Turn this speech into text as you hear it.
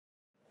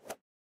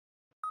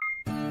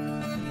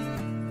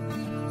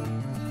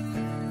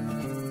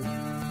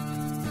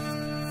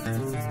Hey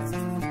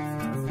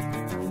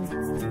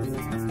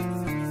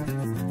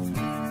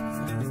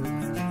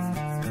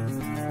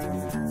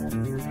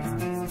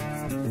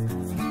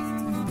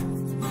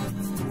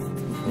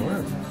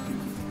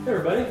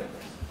everybody,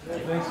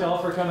 thanks to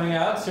all for coming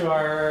out to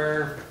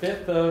our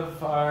 5th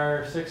of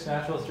our 6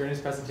 Naturalist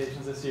Journeys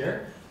presentations this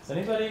year. Is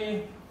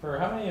anybody, for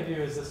how many of you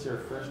is this your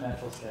first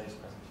Natural Studies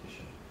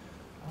presentation?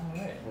 All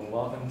right, well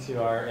welcome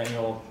to our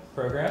annual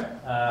program.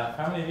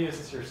 How many of you is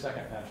this your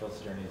second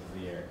Naturalist Journeys of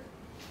the year?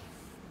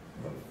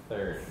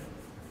 Third?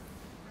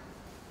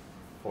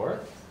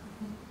 Fourth?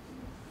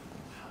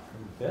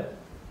 Fifth?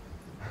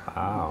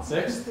 Wow.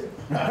 Sixth?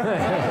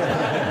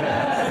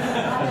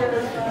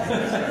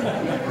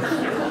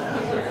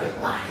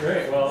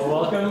 Great, well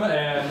welcome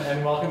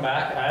and welcome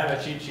back. I have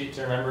a cheat sheet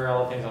to remember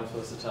all the things I'm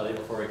supposed to tell you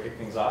before we kick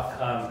things off.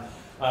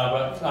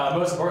 But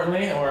most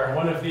importantly, or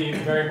one of the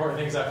very important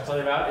things I have to tell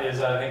you about is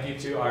thank you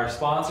to our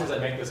sponsors that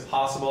make this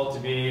possible to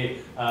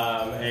be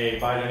a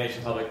by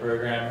donation public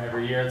program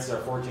every year. It's our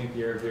 14th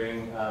year of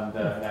doing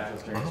the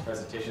Naturalist Journeys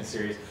presentation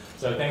series.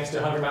 So thanks to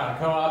Hunger Mountain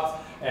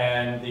Co-op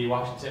and the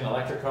Washington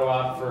Electric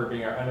Co-op for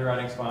being our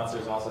underwriting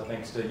sponsors. Also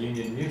thanks to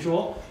Union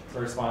Mutual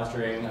for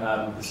sponsoring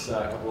this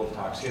couple of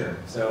talks here.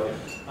 So,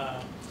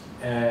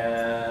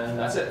 and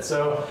that's it.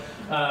 So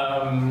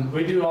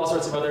we do all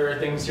sorts of other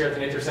things here at the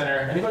Nature Center.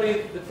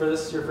 Anybody for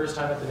this your first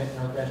time at the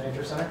North Branch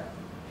Nature Center?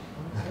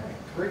 Okay,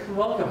 great,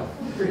 welcome.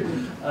 Great.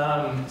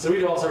 So we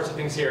do all sorts of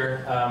things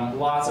here.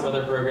 Lots of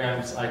other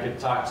programs. I could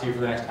talk to you for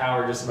the next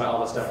hour just about all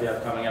the stuff we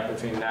have coming up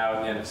between now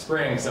and the end of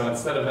spring. So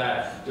instead of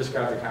that, just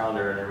grab the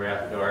calendar and you're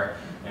out the door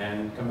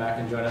and come back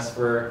and join us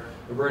for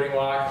a birding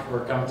walk or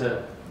come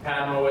to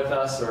Panama with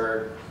us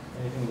or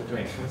anything in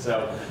between.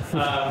 So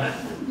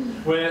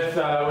with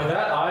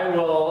that, I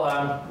will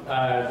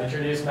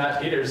introduce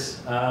Matt Peters.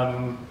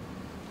 I'm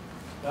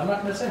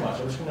not going to say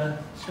much. I'm just going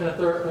to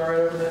throw it right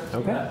over to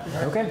Okay. Matt.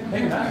 Right. Okay.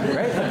 Hey, Matt.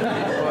 Great.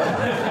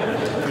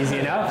 Well, easy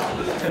enough.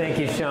 Thank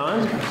you,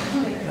 Sean.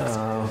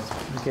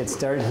 Get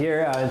started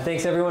here.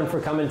 Thanks everyone for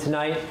coming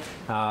tonight.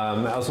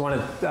 I also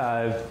want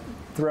to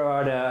throw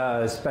out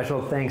a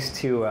special thanks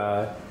to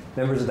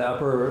members of the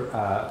Upper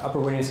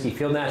Winooski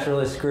Field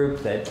Naturalist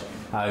group that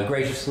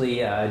graciously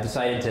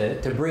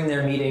decided to bring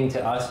their meeting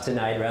to us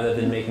tonight rather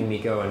than making me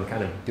go and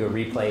kind of do a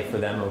replay for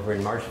them over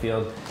in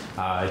Marshfield.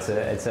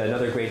 It's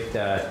another great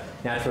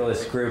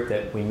naturalist group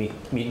that we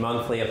meet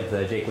monthly up at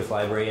the Jaquith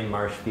Library in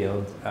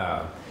Marshfield.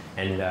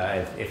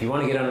 If you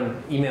want to get on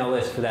an email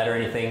list for that or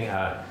anything,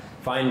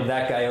 find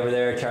that guy over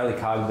there, Charlie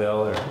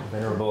Cogbill, or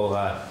venerable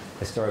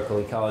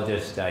historical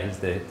ecologist. He's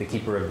the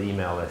keeper of the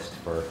email list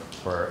for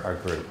our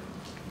group.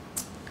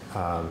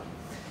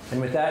 And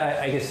with that,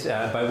 I guess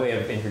by way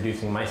of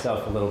introducing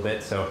myself a little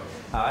bit, so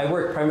I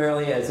work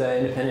primarily as an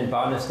independent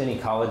botanist and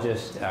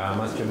ecologist.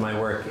 Much of my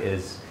work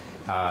is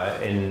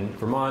in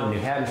Vermont and New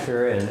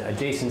Hampshire and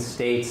adjacent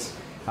states,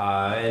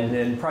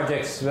 and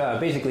projects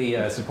basically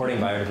supporting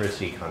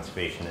biodiversity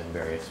conservation in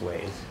various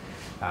ways.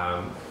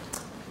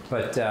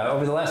 But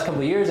over the last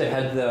couple of years, I've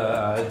had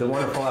the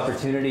wonderful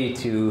opportunity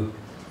to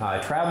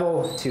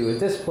travel to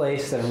this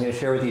place that I'm going to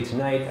share with you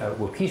tonight,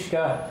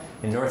 Uapishka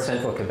in north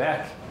central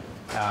Quebec.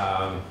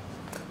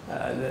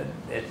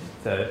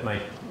 My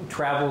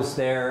travels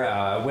there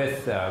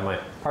with my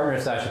partner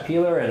Sasha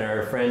Peeler and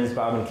our friends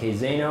Bob and Kay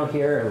Zano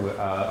here, who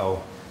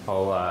I'll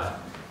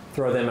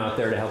throw them out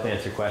there to help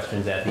answer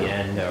questions at the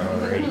end,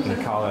 or you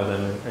can collar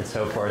them and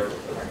so forth.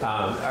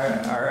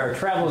 Our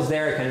travels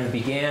there kind of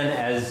began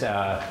as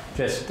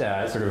just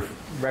sort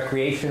of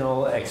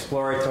recreational,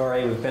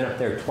 exploratory. We've been up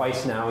there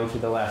twice now, each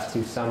of the last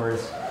 2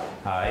 summers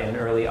in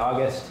early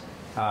August.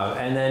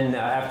 And then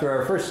after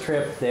our first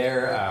trip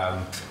there,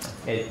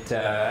 I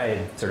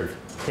had sort of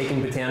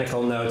taken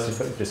botanical notes,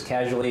 just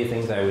casually,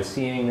 things I was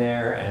seeing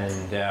there,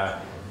 and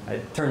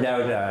it turned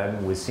out I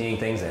was seeing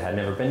things that had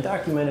never been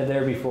documented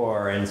there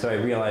before, and so I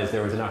realized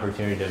there was an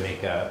opportunity to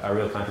make a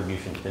real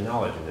contribution to the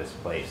knowledge of this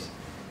place.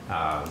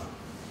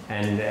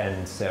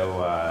 And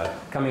so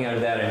coming out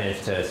of that, I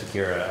managed to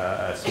secure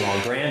a small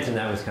grant, and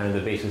that was kind of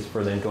the basis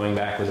for then going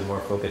back with a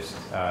more focused,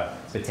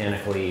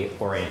 botanically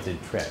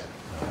oriented trip.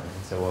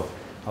 So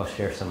I'll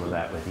share some of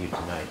that with you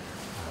tonight.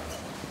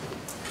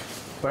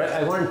 But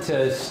I wanted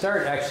to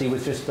start actually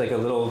with just like a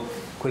little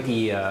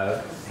quickie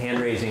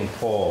hand-raising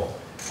poll.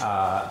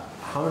 How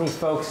many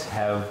folks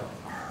have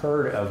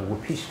heard of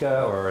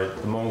Uapishka or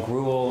the Mont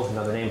Gruel,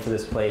 another name for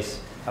this place,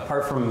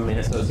 apart from in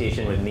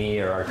association with me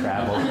or our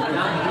travels?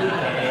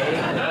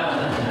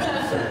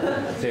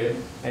 So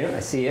I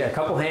see a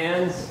couple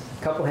hands,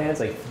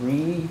 like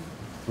three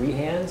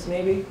hands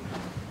maybe.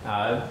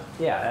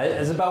 Yeah,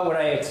 it's about what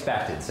I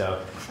expected. So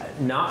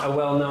not a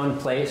well-known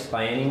place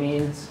by any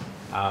means,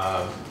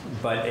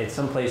 but it's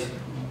someplace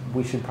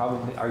we should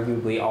probably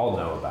arguably all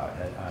know about.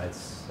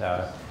 It's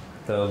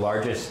the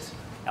largest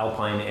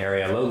alpine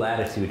area,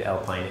 low-latitude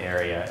alpine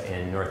area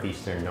in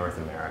northeastern North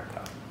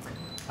America.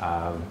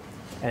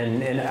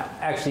 And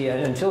actually,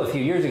 until a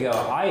few years ago,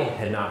 I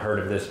had not heard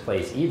of this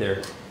place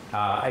either.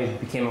 I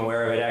became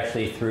aware of it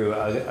actually through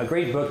a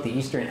great book, the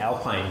Eastern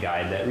Alpine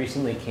Guide, that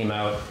recently came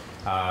out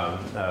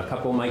A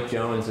couple, Mike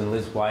Jones and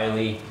Liz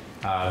Wiley,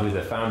 who are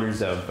the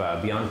founders of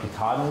Beyond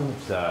Katahdin,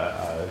 which is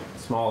a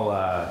small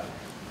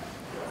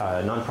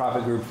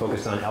nonprofit group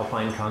focused on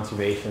alpine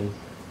conservation.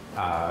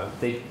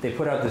 They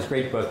put out this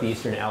great book, The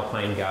Eastern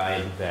Alpine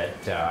Guide,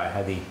 that I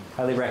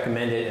highly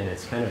recommend it, and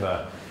it's kind of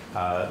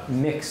a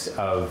mix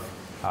of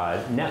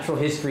natural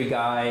history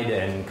guide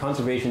and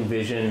conservation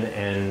vision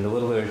and a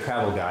little bit of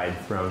travel guide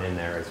thrown in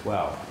there as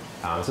well.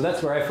 So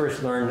that's where I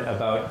first learned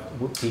about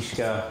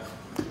Uapishka,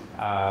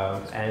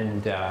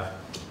 and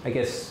I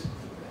guess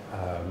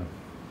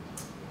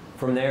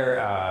from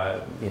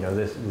there,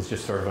 this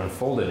just sort of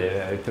unfolded.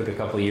 It took a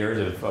couple of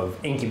years of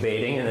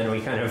incubating, and then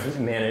we kind of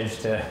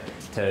managed to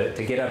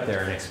get up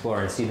there and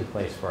explore and see the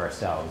place for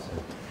ourselves.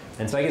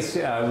 And so I guess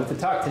with the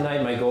talk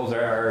tonight, my goals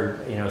are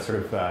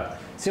sort of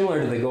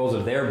similar to the goals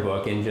of their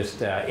book, in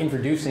just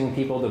introducing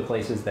people to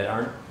places that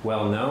aren't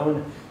well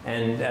known,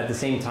 and at the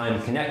same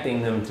time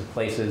connecting them to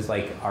places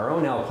like our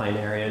own alpine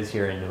areas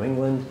here in New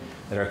England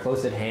that are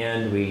close at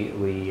hand.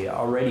 We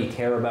already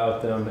care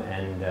about them,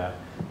 and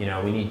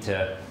we need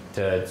to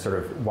sort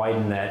of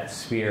widen that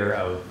sphere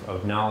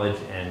of knowledge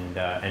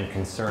and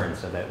concern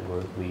so that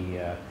we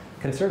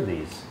conserve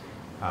these,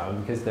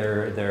 because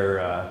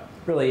they're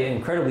really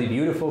incredibly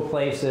beautiful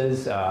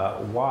places,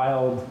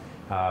 wild,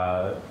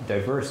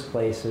 diverse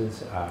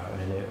places,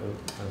 and it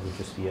would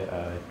just be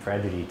a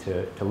tragedy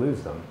to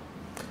lose them.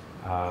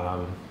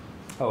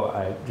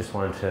 I just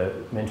wanted to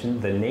mention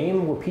the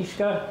name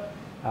Uapishka.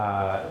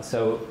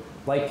 So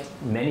like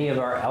many of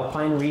our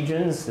alpine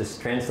regions, this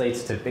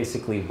translates to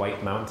basically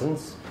white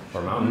mountains,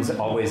 or mountains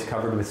always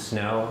covered with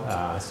snow.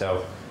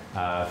 So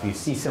if you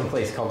see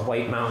someplace called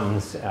White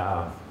Mountains,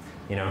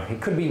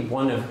 it could be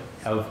one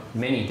of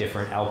many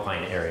different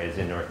alpine areas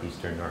in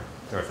northeastern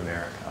North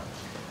America.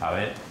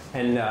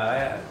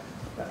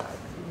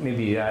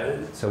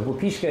 So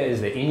Uapishka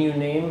is the Innu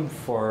name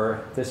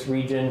for this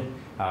region.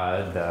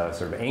 The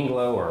sort of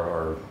Anglo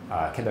or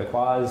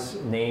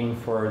Quebecois name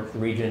for the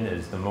region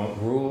is the Mont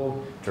Roule,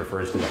 which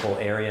refers to the whole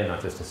area,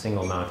 not just a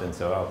single mountain.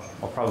 So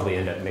I'll probably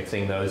end up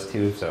mixing those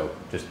two, so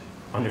just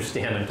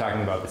understand I'm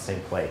talking about the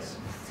same place.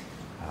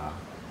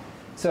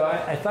 So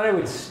I thought I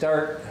would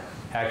start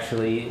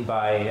actually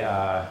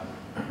by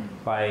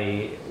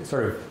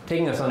sort of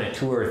taking us on a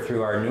tour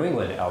through our New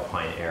England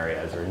alpine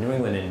areas, or New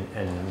England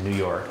and New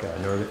York,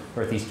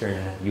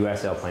 northeastern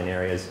U.S. alpine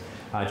areas,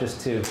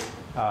 just to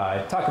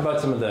talk about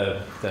some of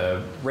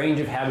the range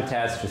of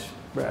habitats, just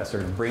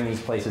sort of bring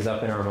these places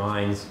up in our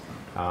minds,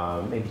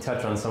 maybe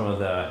touch on some of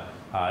the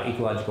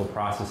ecological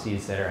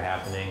processes that are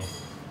happening,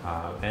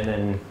 and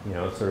then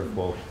sort of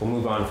we'll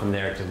move on from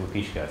there to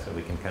Uapishka, so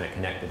we can kind of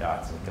connect the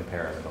dots and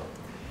compare a little.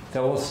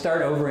 So we'll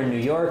start over in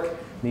New York.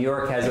 New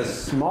York has a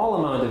small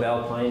amount of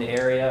alpine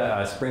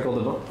area sprinkled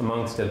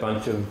amongst a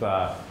bunch of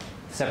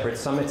separate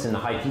summits in the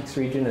High Peaks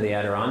region of the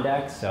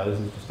Adirondacks. So this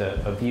is just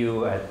a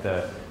view at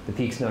the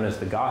peaks known as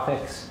the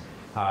Gothics.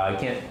 I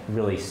can't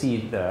really see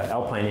the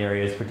alpine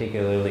areas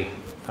particularly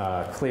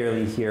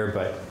clearly here,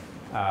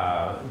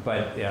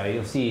 but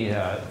you'll see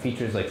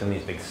features like some of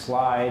these big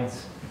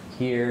slides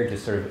here,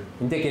 just sort of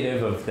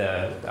indicative of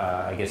the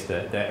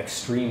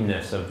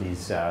extremeness of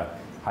these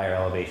higher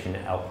elevation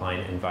alpine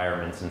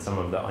environments and some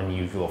of the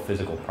unusual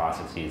physical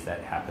processes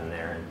that happen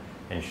there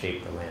and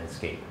shape the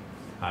landscape.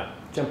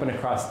 Jumping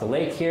across the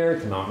lake here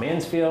to Mount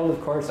Mansfield, of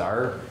course,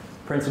 our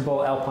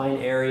principal alpine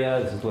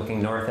area. This is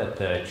looking north at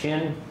the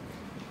Chin.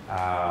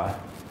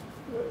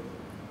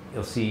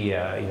 You'll see,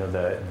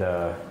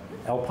 the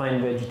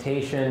alpine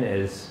vegetation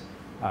is,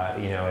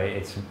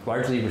 it's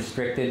largely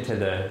restricted to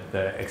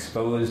the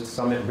exposed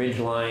summit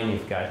ridgeline.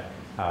 You've got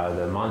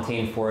the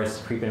montane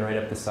forests creeping right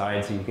up the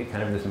side, so you get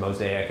kind of this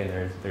mosaic,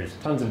 and there's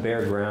tons of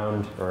bare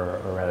ground, or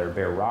rather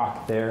bare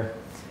rock there.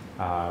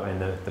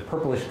 And the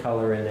purplish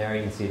color in there,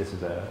 you can see this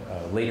is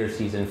a later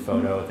season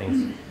photo.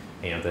 Things,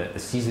 the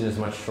season is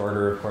much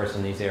shorter, of course,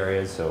 in these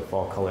areas, so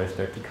fall colors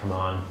start to come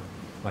on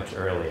much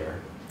earlier.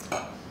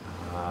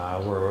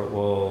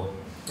 We'll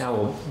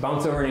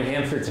bounce over New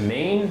Hampshire to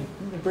Maine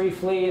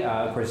briefly.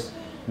 Of course,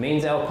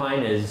 Maine's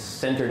alpine is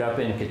centered up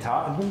in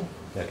Katahdin,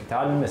 the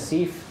Katahdin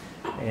Massif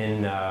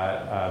in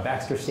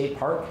Baxter State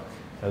Park.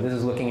 So this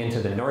is looking into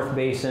the North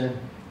Basin,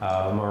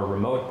 a more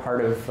remote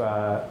part of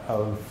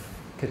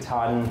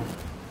Katahdin,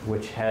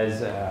 which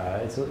has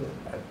it's a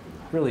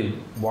really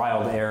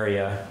wild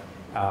area.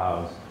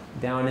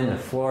 Down in the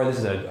floor, this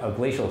is a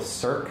glacial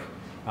cirque,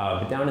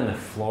 but down in the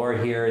floor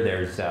here,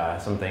 there's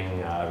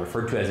something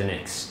referred to as an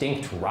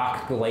extinct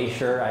rock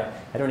glacier.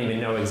 I don't even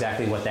know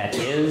exactly what that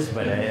is,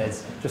 but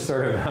it's just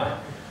sort of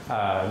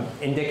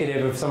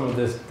indicative of some of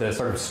the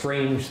sort of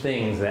strange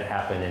things that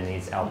happen in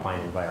these alpine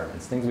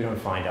environments, things we don't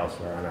find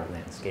elsewhere on our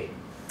landscape.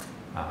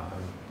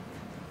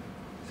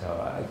 So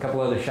a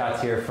couple other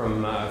shots here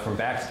from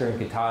Baxter and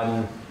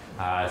Katahdin.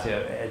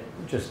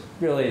 Just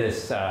really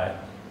this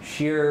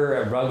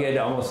sheer, rugged,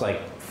 almost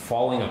like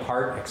falling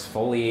apart,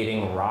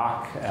 exfoliating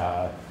rock.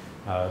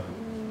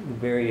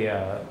 Very,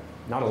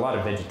 not a lot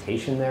of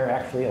vegetation there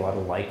actually, a lot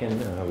of lichen.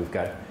 We've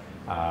got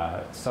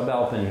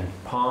subalpine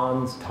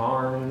ponds,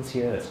 tarns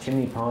here, that's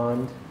Chimney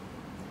Pond,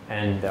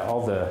 and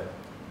all the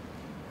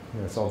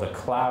it's all the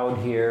cloud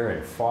here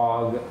and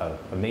fog,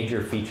 a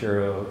major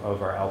feature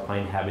of our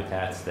alpine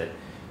habitats that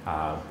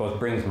both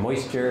brings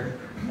moisture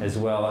as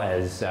well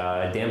as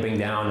damping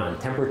down on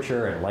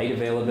temperature and light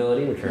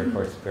availability, which are of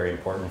course very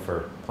important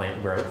for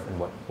plant growth and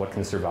what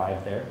can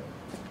survive there.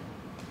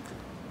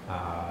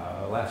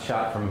 Last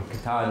shot from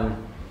Katahdin.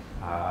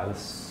 This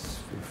is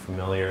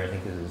familiar, I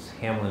think this is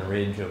Hamlin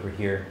Ridge over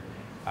here.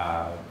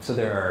 So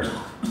there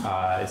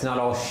are, it's not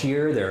all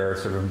sheer, there are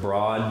sort of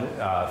broad,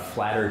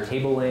 flatter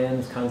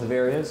tablelands kinds of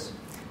areas.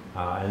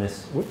 And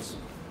this,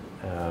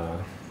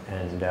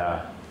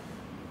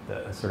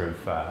 the sort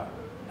of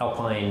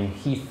alpine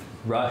heath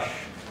rush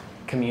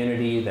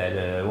community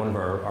that one of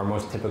our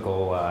most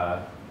typical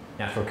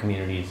natural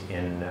communities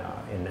in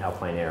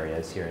alpine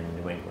areas here in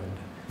New England.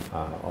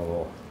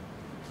 Although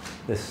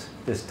this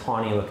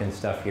tawny looking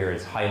stuff here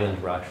is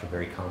Highland rush, a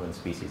very common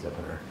species up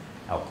in our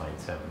alpine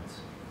zones.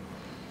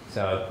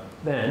 So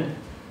then,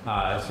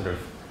 sort of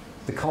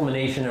the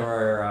culmination of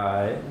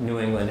our New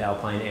England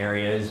alpine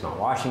areas, Mount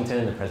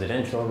Washington, the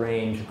Presidential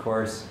Range, of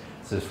course.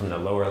 This is from the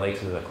lower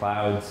lakes of the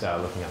clouds,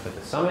 looking up at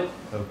the summit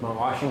of Mount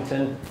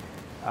Washington.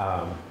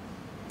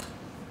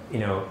 You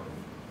know,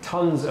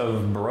 tons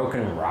of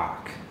broken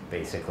rock,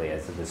 basically,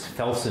 as this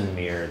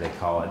Felsenmeer, they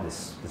call it,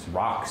 this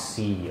rock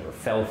sea or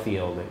fell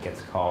field, it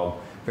gets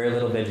called. Very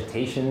little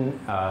vegetation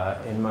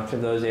in much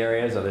of those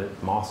areas, other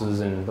mosses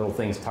and little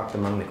things tucked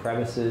among the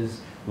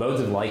crevices.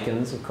 Loads of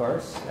lichens, of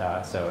course, you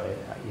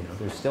know,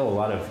 there's still a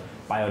lot of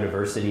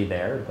biodiversity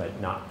there, but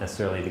not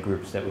necessarily the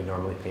groups that we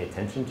normally pay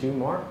attention to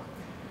more.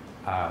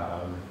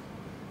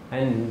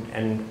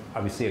 And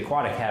obviously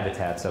aquatic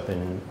habitats up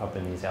in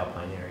these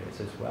alpine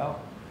areas as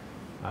well.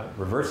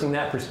 Reversing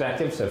that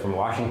perspective, so from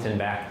Washington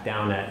back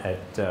down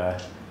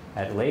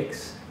at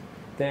lakes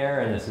there,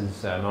 and this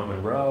is Mount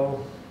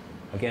Monroe.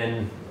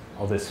 Again,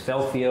 all this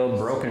fell field,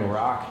 broken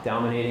rock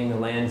dominating the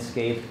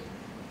landscape.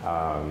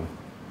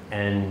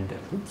 And,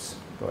 oops,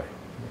 boy,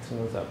 mixing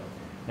those up.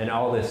 And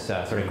all this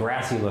sort of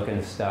grassy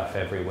looking stuff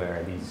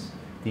everywhere,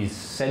 these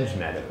sedge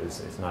meadows.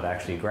 It's not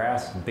actually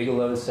grass.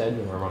 Bigelow sedge,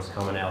 one of our most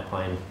common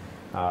alpine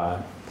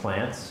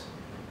plants,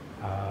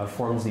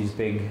 forms these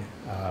big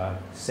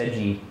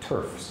sedgy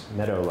turfs,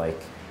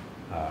 meadow-like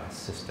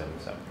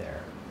systems up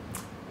there.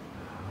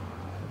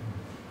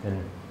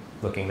 And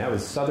looking, that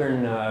was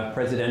southern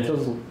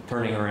presidentials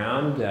turning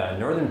around,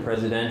 northern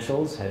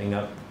presidentials heading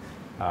up.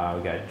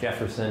 We got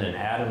Jefferson and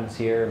Adams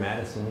here,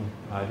 Madison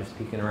just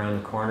peeking around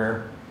the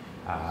corner.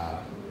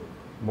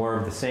 More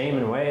of the same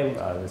in a way,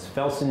 this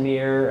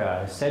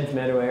Felsenmeer, sedge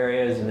meadow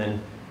areas, and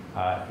then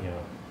you know,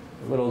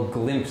 a little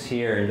glimpse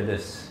here into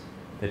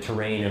the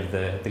terrain of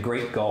the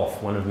Great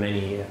Gulf, one of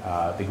many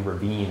big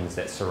ravines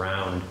that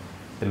surround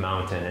the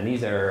mountain. And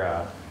these are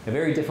a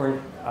very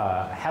different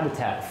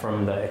habitat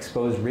from the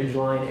exposed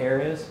ridgeline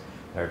areas.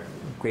 There are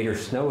greater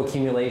snow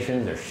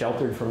accumulations, they're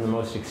sheltered from the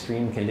most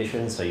extreme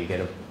conditions, so you get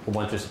a whole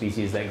bunch of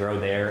species that grow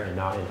there and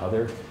not in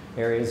other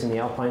areas in the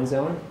alpine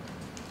zone.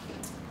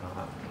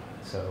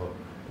 So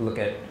look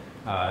at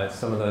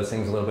some of those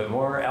things a little bit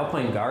more.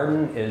 Alpine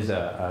garden is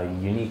a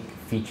unique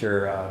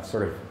feature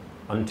sort of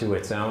unto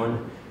its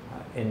own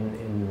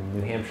in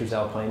New Hampshire's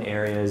alpine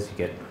areas. You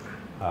get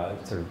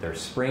sort of, there's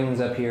springs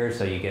up here,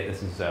 so you get,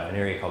 this is an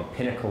area called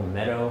Pinnacle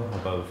Meadow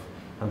above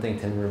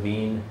Huntington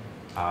Ravine.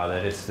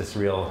 That it's this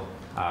real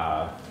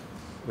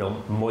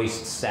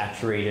moist,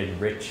 saturated,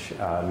 rich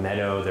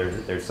meadow.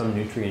 There's some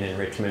nutrient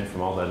enrichment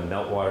from all the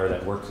meltwater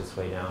that works its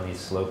way down these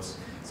slopes.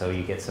 So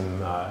you get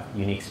some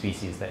unique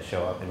species that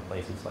show up in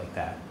places like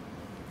that.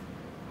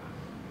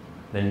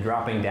 Then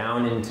dropping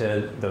down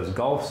into those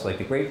gulfs, like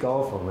the Great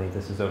Gulf, only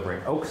this is over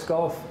in Oaks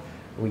Gulf,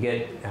 we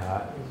get, you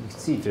can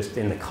see just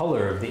in the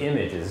color of the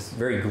image is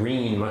very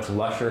green, much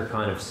lusher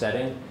kind of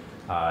setting.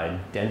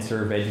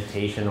 Denser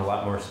vegetation, a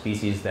lot more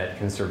species that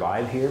can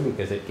survive here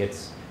because it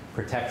gets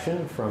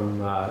protection from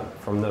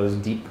those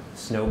deep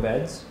snow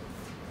beds.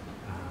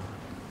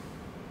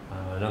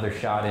 Another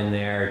shot in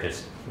there,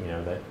 just you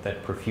know,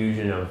 that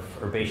profusion of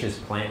herbaceous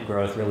plant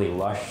growth, really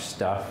lush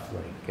stuff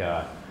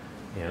like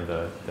you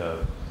know,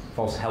 the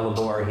false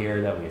hellebore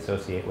here that we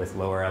associate with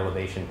lower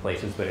elevation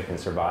places, but it can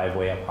survive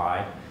way up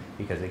high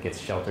because it gets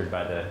sheltered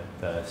by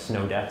the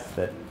snow depth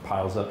that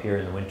piles up here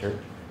in the winter.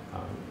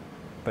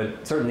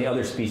 But certainly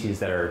other species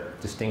that are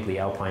distinctly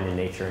alpine in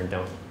nature and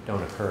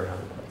don't occur in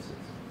other places.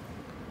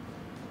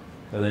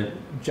 So then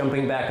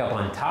jumping back up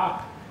on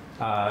top,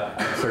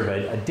 sort of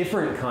a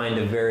different kind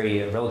of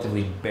very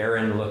relatively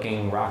barren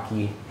looking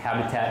rocky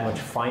habitat, much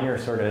finer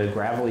sort of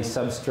gravelly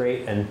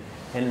substrate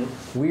and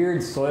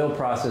weird soil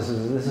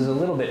processes. This is a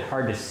little bit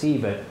hard to see,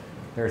 but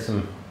there are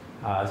some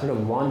sort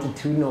of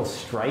longitudinal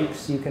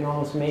stripes you can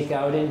almost make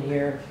out in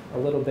here a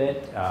little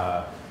bit.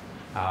 There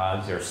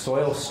are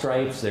soil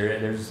stripes.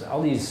 There's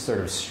all these sort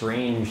of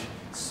strange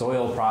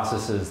soil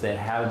processes that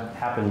have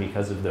happened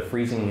because of the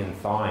freezing and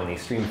thawing, the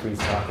extreme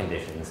freeze-thaw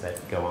conditions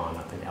that go on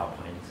up in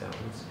alpine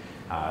zones.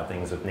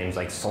 things with names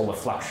like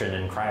solifluction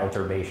and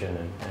cryoturbation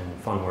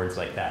and fun words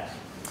like that.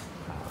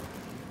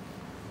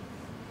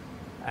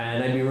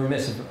 And I'd be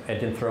remiss if I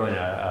didn't throw in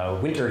a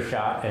winter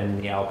shot in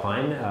the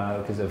Alpine,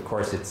 because of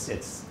course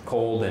it's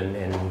cold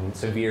and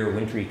severe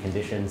wintry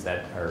conditions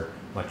that are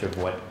much of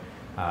what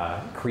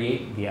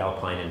create the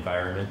Alpine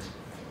environment.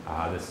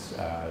 This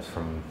is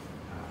from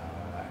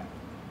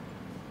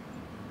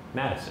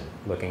Madison,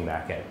 looking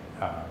back at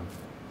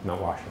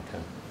Mount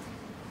Washington,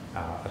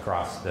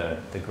 across the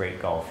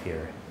Great Gulf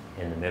here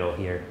in the middle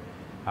here.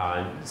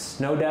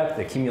 Snow depth,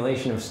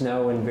 accumulation of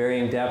snow in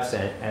varying depths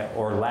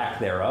or lack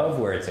thereof,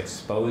 where it's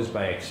exposed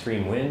by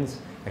extreme winds.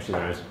 Actually,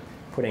 when I was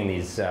putting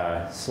these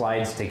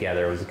slides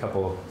together, it was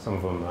some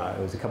of them, it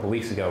was a couple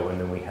weeks ago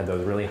when we had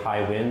those really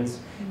high winds,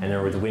 and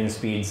there was wind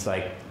speeds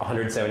like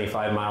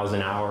 175 miles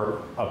an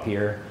hour up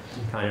here,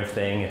 kind of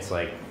thing. It's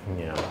like,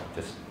 you know,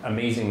 just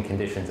amazing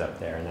conditions up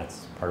there, and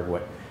that's part of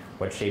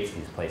what shapes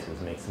these places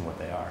and makes them what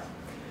they are.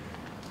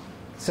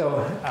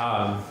 So,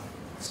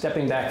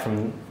 stepping back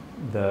from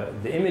the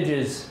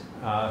images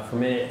for a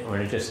minute, I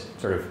want to just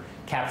sort of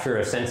capture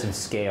a sense of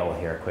scale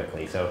here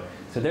quickly. So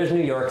there's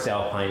New York's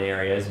alpine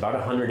areas, about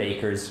 100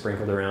 acres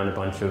sprinkled around a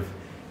bunch of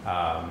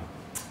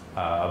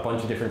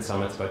different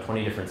summits, about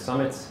 20 different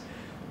summits.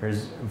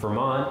 There's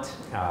Vermont,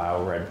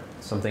 we're at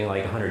something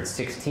like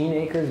 116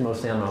 acres,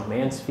 mostly on Mount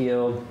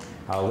Mansfield,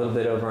 a little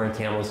bit over on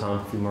Camel's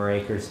Hump, a few more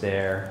acres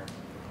there.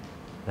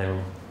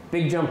 Then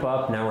big jump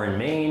up, now we're in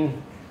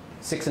Maine.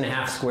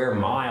 6.5 square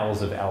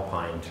miles of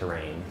alpine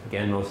terrain.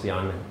 Again, mostly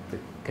on the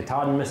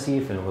Katahdin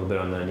Massif and a little bit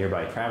on the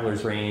nearby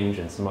Travelers Range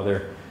and some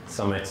other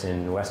summits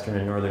in western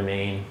and northern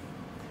Maine.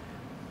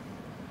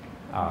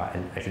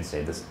 And I should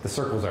say the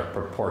circles are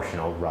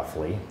proportional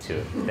roughly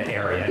to the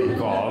area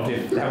involved,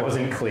 if that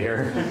wasn't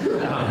clear.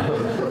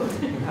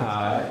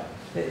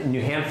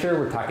 New Hampshire,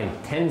 we're talking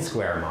 10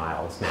 square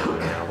miles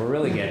now. We're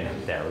really getting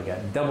up there. We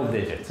got double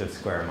digits of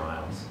square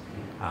miles.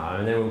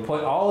 And then we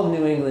put all of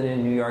New England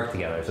and New York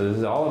together. So this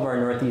is all of our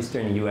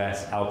northeastern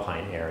U.S.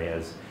 alpine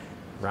areas.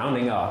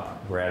 Rounding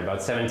up, we're at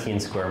about 17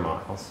 square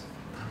miles.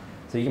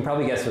 So you can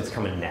probably guess what's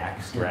coming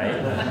next,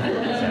 right?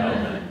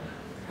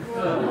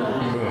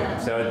 Boom.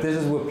 So this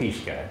is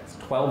Uapishka. It's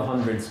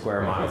 1,200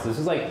 square miles. This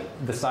is like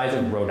the size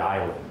of Rhode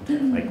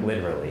Island, like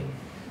literally.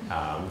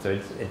 So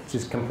it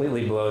just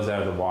completely blows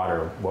out of the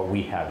water what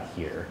we have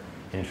here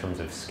in terms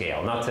of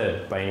scale. Not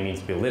to by any means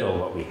belittle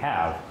what we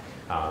have,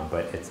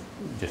 but it's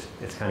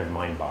kind of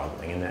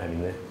mind-boggling. And I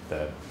mean,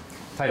 the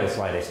title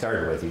slide I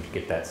started with, you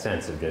get that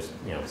sense of just,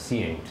 you know,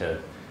 seeing to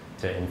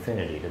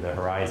infinity, to the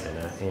horizon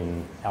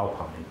in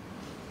Alpine.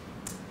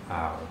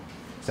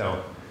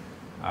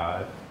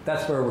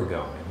 That's where we're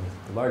going.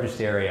 The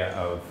largest area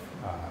of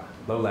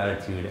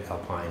low-latitude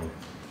alpine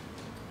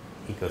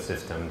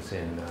ecosystems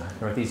in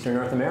northeastern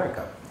North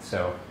America.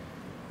 So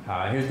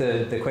here's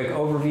the quick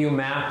overview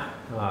map,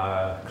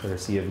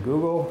 courtesy of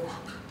Google.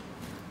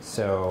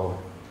 So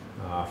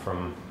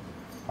from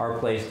our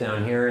place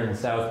down here in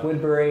South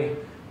Woodbury,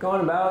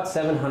 going about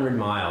 700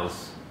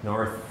 miles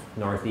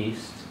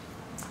northeast,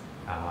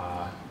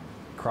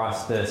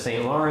 cross the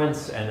St.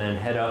 Lawrence, and then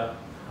head up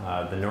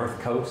the north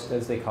coast,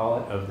 as they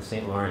call it, of the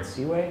St. Lawrence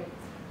Seaway,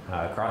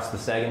 across the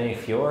Saguenay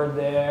Fjord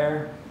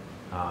there.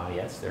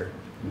 Yes, you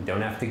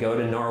don't have to go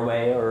to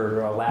Norway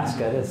or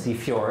Alaska to see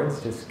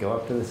fjords, just go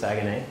up to the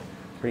Saguenay.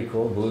 It's pretty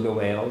cool, beluga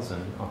whales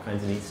and all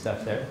kinds of neat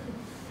stuff there.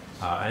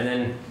 And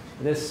then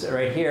this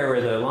right here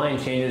where the line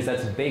changes,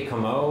 that's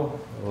Baie-Comeau,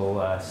 a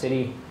little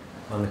city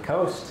on the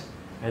coast.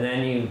 And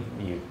then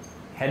you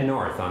head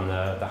north on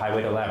the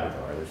highway to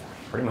Labrador. There's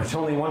pretty much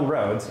only one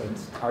road, so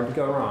it's hard to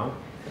go wrong.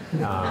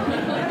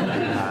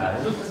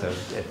 So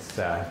it's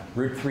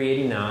Route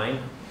 389.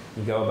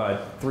 You go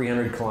about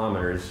 300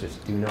 kilometers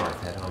just due north,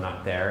 head on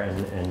up there,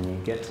 and you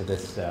get to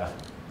this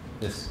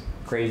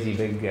crazy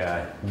big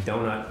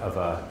donut of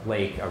a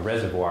lake, a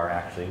reservoir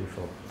actually, which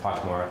we'll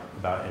talk more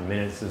about in a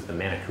minute. This is the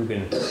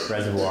Manicouagan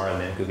Reservoir,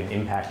 the Manicouagan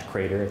Impact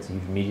Crater. It's a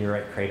huge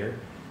meteorite crater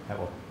that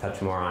we'll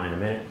touch more on in a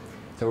minute.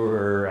 So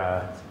we're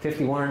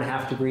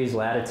 51.5 degrees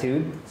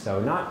latitude, so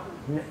not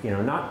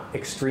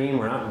extreme.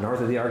 We're not north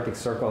of the Arctic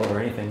Circle or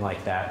anything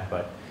like that,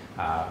 but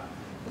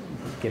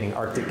getting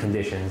Arctic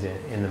conditions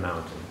in the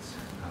mountains.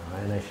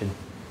 And I should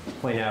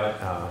point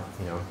out,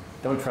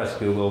 don't trust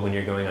Google when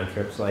you're going on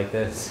trips like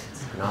this.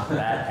 It's not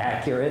that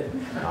accurate.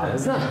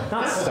 It's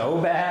not so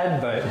bad,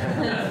 but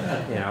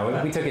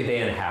we took a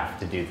day and a half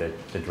to do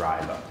the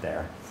drive up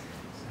there.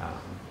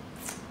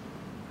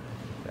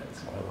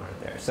 That's all I wanted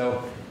there.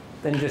 So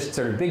then just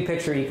sort of big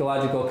picture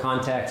ecological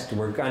context,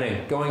 we're kind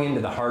of going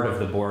into the heart of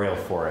the boreal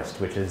forest,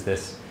 which is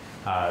this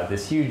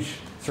huge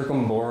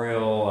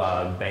circumboreal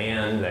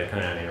band that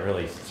kind of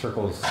really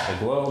circles the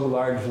globe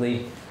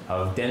largely,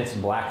 of dense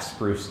black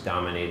spruce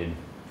dominated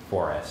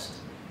forest.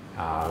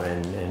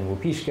 And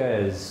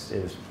Uapishka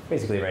is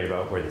basically right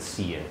about where the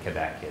sea in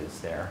Quebec is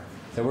there.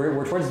 So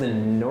we're towards the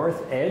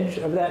north edge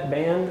of that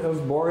band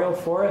of boreal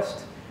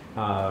forest.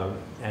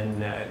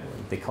 And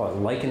they call it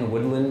lichen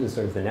woodland, is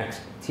sort of the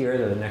next tier,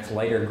 the next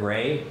lighter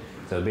gray.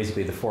 So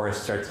basically the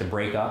forest starts to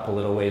break up a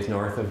little ways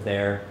north of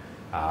there.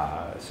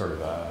 sort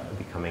of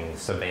becoming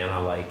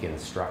savanna-like in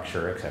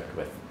structure, except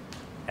with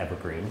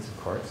evergreens,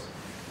 of course.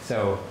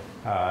 So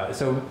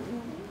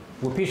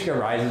Uapishka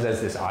rises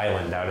as this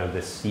island out of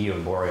this sea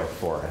of boreal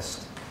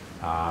forest.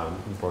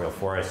 Boreal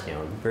forest,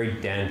 very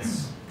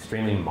dense,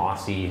 extremely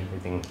mossy,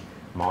 everything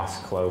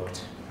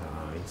moss-cloaked.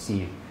 You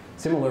see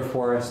similar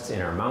forests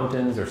in our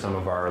mountains or some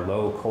of our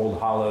low, cold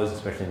hollows,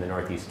 especially in the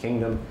Northeast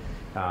Kingdom.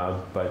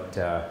 But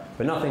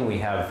nothing we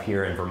have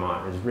here in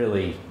Vermont is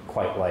really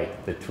quite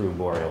like the true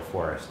boreal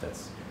forest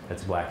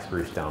that's black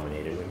spruce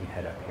dominated when you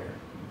head up here.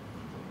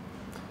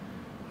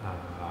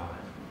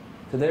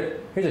 So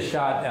here's a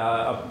shot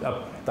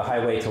up the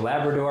highway to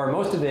Labrador.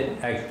 Most of it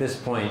at this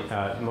point,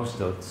 most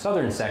of the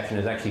southern section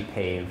is actually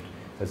paved.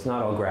 So it's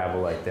not all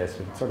gravel like this.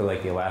 It's sort of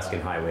like the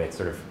Alaskan highway. It's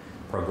sort of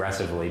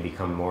progressively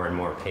become more and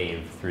more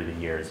paved through the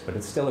years. But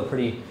it's still a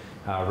pretty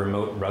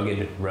remote,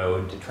 rugged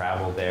road to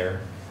travel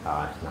there.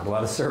 Not a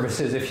lot of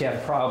services if you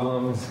have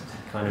problems,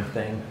 kind of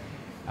thing.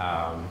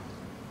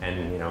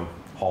 And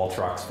haul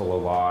trucks full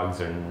of logs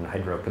and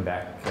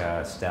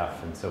Hydro-Quebec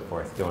stuff and so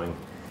forth going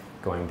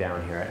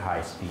down here at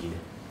high speed.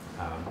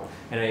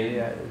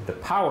 The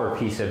power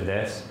piece of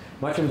this,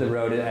 much of the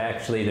road,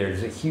 actually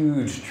there's a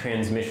huge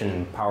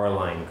transmission power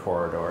line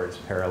corridors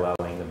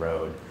paralleling the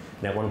road.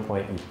 And at one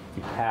point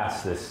you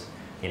pass this,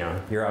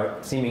 you're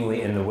out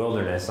seemingly in the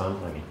wilderness on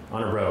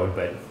a road,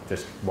 but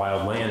just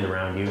wild land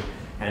around you.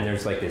 And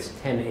there's like this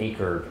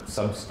 10-acre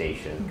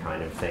substation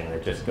kind of thing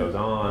that just goes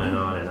on and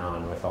on and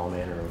on with all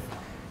manner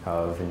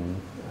of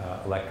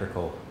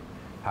electrical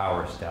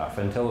power stuff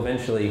until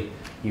eventually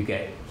you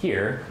get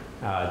here,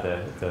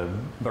 the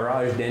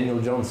Barrage Daniel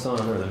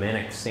Johnson, or the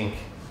Manic Sink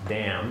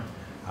Dam,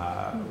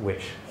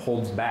 which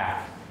holds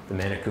back the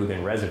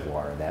Manicouagan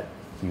Reservoir, that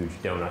huge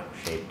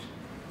donut-shaped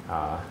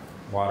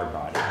water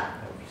body that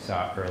we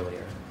saw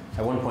earlier.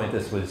 At one point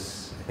this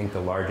was, I think,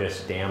 the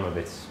largest dam of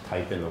its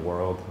type in the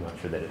world. I'm not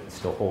sure that it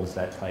still holds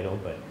that title,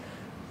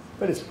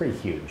 but it's pretty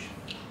huge.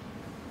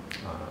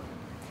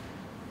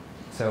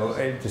 So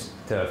just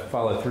to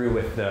follow through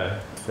with the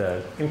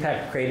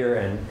impact crater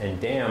and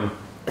dam,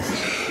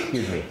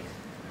 excuse me,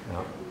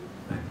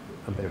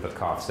 a bit of a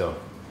cough, so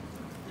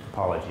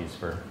apologies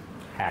for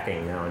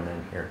hacking now and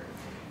then here.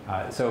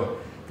 So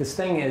this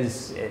thing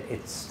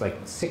it's like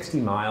 60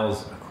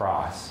 miles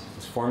across. It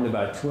was formed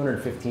about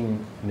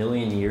 215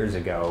 million years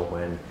ago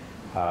when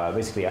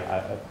basically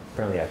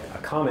apparently a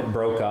comet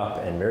broke up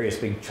and various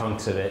big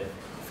chunks of it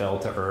fell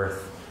to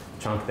Earth.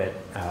 A chunk that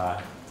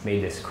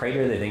made this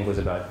crater they think was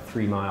about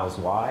 3 miles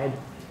wide,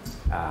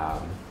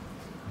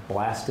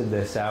 blasted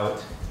this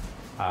out.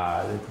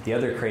 The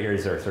other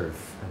craters are sort of,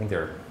 I think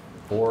there are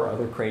 4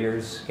 other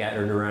craters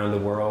scattered around the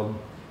world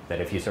that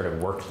if you sort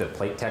of work the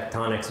plate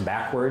tectonics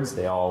backwards,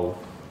 they all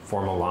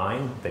form a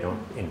line. They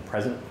don't in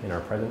our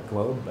present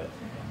globe, but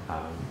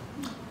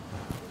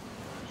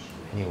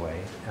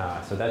anyway,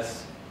 so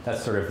that's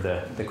sort of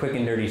the quick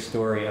and dirty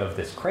story of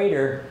this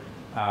crater,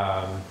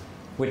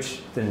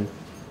 which then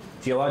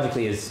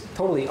geologically is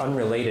totally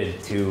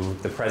unrelated to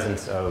the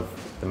presence of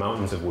the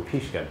mountains of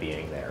Uapishka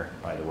being there,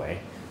 by the way.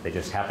 They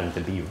just happen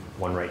to be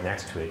one right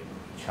next to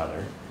each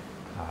other.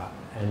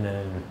 And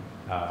then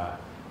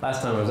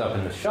last time I was up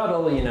in the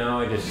shuttle,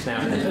 I just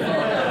snapped this photo.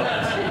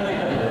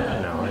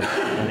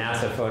 A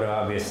NASA photo,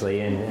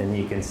 obviously, and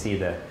you can see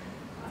the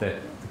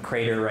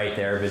crater right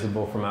there,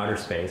 visible from outer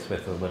space,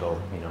 with a little,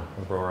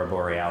 aurora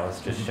borealis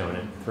just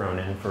thrown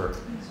in for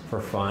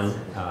fun.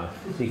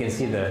 You can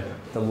see the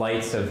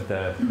lights of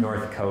the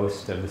north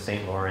coast of the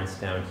St. Lawrence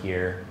down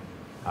here.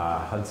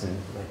 Hudson,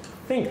 I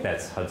think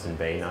that's Hudson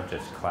Bay, not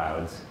just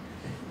clouds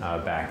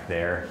back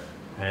there.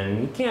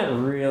 And you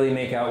can't really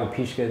make out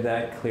Uapishka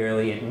that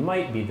clearly. It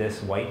might be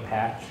this white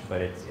patch,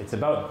 but it's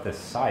about the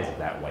size of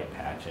that white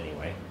patch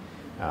anyway.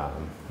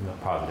 I'm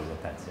not positive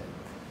that that's it.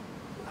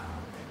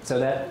 So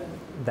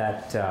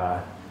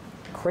that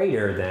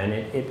crater then,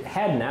 it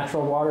had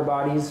natural water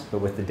bodies, but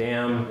with the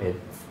dam it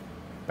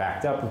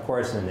backed up, of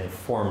course, and it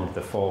formed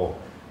the full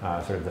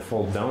sort of the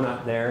full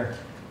donut there.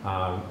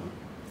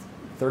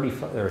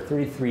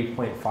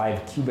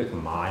 33.5 cubic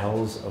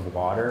miles of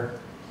water,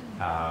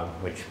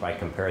 which by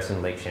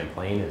comparison Lake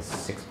Champlain is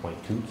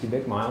 6.2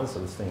 cubic miles, so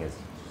this thing is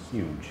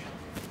huge.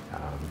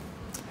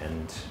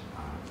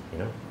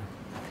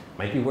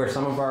 Might be where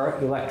some of our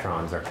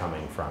electrons are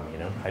coming from.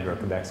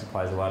 Hydro-Quebec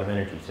supplies a lot of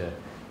energy to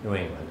New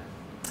England.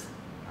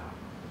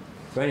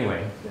 So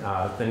anyway,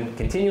 then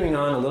continuing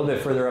on a little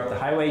bit further up the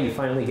highway, you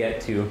finally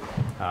get to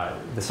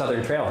the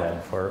southern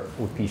trailhead for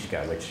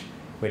Uapishka,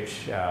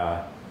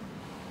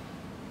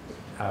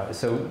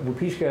 so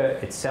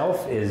Uapishka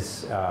itself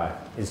is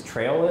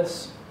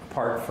trailless,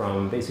 apart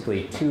from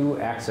basically 2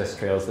 access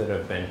trails that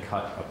have been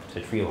cut up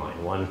to tree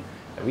line. One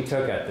that we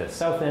took at the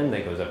south end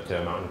that goes up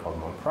to a mountain called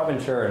Mount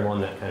Provencher, and one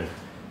that kind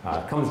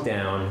of comes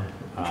down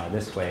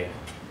this way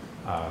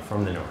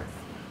from the north.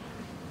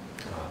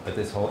 But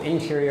this whole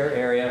interior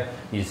area,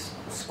 these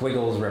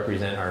squiggles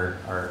represent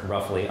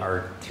roughly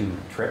our 2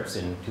 trips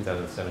in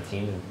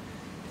 2017 and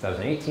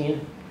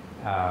 2018.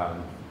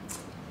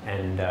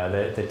 And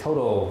the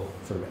total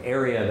sort of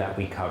area that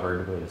we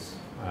covered was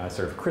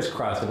sort of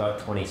crisscrossed about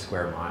 20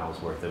 square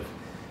miles worth of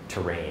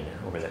terrain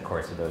over the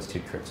course of those 2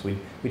 trips.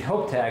 We'd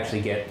hoped to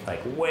actually get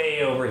like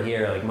way over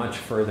here, like much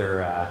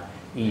further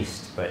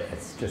east, but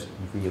it's just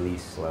really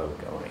slow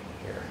going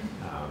here.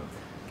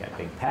 Got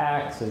big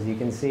packs, as you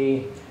can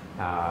see,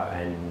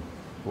 and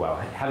well,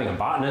 having a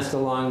botanist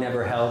along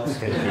never helps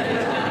because you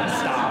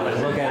stop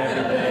and look at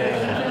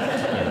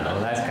everything,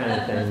 and, that kind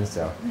of thing.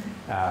 So,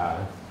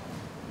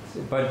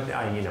 but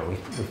we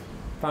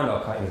found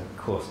all kinds of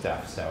cool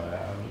stuff. So,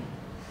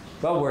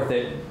 well worth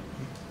it.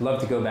 Love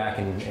to go back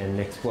and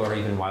explore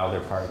even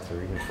wilder parts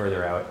or even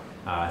further out.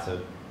 So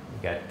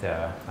we got,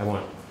 I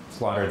won't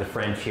slaughter the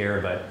French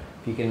here, but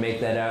if you can make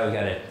that out, we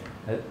got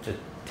a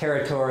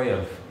territory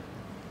of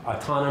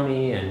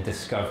autonomy and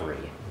discovery.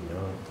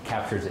 It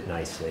captures it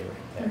nicely right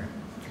there.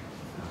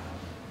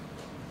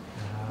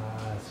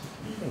 So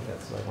I think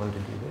that's what I wanted to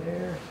do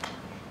there.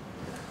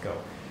 Go.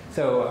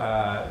 So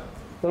a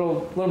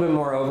little bit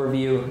more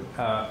overview.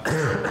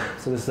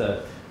 So this is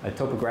a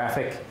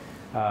topographic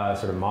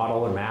sort of model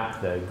or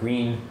map. The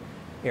green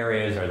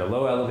areas are the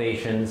low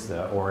elevations,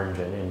 the orange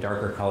and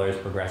darker colors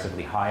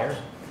progressively higher.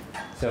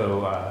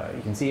 So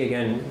you can see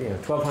again,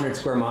 1,200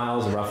 square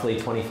miles, roughly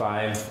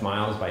 25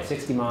 miles by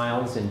 60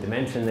 miles in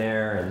dimension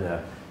there,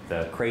 and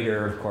the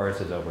crater, of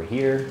course, is over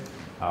here,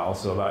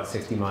 also about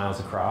 60 miles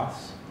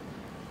across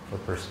for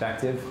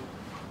perspective.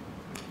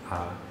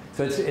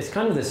 So it's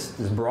kind of this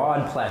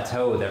broad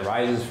plateau that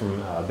rises from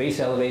a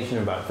base elevation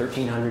of about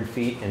 1,300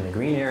 feet in the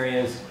green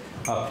areas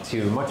up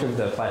to much of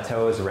the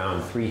plateau is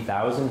around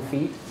 3,000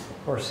 feet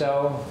or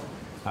so.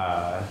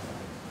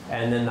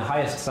 And then the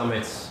highest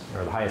summits,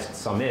 or the highest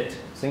summit,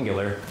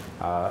 singular,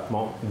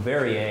 Mont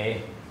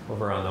Verrier,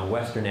 over on the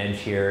western edge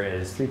here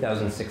is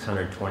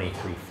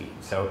 3,623 feet.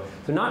 So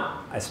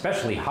not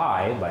especially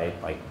high by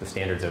like the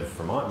standards of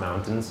Vermont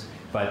mountains,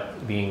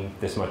 but being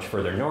this much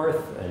further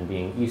north and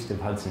being east of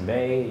Hudson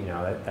Bay,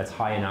 that's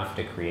high enough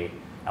to create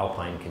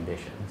alpine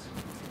conditions.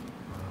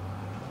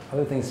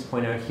 Other things to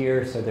point out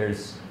here, so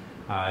there's,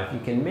 if you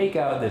can make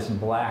out this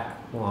black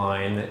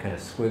line that kind of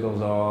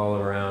squiggles all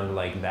around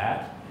like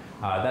that,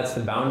 that's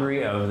the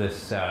boundary of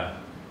this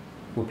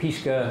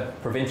Uapishka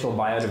Provincial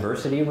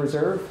Biodiversity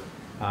Reserve.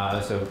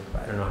 So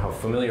I don't know how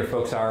familiar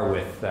folks are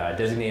with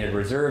designated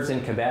reserves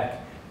in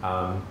Quebec.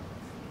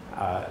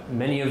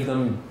 Many of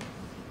them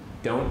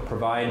don't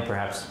provide,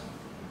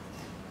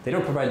 they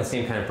don't provide the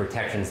same kind of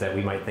protections that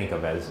we might think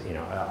of as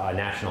a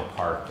national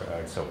park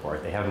and so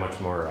forth. They have much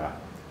more,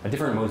 a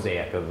different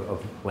mosaic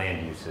of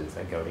land uses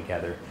that go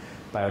together.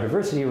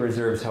 Biodiversity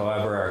reserves,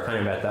 however, are kind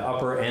of at the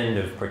upper end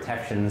of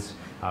protections,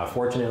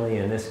 fortunately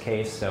in this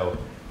case. So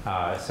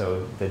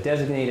the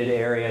designated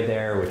area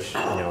there, which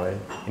it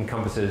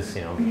encompasses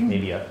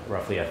maybe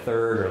roughly a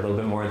third or a little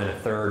bit more than a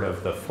third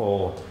of the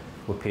full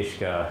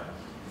Uapishka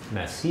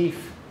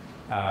Massif,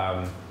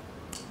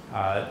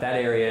 that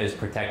area is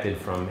protected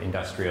from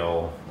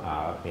industrial,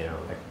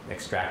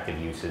 extractive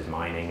uses,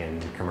 mining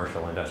and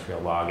commercial industrial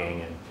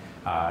logging,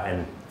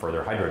 and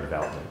further hydro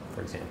development,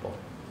 for example.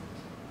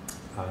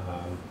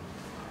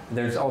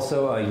 There's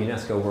also a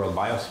UNESCO World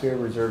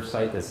Biosphere Reserve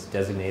site that's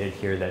designated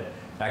here that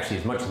actually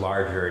is much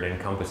larger. It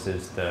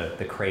encompasses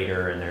the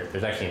crater, and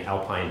there's actually an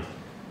alpine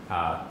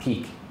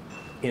peak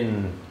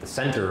in the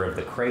center of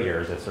the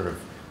crater, the sort of,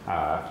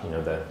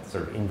 the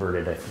sort of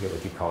inverted, I forget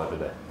what you call it, but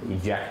the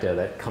ejecta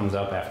that comes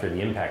up after the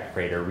impact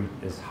crater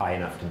is high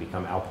enough to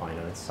become alpine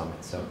on its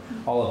summit. So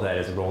all of that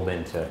is rolled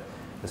into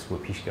this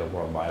Uapishka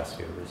World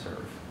Biosphere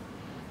Reserve.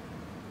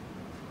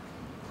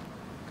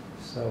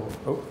 So,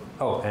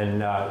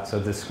 so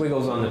the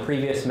squiggles on the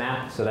previous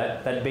map, so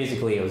that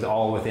basically it was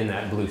all within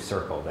that blue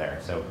circle there.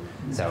 So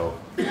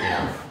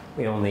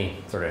we only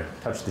sort of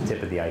touched the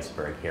tip of the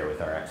iceberg here with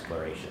our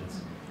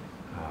explorations.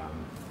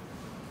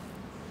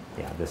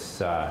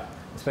 This,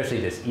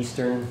 especially this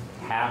eastern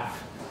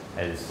half,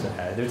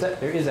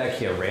 there is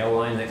actually a rail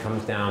line that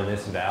comes down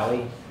this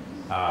valley,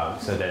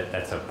 so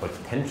that's a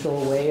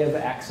potential way of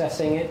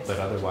accessing it, but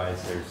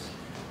otherwise there's,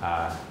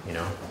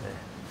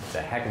 it's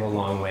a heck of a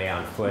long way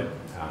on foot.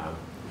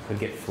 Could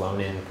get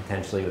flown in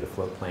potentially with a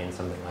float plane,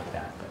 something like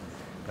that,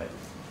 but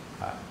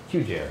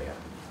huge area.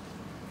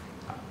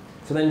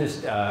 So then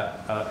just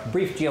a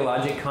brief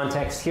geologic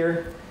context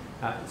here.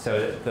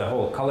 So the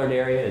whole colored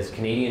area is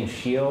Canadian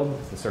Shield,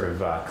 the sort of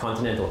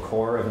continental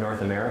core of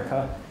North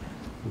America.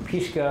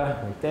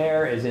 Uapishka, right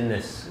there, is in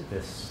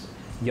this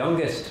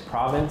youngest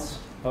province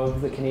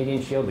of the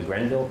Canadian Shield, the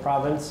Grenville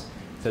province.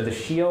 So the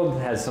Shield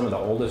has some of the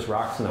oldest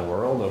rocks in the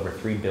world, over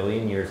 3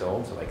 billion years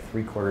old, so like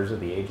 3/4 of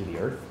the age of the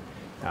Earth.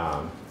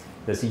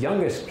 This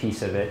youngest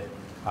piece of it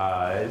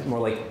is more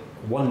like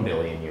 1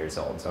 billion years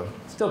old, so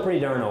still pretty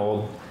darn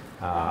old.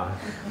 And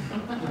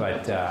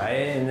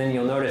then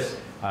you'll notice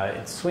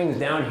it swings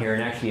down here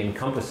and actually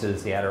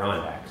encompasses the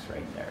Adirondacks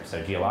right there.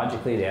 So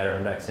geologically, the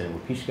Adirondacks and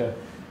Uapishka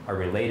are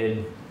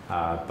related,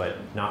 but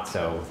not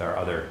so with our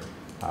other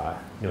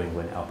New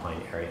England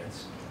alpine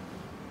areas.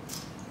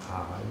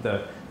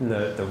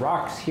 The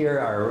rocks here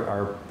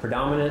are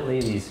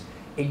predominantly these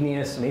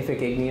igneous,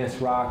 mafic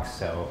igneous rocks,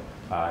 so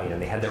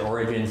They had their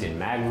origins in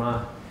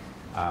magma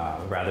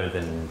rather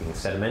than being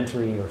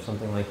sedimentary or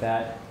something like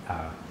that.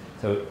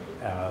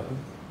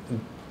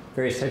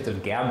 Various types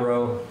of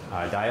gabbro,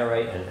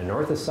 diorite, and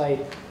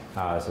anorthosite.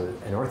 So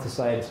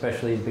anorthosite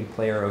especially is a big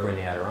player over in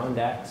the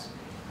Adirondacks.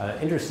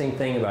 Interesting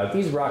thing about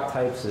these rock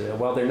types,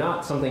 well, they're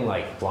not something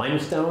like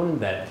limestone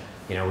that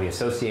we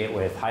associate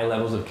with high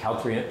levels of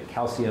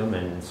calcium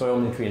and soil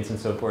nutrients and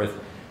so forth.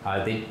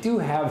 They do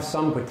have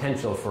some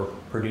potential for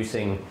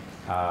producing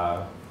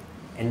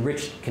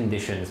enriched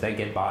conditions that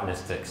get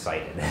botanists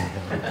excited.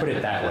 Put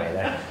it that way.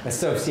 They're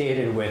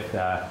associated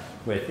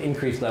with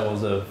increased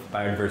levels of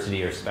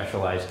biodiversity or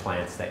specialized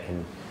plants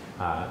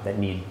that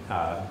need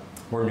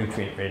more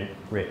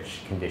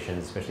nutrient-rich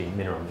conditions, especially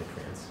mineral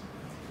nutrients.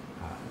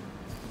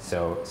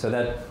 So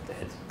that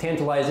it's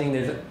tantalizing.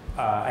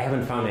 I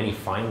haven't found any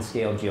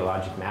fine-scale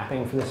geologic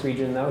mapping for this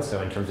region, though.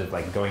 So in terms of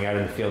like going out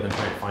in the field and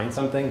trying to find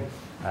something,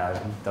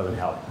 doesn't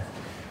help.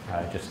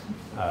 Just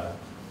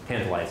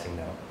tantalizing,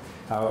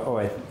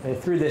 though. I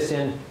threw this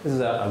in. This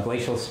is a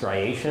glacial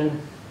striation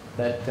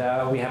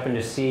that we happen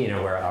to see,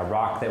 where a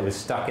rock that was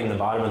stuck in the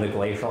bottom of the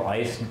glacial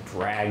ice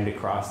dragged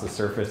across the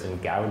surface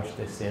and gouged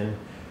this in.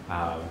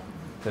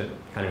 So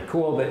kind of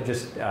cool, but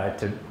just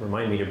to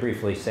remind me to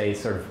briefly say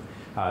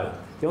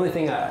the only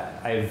thing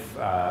I've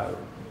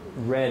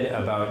read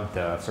about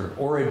the sort of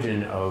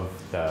origin of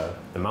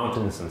the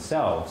mountains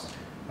themselves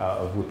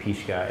of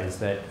Uapishka is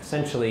that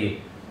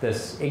essentially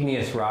this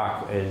igneous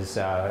rock is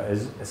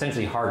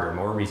essentially harder,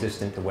 more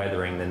resistant to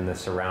weathering than the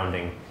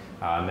surrounding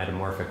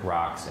metamorphic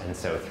rocks, and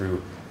so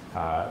through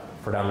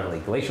predominantly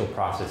glacial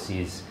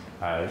processes,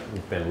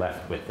 we've been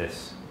left with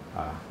this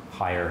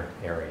higher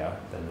area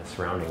than the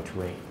surrounding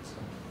terrain.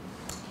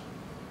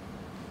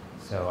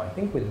 So I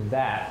think with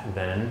that,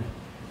 then,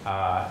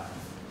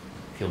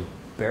 if you'll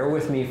bear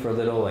with me for a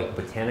little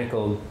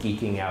botanical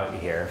geeking out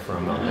here for a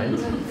moment,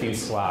 a few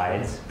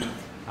slides.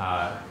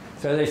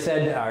 So as I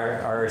said,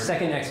 our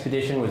second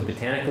expedition was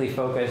botanically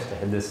focused. I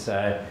had this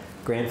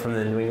grant from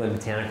the New England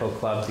Botanical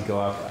Club to go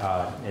up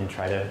and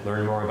try to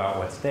learn more about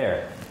what's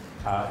there.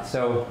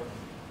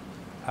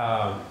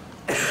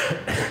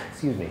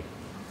 Excuse me.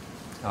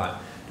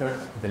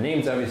 The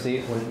names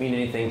obviously wouldn't mean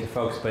anything to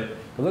folks, but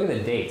look at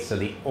the dates. So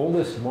the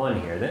oldest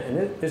one here,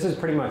 and this is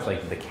pretty much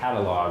like the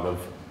catalog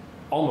of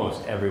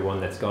almost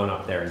everyone that's gone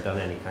up there and done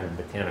any kind of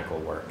botanical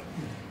work.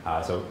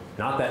 So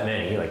not that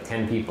many, like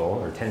 10 people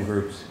or 10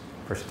 groups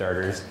for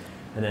starters.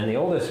 And then the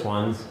oldest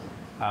ones,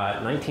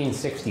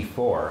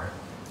 1964.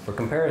 For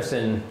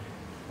comparison,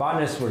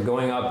 botanists were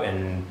going up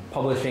and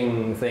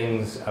publishing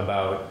things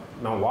about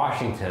Mount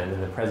Washington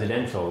and the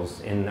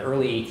presidentials in the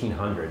early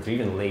 1800s, or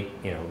even late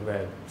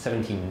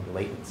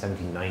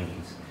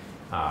 1790s.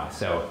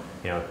 So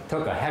it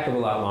took a heck of a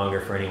lot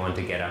longer for anyone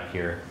to get up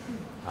here.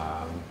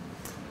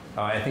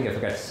 I think I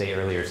forgot to say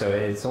earlier, so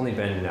it's only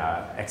been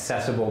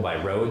accessible by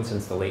road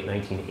since the late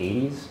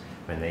 1980s,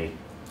 when they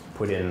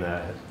put in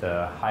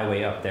the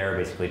highway up there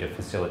basically to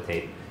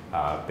facilitate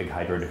big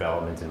hydro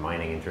development and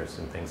mining interests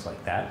and things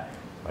like that.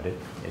 But it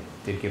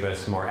did give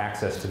us more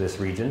access to this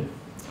region.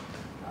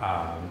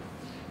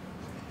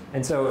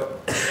 And so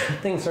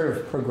things sort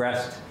of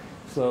progressed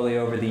slowly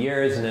over the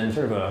years, and then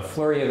sort of a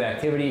flurry of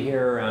activity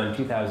here around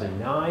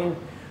 2009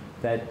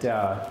 that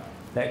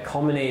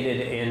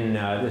culminated in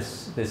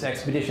this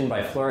expedition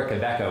by Flora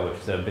Quebeca, which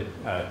is a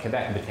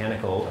Quebec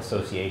Botanical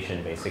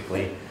Association,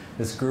 basically.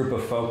 This group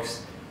of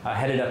folks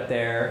headed up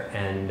there,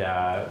 and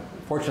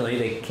fortunately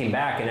they came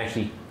back and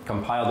actually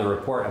compiled a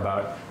report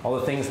about all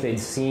the things they'd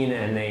seen,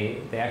 and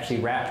they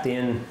actually wrapped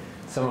in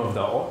some of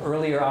the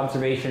earlier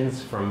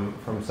observations from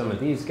some of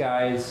these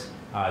guys.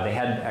 They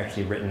had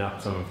actually written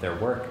up some of their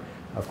work.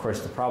 Of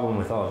course, the problem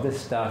with all of this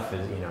stuff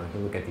is, you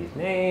look at these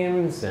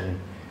names, and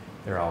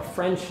they're all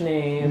French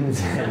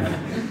names, and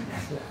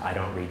I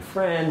don't read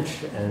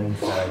French, and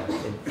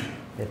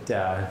it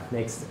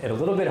makes it a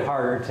little bit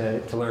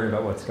harder to learn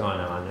about what's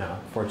going on.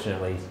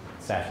 Fortunately,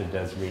 Sasha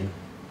does read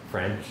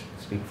French,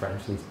 speak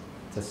French, at least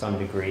to some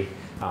degree.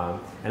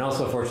 And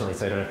also, fortunately,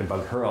 so I don't have to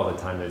bug her all the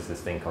time, there's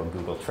this thing called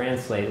Google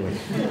Translate, which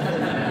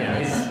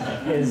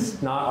is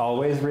not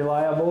always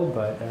reliable,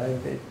 but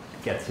it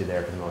gets you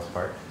there for the most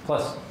part.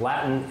 Plus,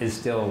 Latin is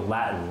still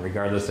Latin,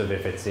 regardless of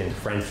if it's in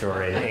French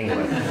or in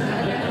English.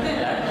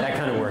 that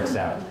kind of works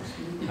out.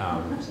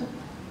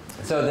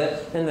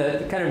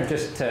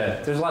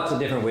 There's lots of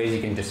different ways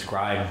you can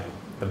describe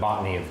the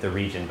botany of the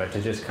region, but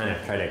to just kind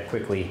of try to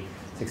quickly,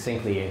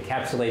 succinctly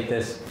encapsulate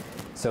this.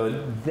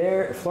 So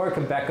Flora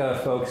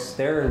Quebeca folks,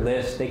 their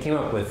list, they came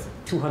up with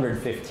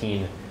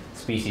 215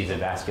 species of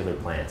vascular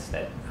plants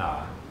that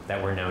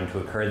were known to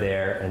occur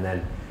there. And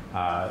then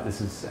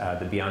this is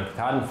the Beyond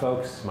Katahdin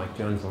folks, Mike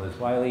Jones and Liz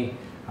Wiley.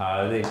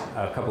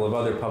 A couple of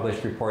other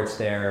published reports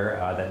there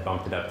that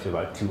bumped it up to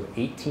about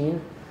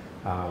 218.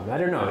 I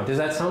don't know, does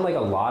that sound like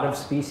a lot of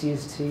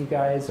species to you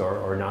guys,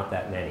 or not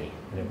that many?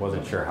 And I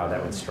wasn't sure how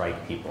that would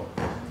strike people.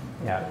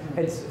 Yeah,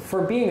 it's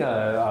for being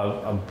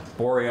a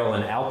boreal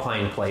and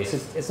alpine place.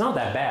 It's not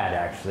that bad,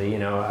 actually.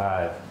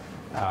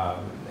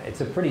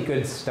 It's a pretty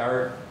good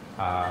start.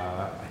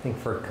 I think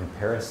for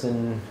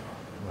comparison,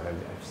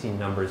 I've seen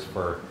numbers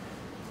for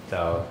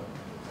the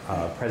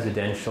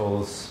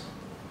presidentials,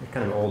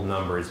 kind of old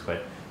numbers,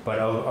 but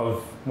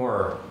of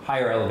more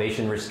higher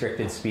elevation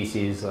restricted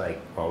species, like,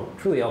 well,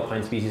 truly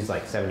alpine species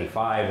like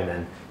 75, and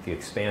then if you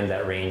expand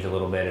that range a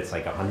little bit, it's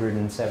like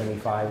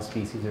 175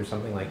 species or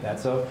something like that.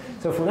 So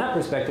from that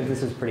perspective,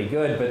 this is pretty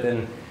good, but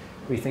then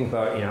we think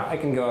about, I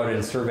can go out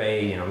and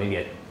survey, maybe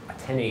a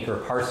 10-acre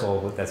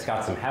parcel that's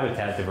got some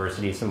habitat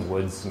diversity, some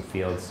woods, some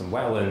fields, some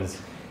wetlands,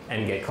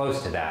 and get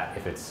close to that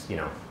if it's,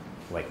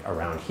 like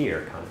around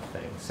here kind of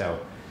thing.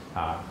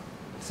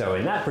 So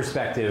in that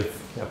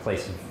perspective, a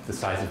place of the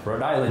size of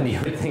Rhode Island, you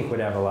would think would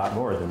have a lot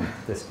more than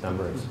this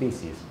number of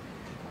species.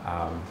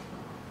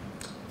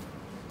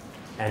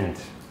 And,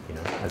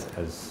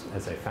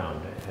 as I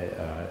found,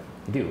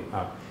 you do.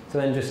 So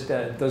then just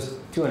those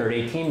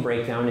 218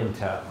 break down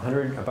into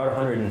about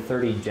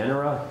 130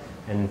 genera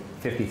and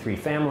 53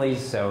 families.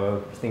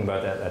 So if you think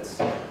about that, that's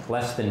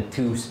less than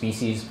 2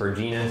 species per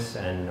genus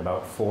and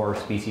about 4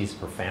 species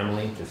per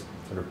family, just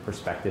sort of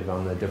perspective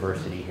on the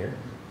diversity here.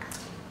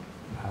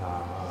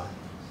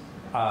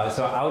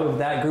 So out of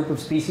that group of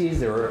species,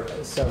 there were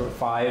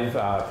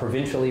 5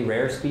 provincially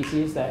rare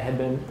species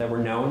that were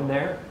known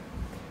there.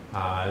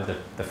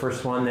 The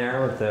first one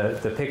there with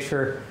the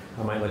picture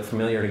might look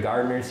familiar to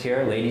gardeners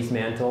here, lady's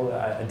mantle,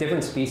 a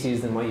different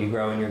species than what you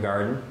grow in your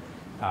garden.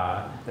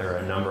 There are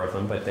a number of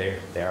them, but they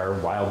are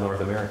wild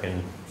North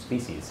American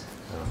species.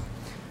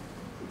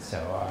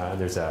 So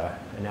there's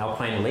an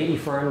alpine lady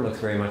fern, looks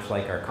very much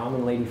like our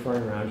common lady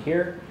fern around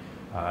here.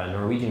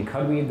 Norwegian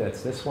cudweed,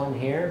 that's this one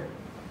here.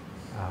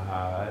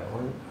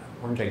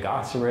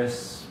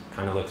 Orangigoceros,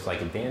 kind of looks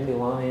like a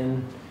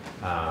dandelion.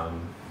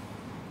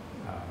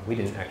 We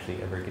didn't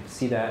actually ever get to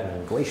see that. And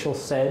then glacial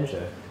sedge,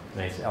 a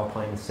nice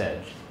alpine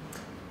sedge.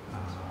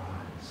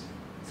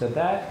 So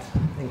that,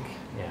 I think,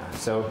 yeah.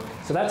 So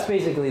that's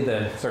basically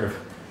the sort of,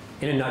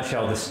 in a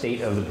nutshell, the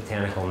state of the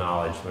botanical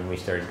knowledge when we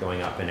started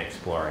going up and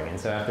exploring. And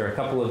so after a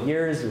couple of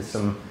years with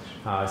some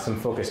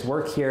focused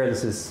work here,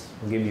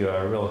 will give you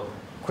a real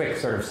quick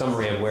sort of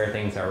summary of where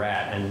things are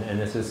at, and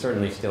this is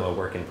certainly still a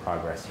work in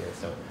progress here.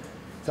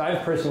 So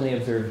I've personally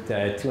observed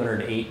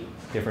 208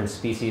 different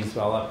species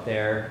while up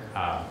there,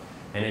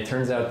 and it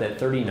turns out that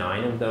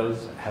 39 of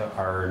those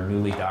are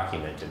newly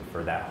documented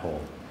for that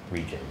whole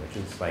region, which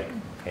is like,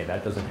 okay,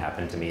 that doesn't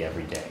happen to me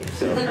every day.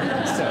 So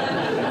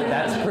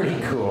that's pretty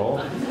cool.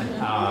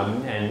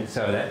 And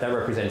so that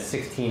represents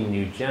 16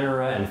 new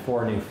genera and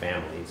 4 new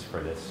families for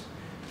this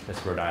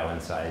Rhode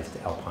Island-sized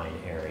alpine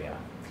area.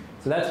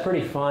 So that's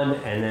pretty fun.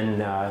 And then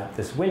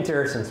this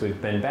winter, since we've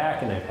been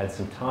back and I've had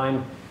some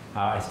time,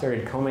 I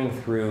started combing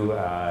through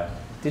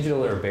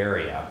digital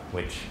herbaria,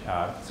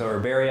 so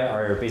herbaria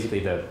are basically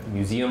the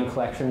museum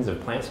collections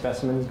of plant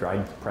specimens,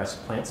 dried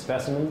pressed plant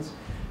specimens,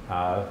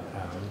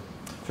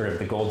 sort of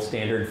the gold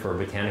standard for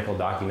botanical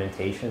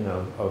documentation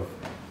of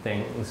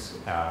things.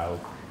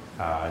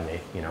 And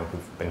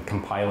we've been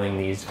compiling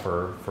these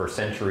for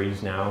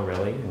centuries now,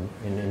 really,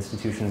 in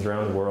institutions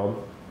around the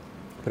world.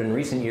 But in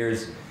recent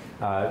years,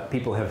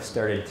 people have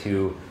started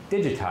to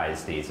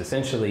digitize these,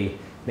 essentially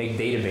make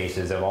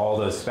databases of all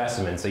those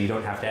specimens so you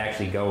don't have to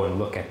actually go and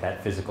look at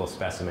that physical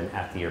specimen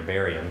at the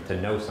herbarium to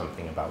know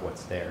something about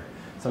what's there.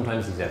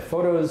 Sometimes these have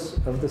photos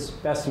of the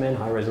specimen,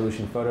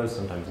 high-resolution photos,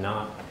 sometimes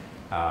not.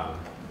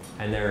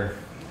 And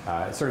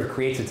it sort of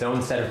creates its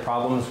own set of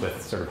problems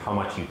with sort of how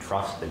much you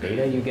trust the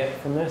data you get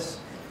from this.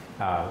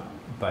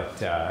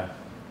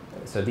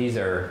 So these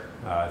are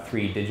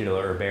 3 digital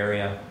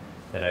herbaria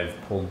that I've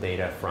pulled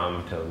data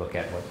from to look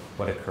at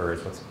what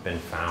occurs, what's been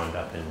found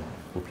up in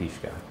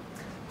Uapishka.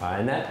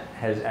 And that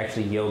has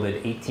actually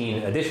yielded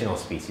 18 additional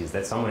species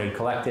that someone had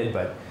collected,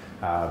 but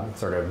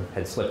sort of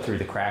had slipped through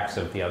the cracks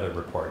of the other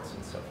reports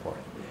and so forth.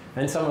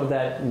 And some of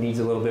that needs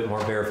a little bit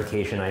more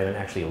verification. I haven't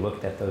actually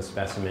looked at those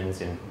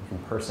specimens in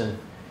person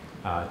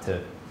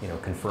to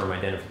confirm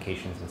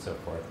identifications and so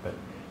forth.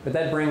 But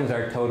that brings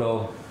our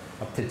total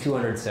up to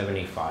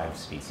 275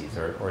 species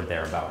or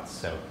thereabouts.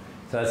 So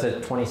that's a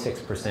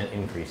 26%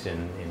 increase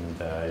in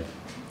the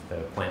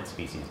plant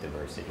species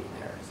diversity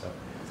there. So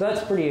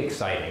that's pretty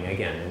exciting,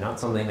 again, and not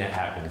something that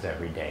happens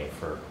every day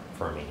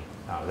for me.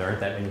 There aren't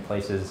that many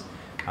places,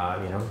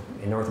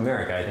 in North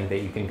America, I think, that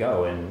you can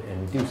go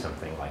and do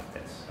something like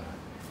this.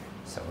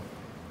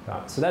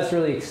 So that's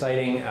really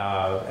exciting.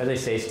 As I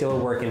say, still a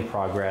work in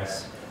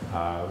progress.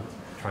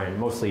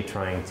 Mostly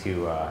trying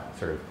to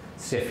sort of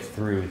sift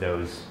through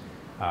those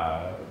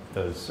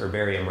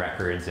herbarium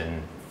records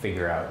and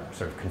figure out,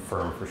 sort of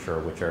confirm for sure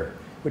which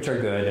are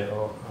good,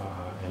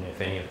 and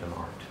if any of them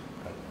aren't.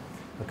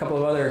 A couple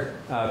of other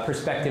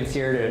perspectives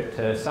here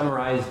to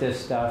summarize this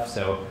stuff.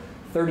 So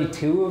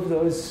 32 of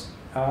those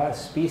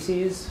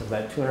species, of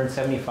that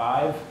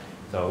 275,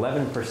 so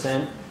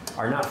 11%,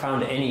 are not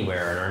found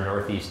anywhere in our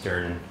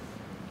northeastern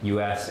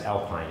U.S.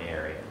 alpine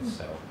areas.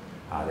 So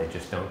they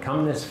just don't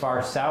come this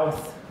far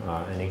south.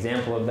 An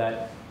example of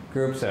that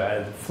group,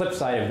 so the flip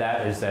side of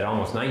that is that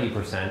almost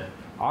 90%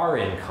 are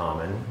in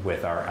common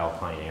with our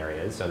alpine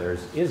areas, so there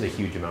is a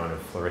huge amount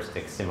of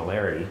floristic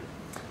similarity.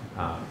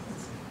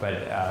 But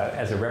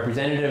as a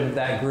representative of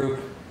that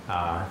group,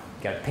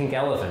 got pink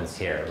elephants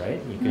here,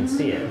 right? You can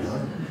see it. You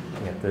know?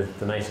 You got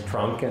the nice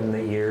trunk and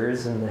the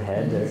ears and the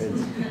head.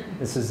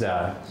 This is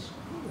a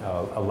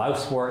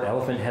lousewort,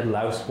 elephant head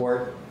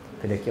lousewort,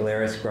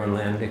 Pedicularis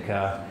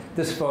groenlandica.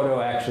 This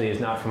photo actually is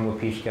not from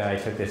Uapishka. I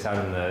took this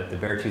out in the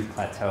Beartooth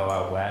Plateau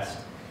out west.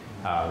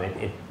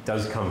 It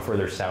does come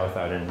further south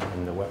out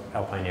in the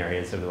alpine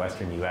areas of the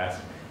western U.S.,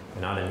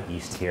 but not in the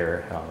east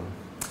here.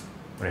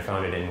 When I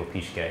found it in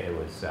Uapishka, it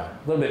was a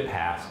little bit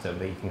past,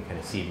 but you can kind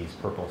of see these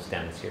purple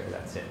stems here.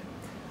 That's it.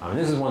 And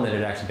this is one that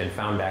had actually been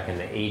found back in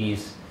the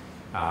 80s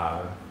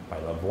by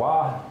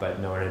Lavoie, but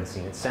no one had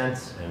seen it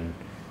since. And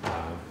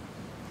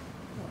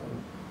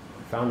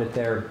found it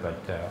there, but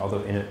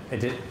although in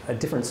a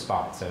different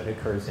spot, so it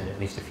occurs in at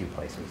least a few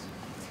places.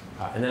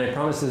 And then I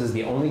promise this is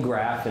the only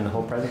graph in the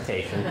whole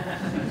presentation.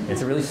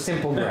 It's a really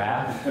simple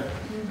graph.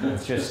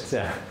 It's just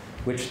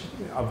which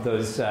of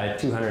those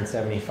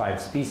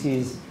 275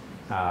 species,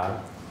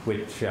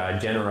 which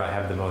genera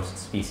have the most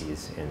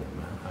species in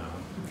them.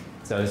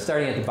 So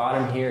starting at the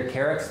bottom here,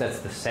 Carex, that's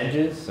the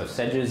sedges. So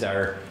sedges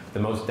are the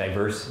most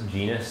diverse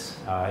genus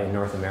in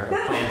North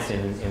America, plants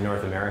in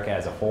North America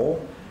as a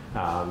whole.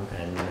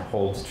 And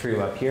holds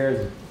true up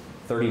here.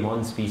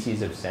 31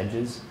 species of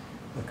sedges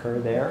occur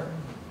there.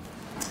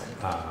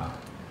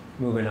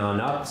 Moving on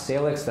up,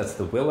 Salix, that's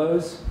the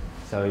willows.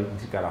 So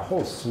you've got a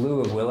whole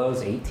slew of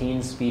willows,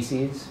 18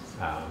 species.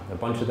 A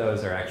bunch of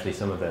those are actually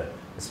some of the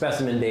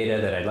specimen data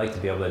that I'd like to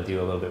be able to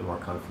do a little bit more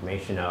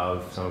confirmation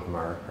of. Some of them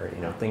are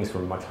you know, things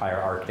from much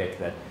higher Arctic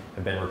that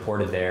have been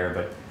reported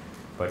there,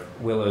 but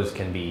willows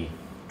can be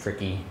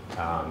tricky,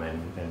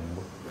 and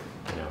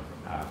you know,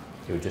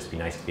 it would just be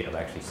nice to be able to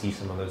actually see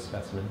some of those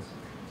specimens.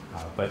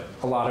 But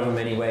a lot of them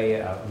anyway.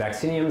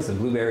 Vacciniums, the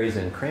blueberries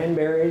and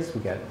cranberries,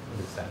 we got,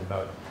 what is that,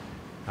 about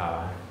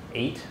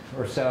 8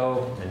 or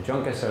so. And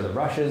Juncus are the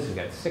rushes, we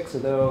got 6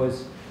 of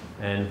those.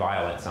 And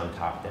violets on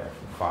top there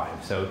for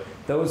 5. So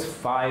those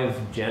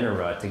 5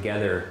 genera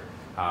together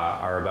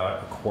are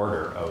about a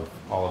quarter of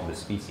all of the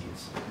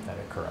species that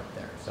occur up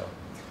there. So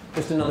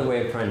just another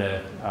way of trying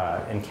to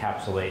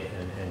encapsulate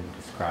and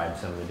describe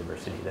some of the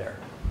diversity there.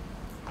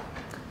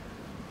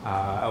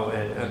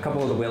 And a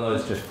couple of the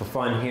willows just for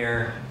fun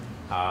here.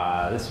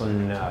 This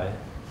one,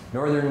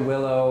 northern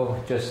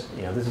willow, just,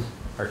 you know, this is,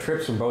 our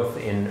trips were both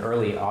in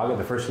early August,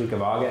 the first week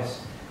of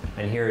August.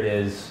 And here it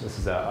is. This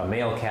is a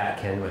male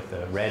catkin with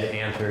the red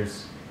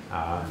anthers.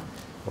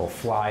 Little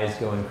flies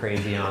going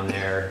crazy on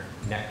there,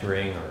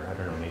 nectaring, or I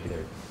don't know, maybe I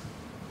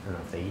don't know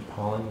if they eat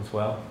pollen as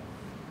well.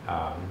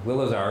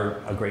 Willows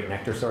are a great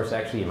nectar source,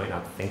 actually. You might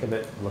not think of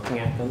it looking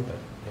at them, but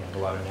they have a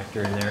lot of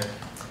nectar in there.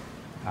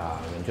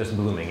 And just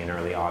blooming in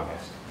early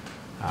August.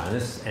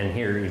 And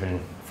here, even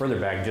further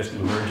back, just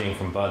emerging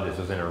from bud, this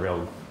was in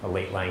a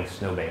late-lying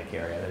snowbank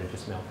area that had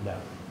just melted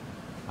out.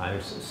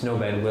 There's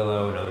snowbed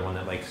willow, another one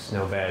that likes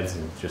snowbeds,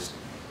 and just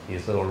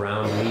these little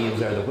round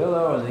leaves are the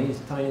willow, and these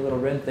tiny little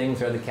red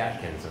things are the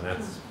catkins, and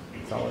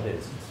that's all it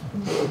is.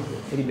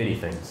 It's itty-bitty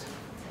things.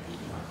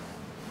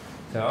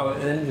 So,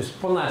 and then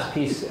just one last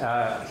piece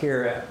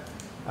here.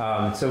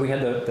 So we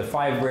had the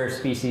 5 rare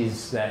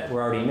species that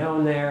were already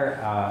known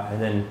there,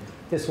 and then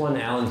this one,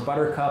 Allen's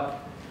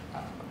buttercup,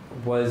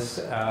 was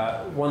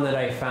one that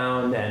I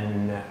found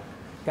and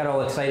got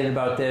all excited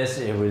about this.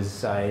 It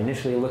was, I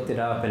initially looked it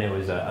up, and it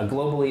was a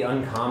globally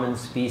uncommon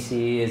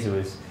species. It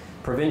was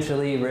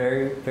provincially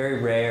very,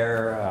 very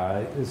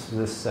rare.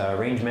 This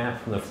range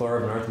map from the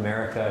flora of North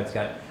America. It's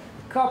got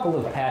a couple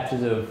of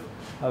patches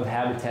of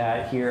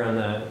habitat here on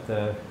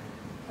the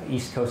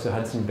east coast of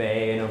Hudson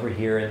Bay and over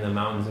here in the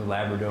mountains of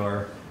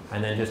Labrador.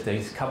 And then just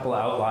these couple of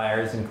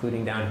outliers,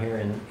 including down here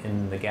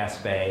in the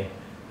Gaspé.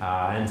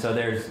 And so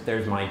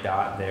there's my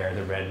dot there,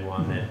 the red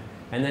one.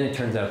 And then it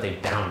turns out they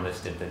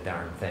downlisted the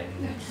darn thing.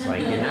 It's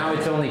like, now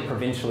it's only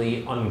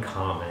provincially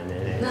uncommon,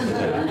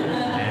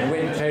 and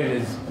which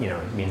is, you know,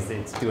 it means that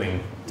it's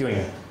doing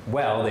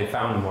well. They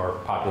found more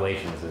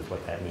populations, is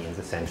what that means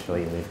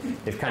essentially. And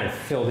they've kind of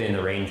filled in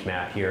the range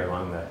map here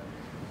along the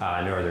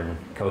northern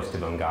coast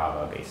of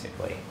Ungava,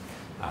 basically.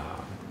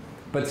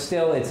 But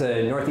still, it's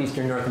a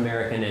northeastern North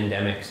American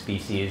endemic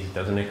species. It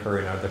doesn't occur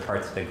in other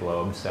parts of the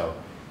globe, so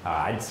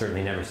I'd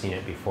certainly never seen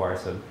it before.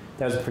 So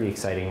that was a pretty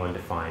exciting one to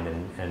find,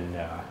 and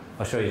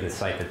I'll show you the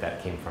site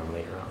that came from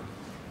later on.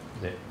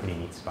 It's a pretty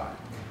neat spot.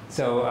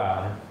 So,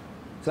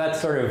 so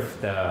that's sort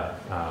of the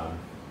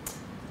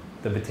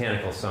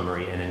botanical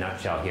summary in a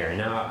nutshell here. And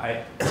now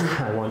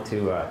I want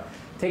to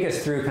take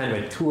us through kind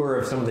of a tour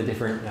of some of the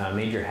different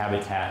major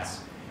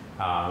habitats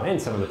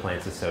and some of the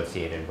plants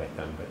associated with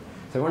them.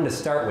 So I wanted to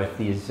start with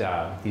these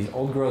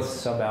old-growth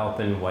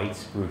subalpine white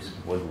spruce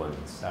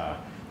woodlands.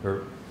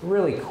 They're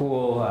really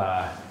cool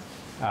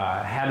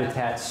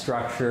habitat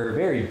structure,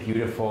 very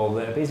beautiful.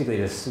 Basically,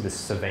 this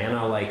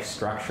savanna-like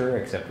structure,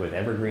 except with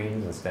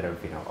evergreens instead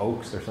of, you know,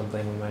 oaks or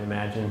something we might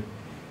imagine.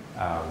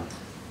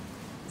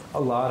 A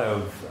lot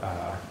of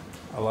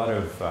a lot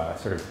of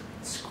sort of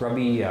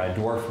scrubby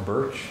dwarf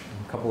birch,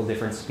 a couple of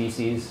different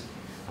species.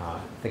 I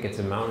think it's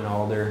a mountain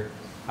alder.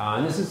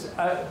 And this is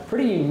a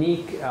pretty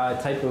unique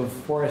type of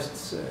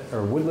forests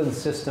or woodland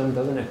system,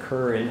 doesn't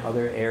occur in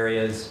other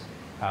areas.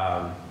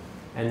 And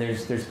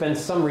there's been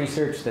some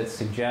research that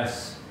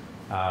suggests,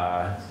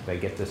 if I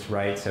get this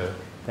right, so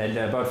that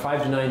about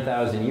 5,000 to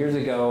 9,000 years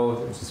ago,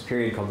 there was this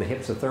period called the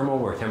hypsothermal,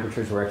 where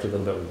temperatures were actually a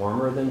little bit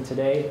warmer than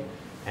today.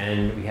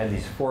 And we had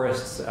these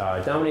forests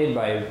dominated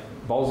by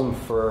balsam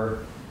fir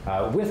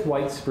with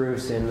white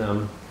spruce in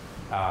them.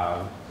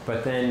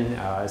 But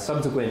then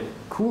subsequent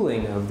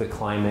cooling of the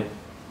climate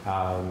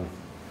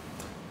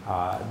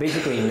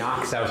basically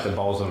knocks out the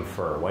balsam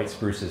fir. White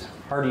spruce is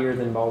hardier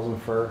than balsam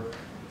fir,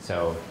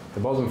 so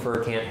the balsam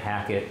fir can't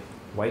hack it.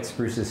 White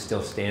spruce is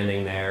still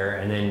standing there,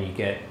 and then you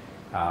get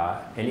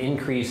an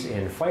increase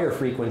in fire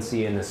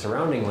frequency in the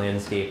surrounding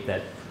landscape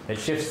that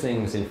shifts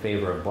things in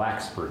favor of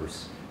black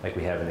spruce, like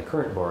we have in the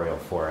current boreal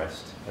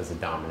forest as a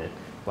dominant.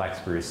 Black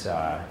spruce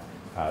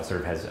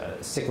sort of has a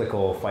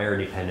cyclical fire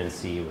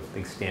dependency with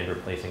big stand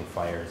replacing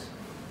fires.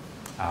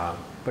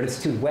 But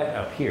it's too wet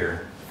up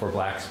here for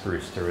black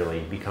spruce to really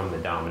become the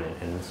dominant,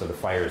 and so the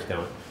fires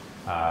don't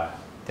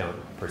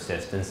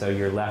persist. And so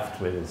you're left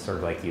with sort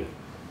of like you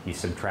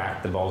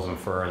subtract the balsam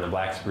fir and the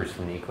black spruce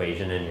from the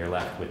equation, and you're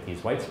left with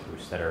these white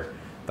spruce that are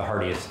the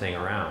hardiest thing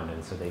around,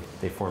 and so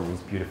they form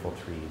these beautiful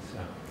trees.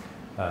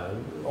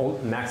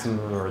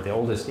 Maximum, or the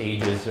oldest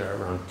ages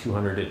are around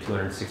 200 to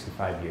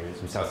 265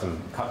 years. We saw some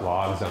cut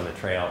logs on the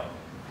trail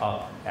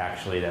up,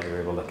 actually, that we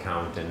were able to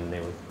count, and they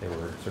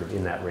were sort of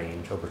in that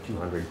range, over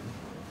 200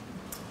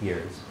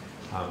 years.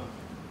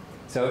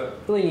 So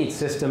really neat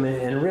system,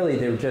 and really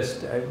they're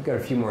just, I've got a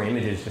few more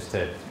images just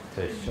to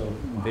show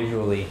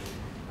visually,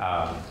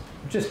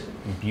 just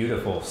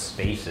beautiful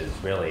spaces,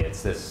 really.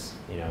 It's this,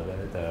 you know,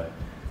 the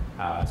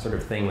sort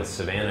of thing with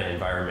savanna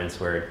environments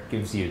where it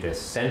gives you this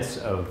sense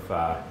of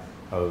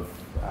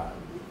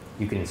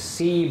you can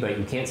see, but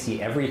you can't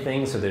see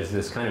everything, so there's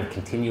this kind of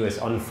continuous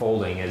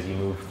unfolding as you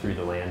move through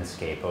the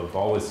landscape of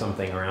always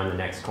something around the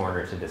next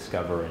corner to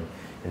discover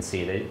and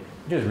see. They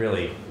just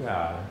really,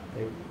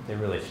 they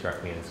really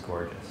struck me as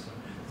gorgeous.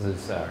 This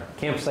is a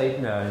campsite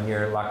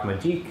near Lac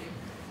Magique.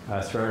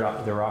 There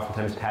are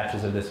oftentimes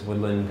patches of this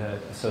woodland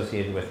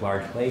associated with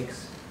large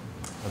lakes.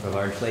 Another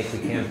large lake we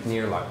camped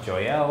near, Lac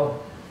Joyelle,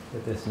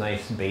 with this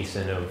nice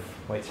basin of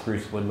white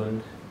spruce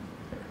woodland.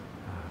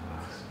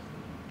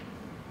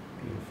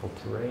 Beautiful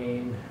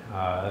terrain.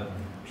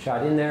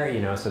 Shot in there,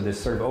 you know, so this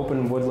sort of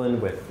open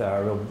woodland with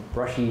real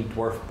brushy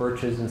dwarf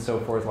birches and so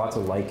forth, lots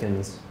of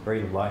lichens,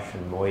 very lush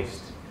and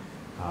moist,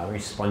 very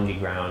spongy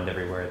ground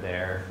everywhere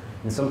there.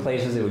 In some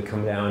places it would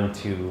come down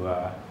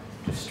to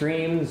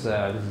streams.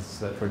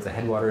 This is towards the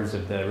headwaters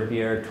of the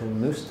Rivière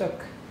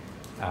Tumnustuk.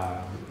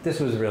 This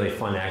was really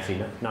fun,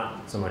 actually,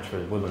 not so much for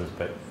the woodlands,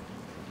 but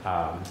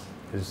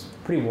it was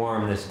pretty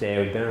warm this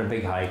day. We'd been on a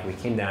big hike. We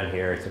came down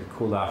here to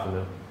cool off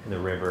in the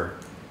river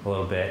a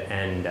little bit,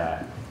 and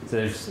so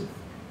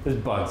there's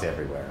bugs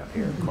everywhere up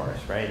here, of course,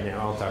 right? And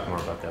I'll talk more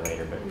about that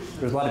later, but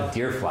there's a lot of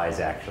deer flies,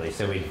 actually.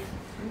 So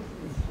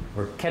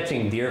we're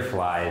catching deer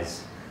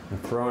flies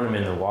and throwing them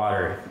in the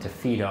water to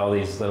feed all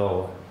these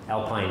little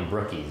alpine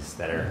brookies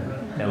that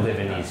live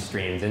in these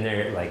streams, and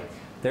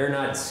they're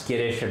not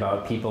skittish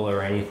about people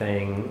or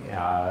anything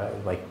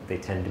like they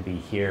tend to be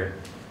here.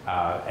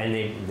 And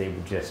they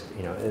would just,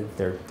 you know,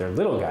 they're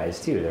little guys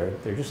too.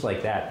 They're just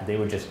like that. They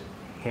would just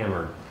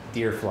hammer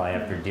deer fly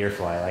after deer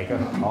fly, like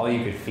all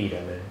you could feed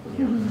them. And,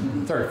 you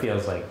know, it sort of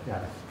feels like,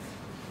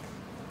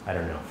 I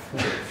don't know.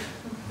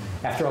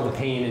 After all the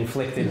pain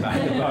inflicted by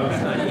the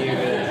bugs on you,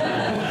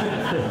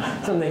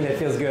 something that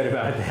feels good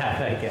about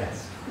that, I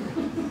guess.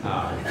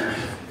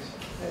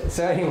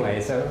 So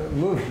anyway, so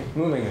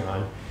moving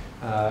on.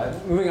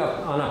 Moving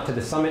up to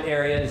the summit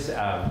areas,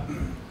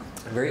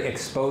 very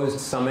exposed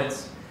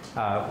summits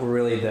were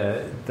really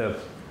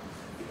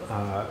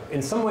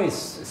in some ways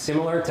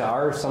similar to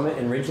our summit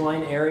and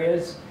ridgeline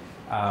areas.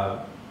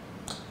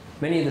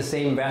 Many of the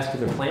same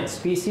vascular plant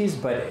species,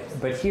 but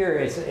here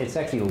it's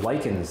actually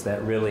lichens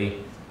that really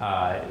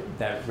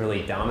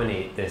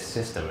dominate this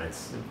system.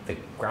 The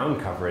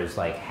ground cover is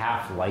like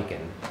half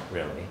lichen,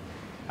 really,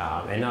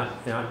 and not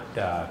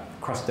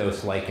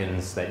crustose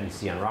lichens that you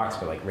see on rocks,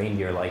 but like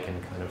reindeer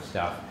lichen kind of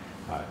stuff.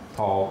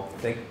 Tall,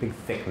 big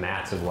thick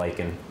mats of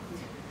lichen.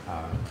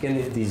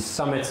 Again, these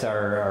summits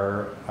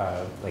are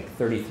like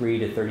 33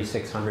 to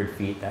 3,600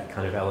 feet, that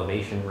kind of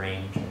elevation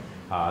range.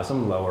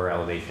 Some lower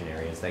elevation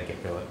areas that get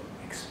really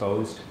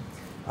exposed.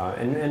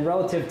 And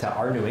relative to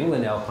our New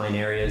England alpine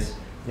areas,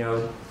 you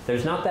know,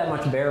 there's not that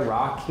much bare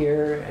rock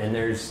here, and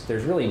there's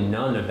really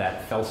none of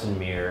that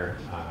Felsenmeer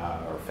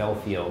or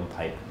fellfield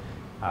type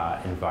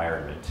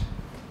environment.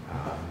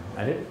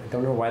 I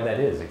don't know why that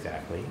is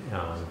exactly,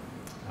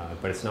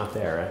 but it's not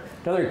there.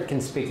 Another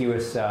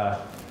conspicuous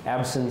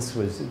absence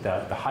was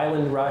the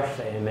highland rush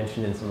I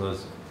mentioned in some of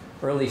those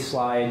early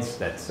slides.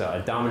 That's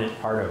a dominant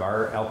part of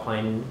our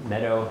alpine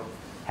meadow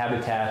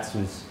habitats.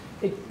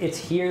 It's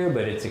here,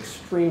 but it's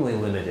extremely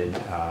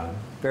limited.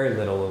 very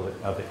little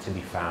of it to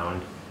be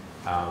found.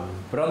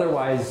 But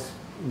otherwise,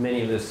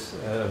 many of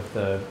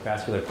the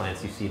vascular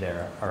plants you see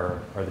there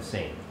are the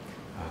same.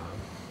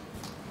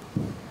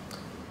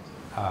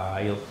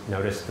 You'll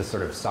notice the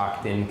sort of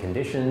socked-in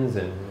conditions,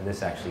 and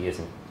this actually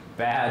isn't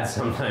bad.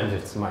 Sometimes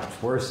it's much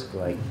worse,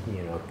 like,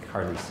 you know,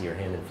 hardly see your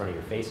hand in front of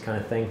your face kind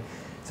of thing.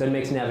 So it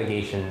makes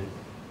navigation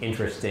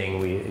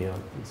interesting. You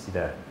see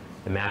the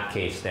map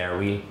case there.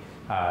 We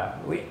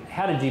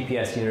had a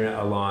GPS unit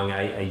along.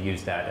 I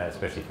used that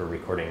especially for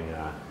recording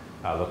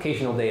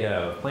locational data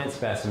of plant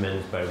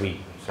specimens, but we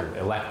sort of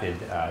elected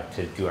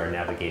to do our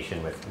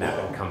navigation with map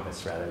and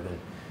compass rather than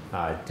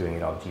doing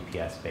it all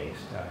GPS based.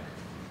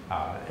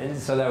 And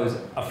so that was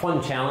a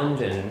fun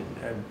challenge, and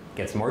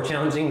gets more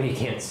challenging when you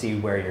can't see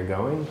where you're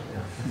going.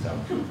 So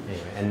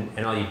anyway,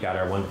 and all you've got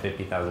are 1 to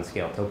 50,000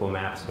 scale topo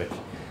maps, which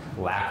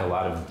lack a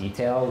lot of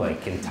detail,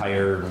 like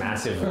entire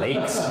massive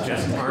lakes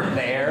just aren't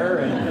there.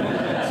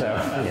 And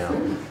so, you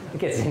know, it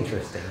gets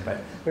interesting.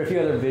 But there are a few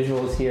other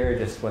visuals here,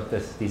 just what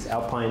these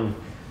alpine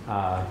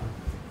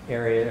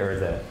area,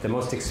 or the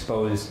most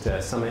exposed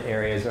summit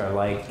areas are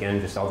like.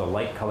 Again, just all the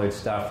light colored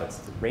stuff. That's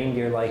the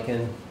reindeer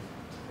lichen.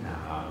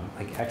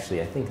 Like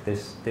actually, I think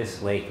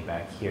this lake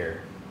back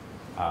here,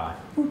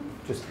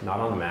 just not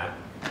on the map.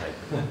 Like,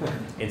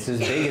 it's as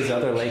big as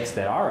other lakes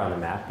that are on the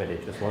map, but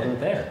it just wasn't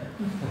there.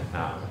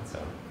 So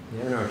you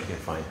never know what you can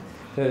find.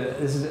 So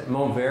this is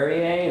Mont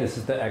Verrier. This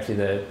is actually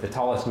the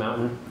tallest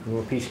mountain in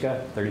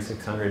Uapishka,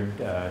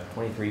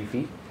 3,623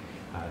 feet.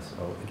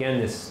 So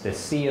again, this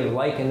sea of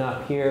lichen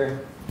up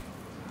here.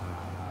 Where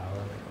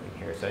am I going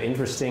here? So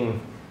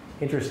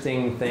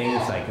interesting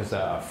things, like there's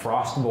a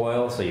frost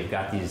boil. So you've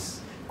got these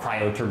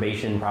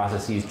cryoturbation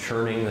processes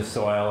churning the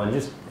soil, and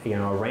just, you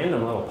know, a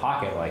random little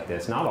pocket like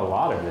this. Not a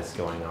lot of this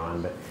going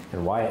on,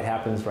 and why it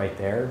happens right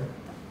there,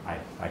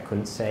 I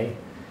couldn't say.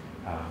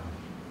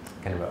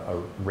 Kind of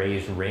a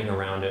raised ring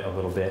around it a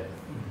little bit.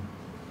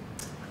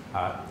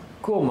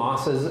 Cool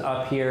mosses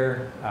up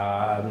here.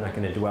 I'm not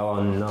going to dwell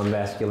on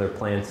non-vascular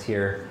plants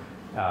here,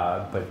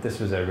 but this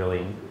was a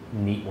really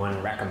neat one,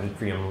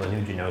 Rhacometrium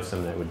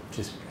lanuginosum, that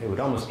would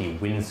almost be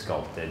wind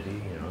sculpted,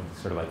 you know,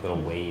 sort of like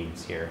little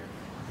waves here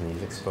in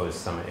these exposed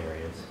summit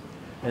areas.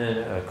 And then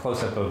a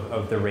close-up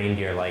of the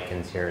reindeer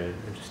lichens here.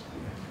 Just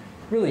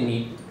really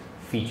neat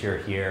feature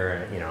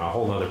here. You know, a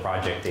whole other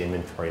project to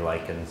inventory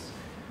lichens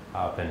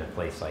up in a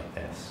place like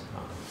this.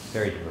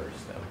 Very diverse,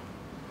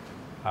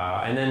 though.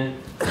 And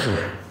then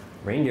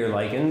reindeer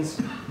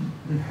lichens.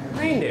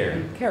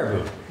 Reindeer,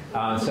 caribou.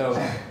 So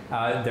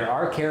there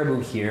are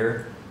caribou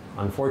here.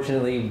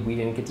 Unfortunately, we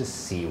didn't get to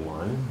see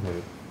one.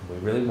 We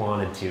really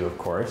wanted to, of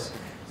course.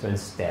 So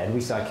instead,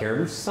 we saw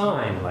caribou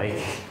sign,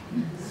 like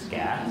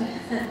scat,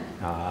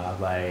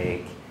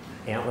 like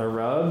antler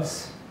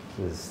rubs.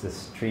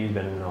 This tree's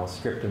been all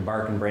stripped of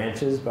bark and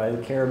branches by the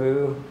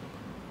caribou.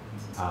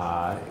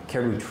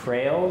 Caribou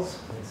trails,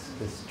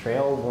 this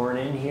trail worn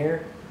in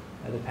here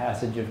at the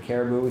passage of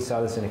caribou. We saw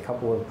this in a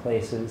couple of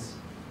places.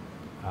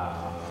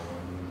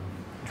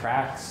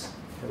 Tracks,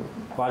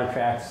 a lot of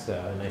tracks,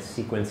 a nice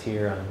sequence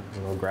here on a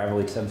little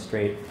gravelly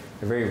substrate.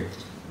 They're very,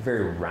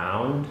 very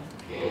round.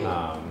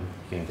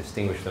 You can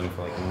distinguish them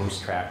from like a moose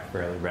track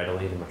fairly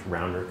readily, the much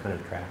rounder kind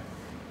of track.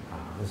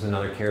 This is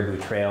another caribou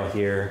trail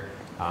here.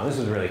 This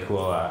was really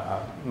cool.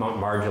 Mount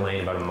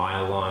Marjolaine, about a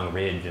mile-long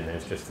ridge, and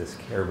there's just this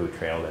caribou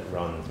trail that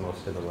runs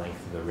most of the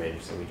length of the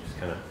ridge. So we just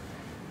kind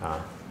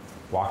of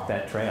walked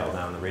that trail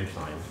down the ridge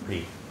line.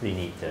 It's pretty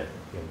neat to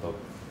be able to,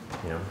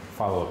 you know,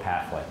 follow a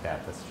path like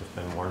that that's just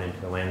been worn into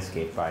the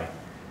landscape by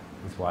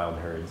these wild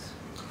herds.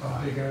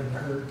 How big are the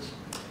herds?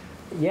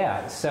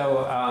 Yeah,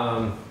 so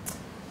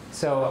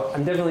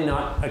I'm definitely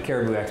not a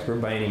caribou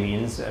expert by any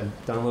means. I've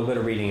done a little bit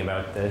of reading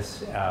about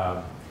this.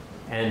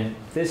 And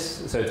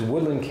so it's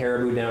woodland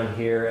caribou down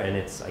here, and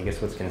it's, I guess,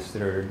 what's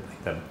considered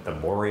like the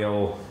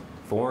boreal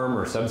form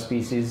or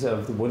subspecies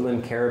of the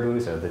woodland caribou.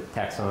 So the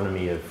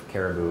taxonomy of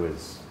caribou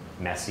is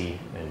messy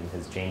and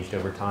has changed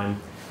over time.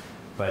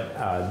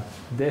 But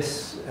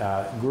this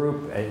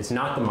group is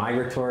not the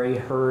migratory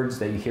herds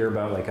that you hear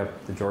about, like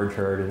up the George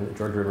herd and the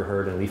George River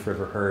herd and Leaf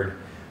River herd,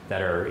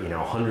 that are, you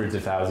know, hundreds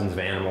of thousands of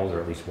animals,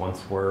 or at least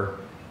once were.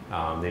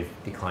 They've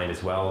declined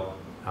as well.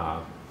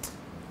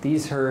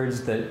 These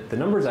herds, the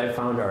numbers I've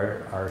found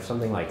are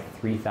something like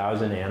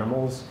 3,000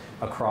 animals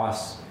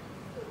across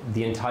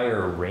the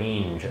entire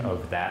range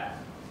of that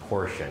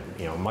portion,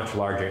 you know, much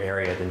larger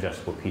area than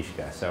just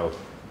Uapishka. So,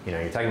 you know,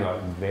 you're talking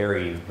about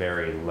very,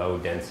 very low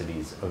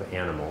densities of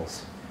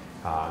animals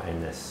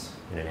in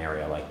an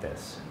area like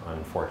this,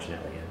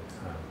 unfortunately. And,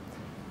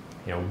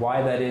 you know,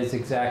 why that is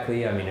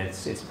exactly, I mean,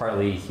 it's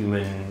partly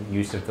human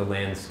use of the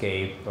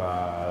landscape,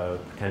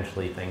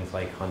 potentially things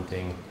like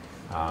hunting,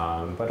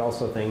 but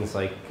also things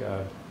like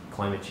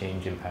climate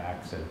change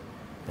impacts and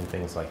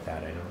things like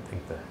that. I don't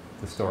think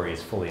the story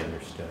is fully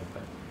understood.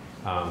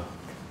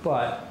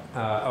 But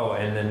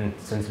and then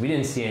since we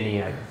didn't see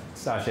any,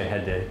 Sasha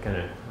had to kind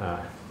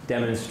of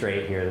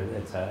demonstrate here.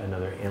 It's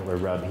another antler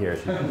rub here.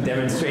 She's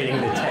demonstrating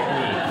the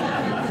technique.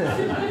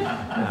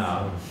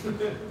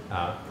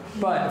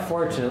 But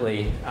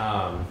fortunately,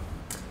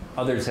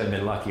 others have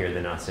been luckier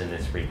than us in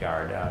this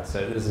regard.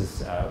 So this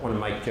is one of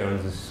Mike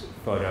Jones's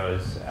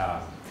photos.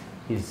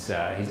 He's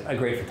a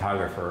great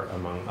photographer,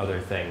 among other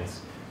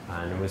things,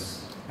 and it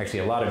was actually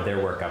a lot of their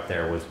work up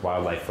there was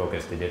wildlife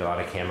focused. They did a lot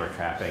of camera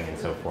trapping and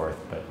so forth,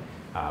 but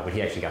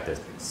he actually got to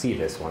see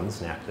this one,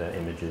 snap the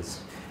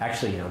images.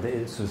 Actually,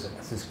 this was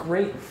this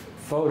great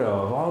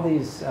photo of all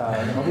these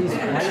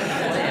plants.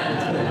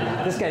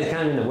 This guy's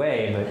kind of in the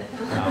way, but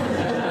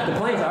the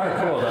plants are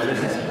cool though.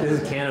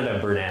 This is Canada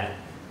burnet,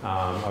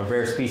 a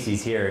rare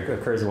species here. It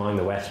occurs along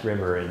the West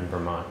River in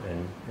Vermont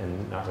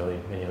and not really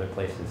many other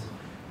places.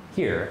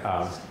 Here,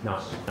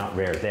 not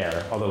rare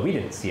there, although we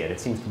didn't see it. It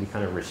seems to be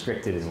kind of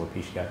restricted in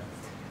Uapishka.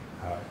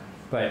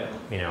 But,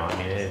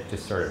 it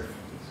just sort of,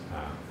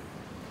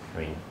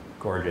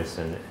 gorgeous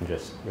and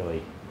just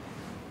really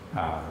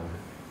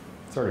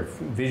sort of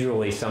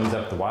visually sums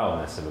up the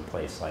wildness of a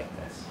place like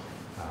this,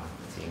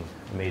 seeing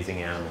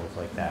amazing animals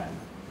like that.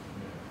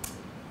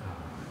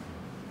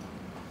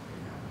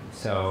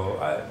 So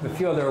a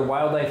few other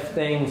wildlife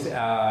things.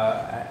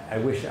 I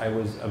wish I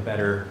was a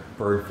better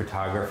bird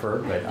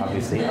photographer, but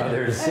obviously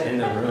others in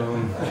the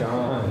room,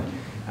 John,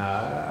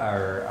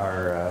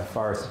 are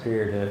far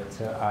superior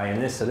to I in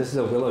this. So this is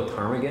a willow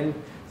ptarmigan,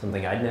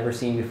 something I'd never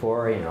seen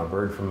before. A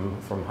bird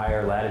from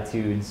higher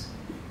latitudes.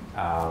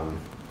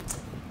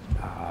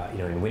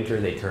 In winter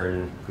they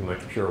turn pretty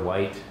much pure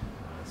white.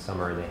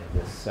 Summer they have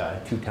this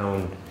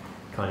two-toned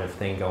kind of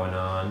thing going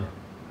on.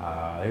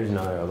 There's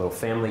another little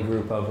family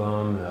group of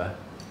them,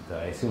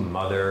 I assume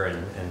mother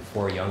and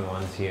 4 young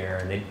ones here,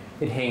 and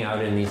they'd hang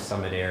out in these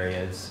summit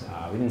areas.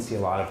 We didn't see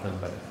a lot of them,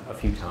 but a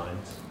few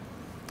times.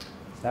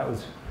 So that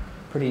was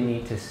pretty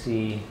neat to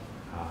see.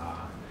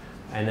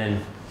 And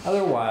then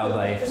other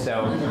wildlife.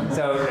 So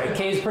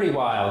Kay's pretty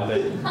wild,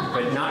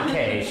 but not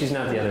Kay. She's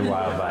not the other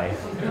wildlife.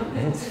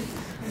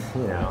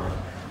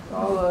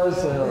 All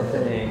those little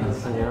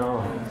things.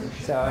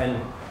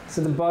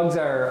 So the bugs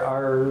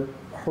are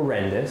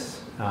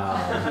horrendous,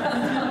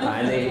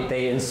 and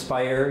they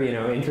inspire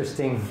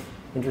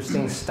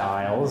interesting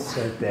styles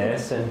like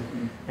this,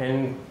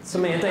 and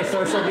some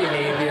antisocial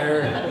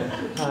behavior, and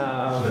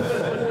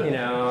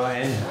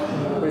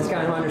it's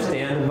kind of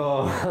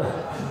understandable.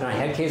 And I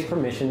had Kay's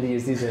permission to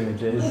use these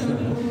images.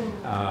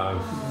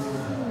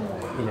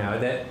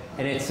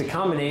 And it's a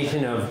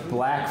combination of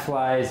black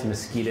flies,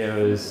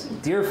 mosquitoes,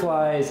 deer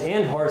flies,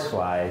 and horse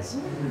flies,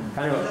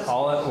 kind of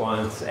all at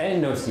once,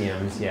 and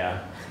no-see-ums,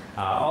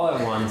 all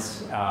at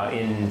once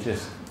in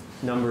just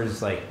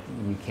numbers like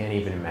you can't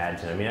even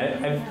imagine.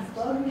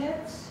 Bug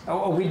nets?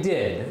 We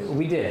did,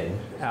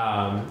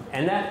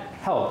 and that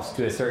helps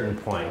to a certain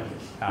point.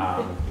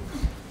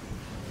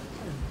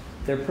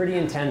 They're pretty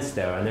intense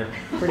though, and they're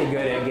pretty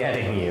good at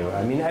getting you.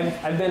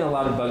 I've been a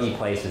lot of buggy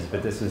places,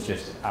 but this was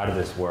just out of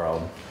this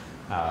world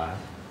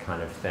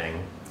kind of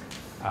thing.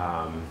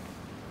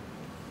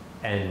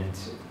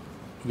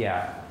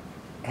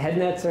 Head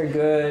nets are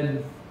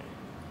good.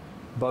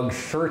 Bug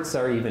shirts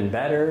are even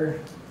better.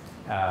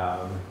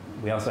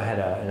 We also had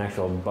an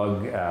actual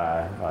bug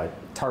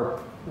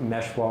tarp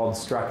mesh-walled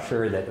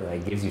structure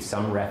that gives you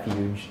some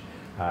refuge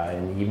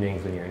in the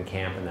evenings when you're in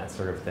camp and that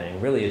sort of thing.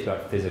 Really, it's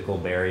about physical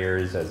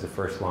barriers as the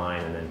first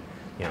line, and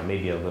then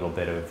maybe a little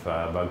bit of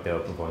bug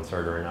dope of one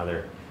sort or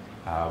another.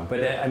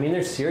 But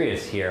they're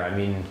serious here. I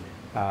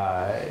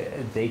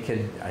think they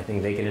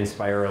could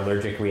inspire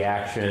allergic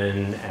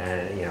reaction,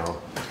 and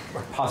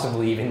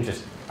possibly even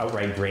just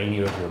outright drain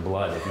you of your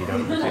blood if you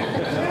don't protect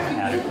yourself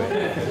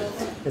adequately.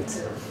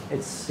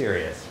 It's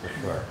serious for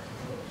sure.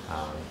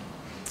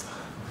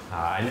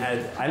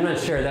 I'm not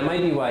sure. That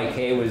might be why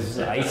Kay was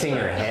icing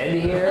her head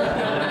here.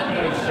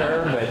 I'm not quite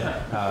sure, but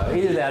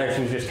either that or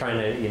she was just trying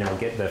to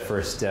get the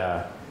first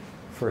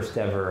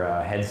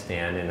ever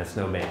headstand in a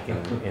snowbank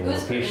in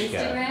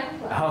Uapishka.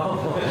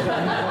 Oh.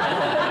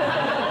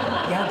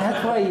 Yeah,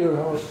 that's why you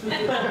were.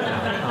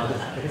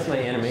 I guess my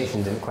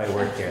animation didn't quite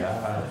work here.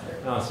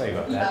 Sorry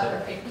about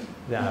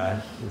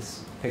that.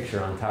 This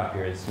picture on top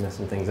here is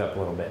messing things up a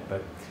little bit.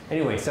 But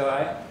anyway, so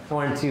I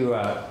wanted to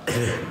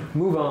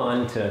move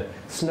on to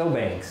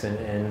snowbanks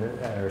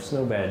or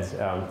snowbeds.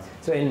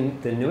 So in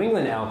the New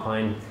England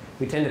Alpine,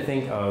 we tend to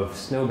think of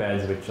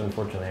snowbeds, which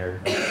unfortunately are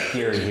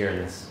obscured here in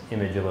this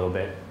image a little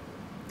bit,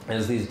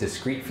 as these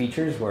discrete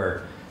features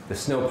where the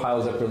snow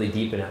piles up really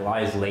deep and it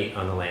lies late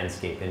on the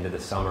landscape into the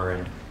summer,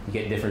 and you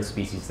get different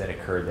species that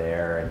occur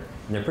there, and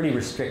they're pretty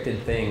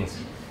restricted things.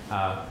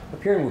 Up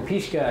here in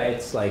Uapishka,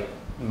 it's like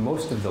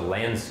most of the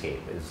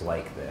landscape is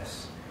like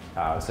this.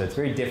 So it's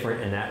very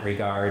different in that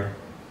regard.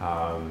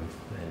 And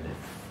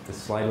if the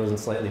slide wasn't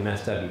slightly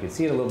messed up, you can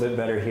see it a little bit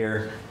better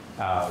here.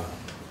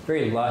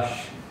 Very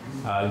lush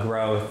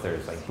growth.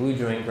 There's like blue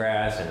joint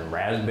grass and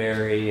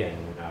raspberry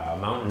and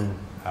mountain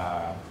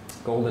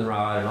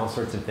goldenrod and all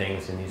sorts of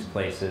things in these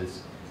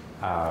places.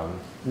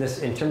 This,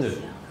 in terms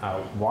of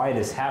why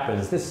this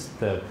happens,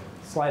 the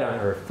slide on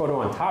or photo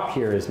on top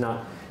here is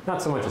not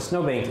so much a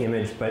snowbank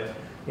image, but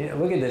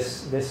look at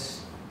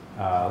this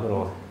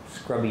little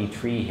scrubby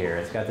tree here.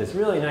 It's got this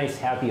really nice,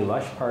 happy,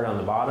 lush part on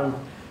the bottom,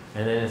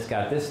 and then it's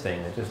got this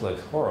thing that just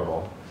looks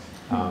horrible.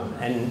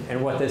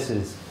 And what this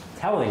is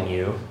telling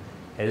you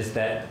is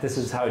that this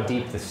is how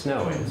deep the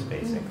snow is,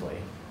 basically.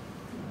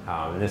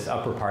 This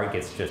upper part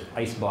gets just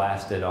ice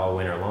blasted all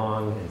winter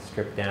long and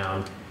stripped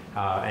down.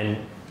 And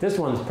this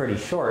one's pretty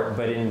short,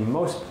 but in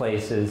most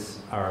places,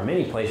 or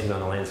many places on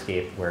the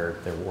landscape where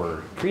there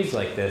were trees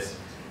like this,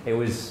 it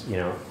was,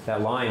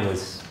 that line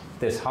was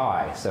this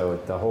high, so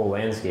the whole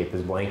landscape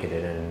is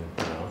blanketed in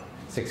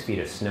 6 feet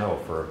of snow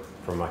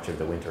for much of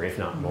the winter, if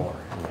not more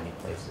in many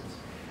places.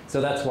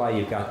 So that's why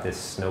you've got this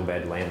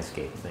snowbed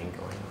landscape thing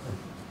going on.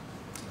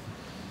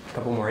 A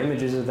couple more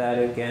images of that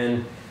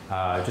again.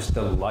 Just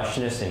the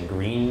lushness and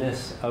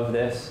greenness of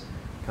this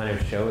kind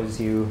of shows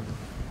you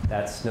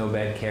that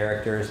snowbed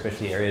character,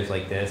 especially areas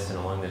like this and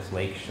along this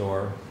lake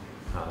shore.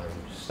 They're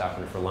just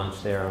stopping for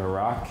lunch there on a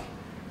rock.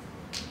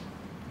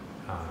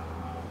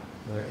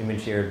 Another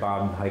image here,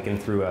 Bob hiking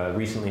through a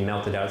recently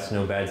melted out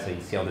snowbed, so you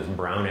see all this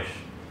brownish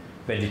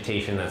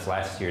vegetation that's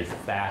last year's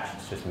thatch.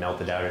 It's just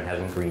melted out and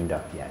hasn't greened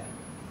up yet,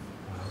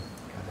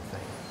 kind of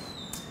thing.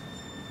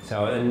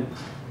 So, and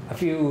a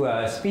few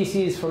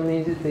species from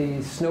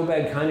the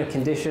snowbed kind of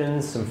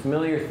conditions, some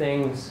familiar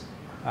things,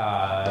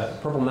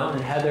 purple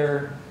mountain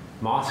heather,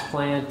 moss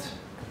plant,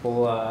 a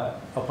couple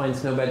alpine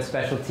snowbed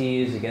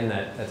specialties. Again,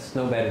 that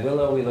snowbed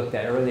willow we looked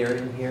at earlier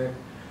in here.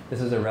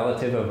 This is a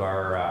relative of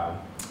our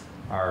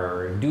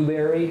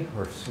dewberry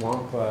or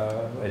swamp.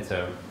 It's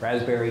a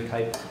raspberry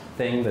type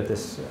thing, but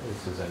this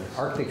is an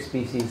Arctic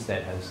species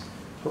that has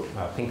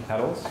pink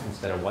petals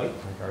instead of white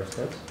like ours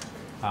does.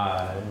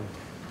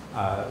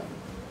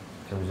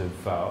 In terms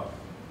of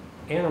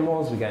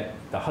animals, we got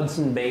the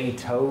Hudson Bay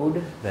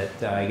toad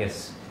that I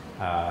guess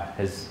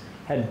has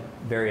had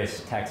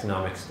various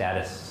taxonomic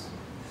statuses.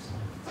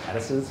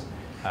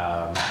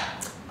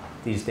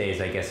 These days,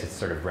 I guess it's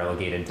sort of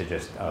relegated to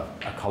just a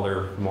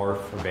color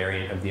morph, a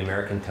variant of the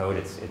American toad.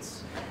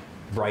 It's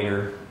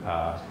brighter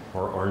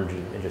or orange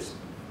and just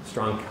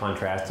strong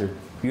contrast. They're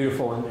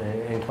beautiful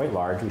and quite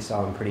large. We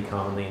saw them pretty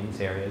commonly in these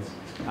areas.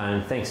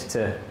 And thanks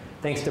to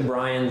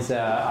Brian's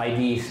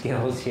ID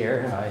skills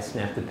here, I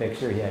snapped the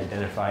picture. He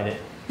identified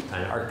it,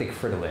 an Arctic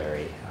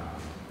fritillary.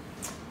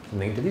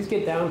 Do these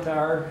get down to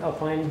our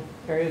alpine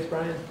areas,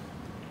 Brian?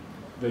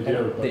 They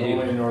do, but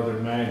only in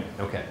northern Maine.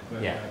 Okay,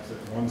 yeah. That's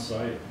at one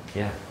site.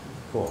 Yeah,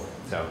 cool.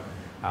 So,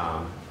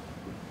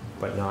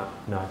 but not,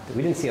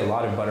 we didn't see a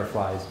lot of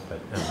butterflies, but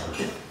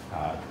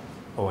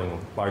owing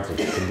largely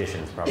to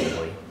conditions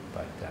probably.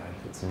 But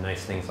it's some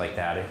nice things like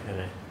that.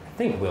 And I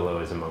think willow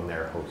is among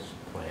their host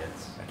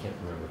plants. I can't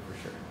remember for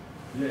sure.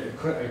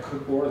 Yeah, it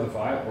could or the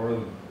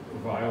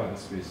violet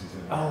species.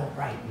 In there. Oh,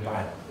 right, yeah.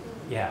 violet.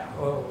 Yeah.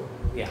 Oh,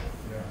 yeah.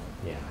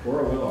 Yeah. Or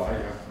a willow.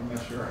 I'm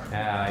not sure.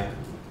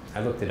 I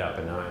looked it up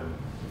and now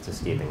it's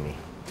escaping me.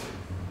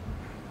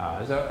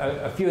 So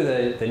a few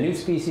of the new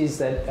species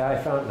that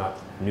I found, not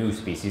new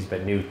species,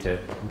 but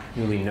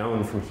newly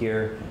known from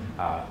here.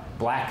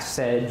 Black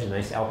sedge, a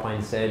nice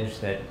alpine sedge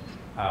that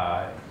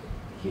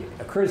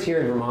occurs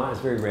here in Vermont.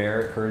 It's very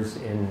rare. Occurs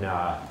in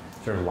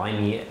sort of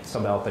limey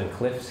subalpine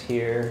cliffs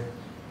here.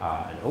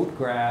 An oat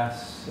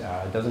grass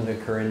doesn't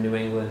occur in New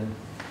England.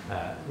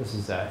 This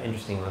is an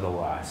interesting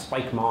little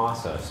spike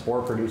moss, a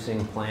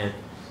spore-producing plant.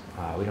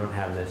 We don't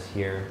have this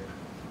here.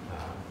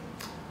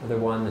 Another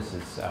one, this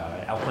is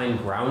alpine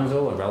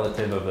groundsel, a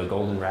relative of the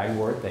golden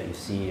ragwort that you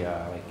see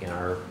like in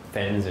our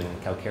fens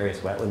and calcareous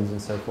wetlands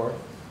and so forth.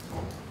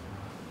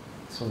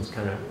 This one's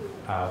kind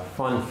of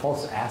fun,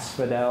 false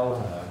asphodel,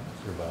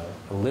 sort of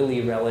a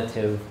lily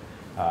relative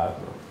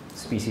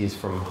species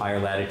from higher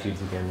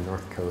latitudes, again,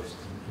 north coast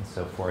and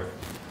so forth.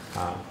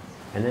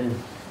 And then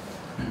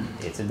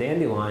it's a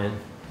dandelion.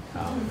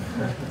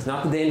 It's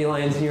not the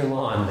dandelions in your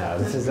lawn now.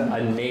 This is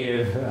a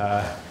native,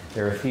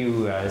 there are a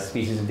few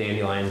species of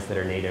dandelions that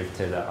are native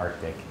to the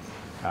Arctic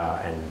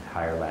and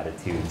higher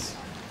latitudes.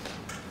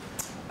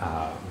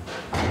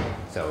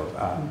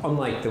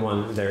 Unlike the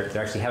one, they're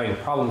actually having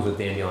problems with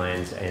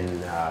dandelions in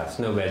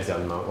snowbeds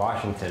on Mount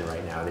Washington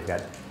right now. They've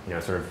got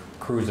sort of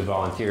crews of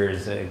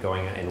volunteers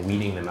going and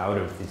weeding them out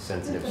of these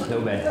sensitive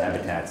snowbed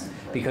habitats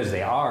because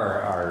they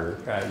are our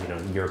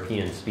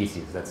European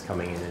species that's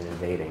coming in and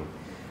invading,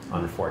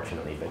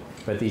 unfortunately.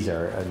 But these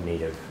are a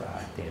native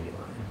dandelion.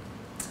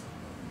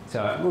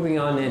 So moving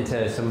on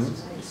into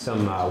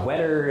some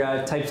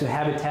wetter types of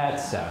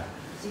habitats.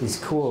 These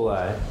cool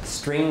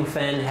string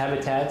fen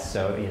habitats.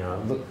 So it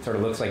sort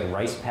of looks like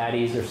rice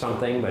paddies or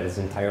something, but it's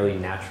entirely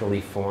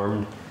naturally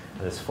formed.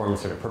 This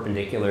forms sort of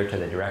perpendicular to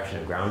the direction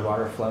of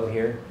groundwater flow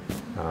here.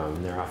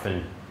 They're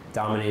often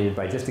dominated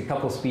by just a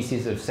couple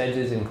species of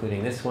sedges,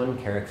 including this one,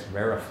 Carex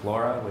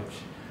rariflora, which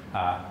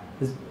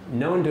is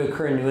known to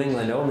occur in New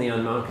England only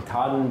on Mount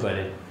Katahdin, but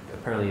it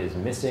apparently is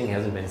missing,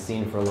 hasn't been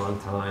seen for a long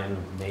time,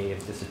 may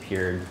have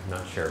disappeared,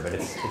 not sure, but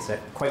it's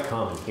quite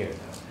common here,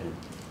 though, and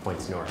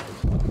points north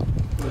as well.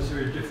 Was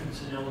there a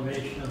difference in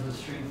elevation of the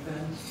string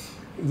fens?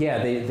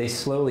 Yeah, they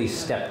slowly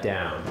step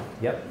down.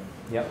 Yep.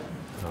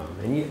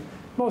 And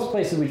most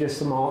places we just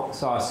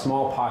saw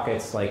small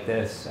pockets like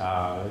this.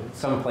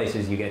 Some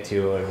places you get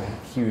to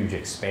huge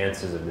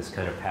expanses of this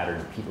kind of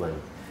patterned peatland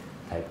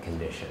type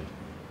condition.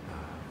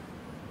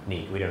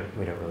 Neat. We don't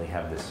really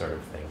have this sort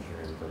of thing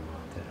here in Vermont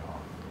at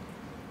all.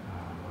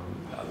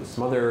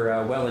 Some other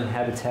wetland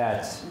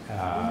habitats,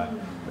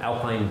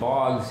 alpine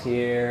bogs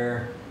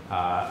here.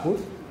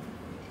 Oops.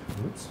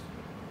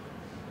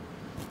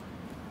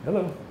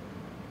 Hello.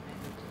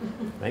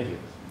 Thank you.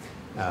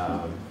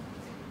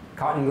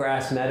 Cotton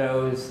grass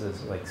meadows,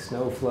 there's like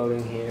snow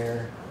floating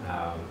here.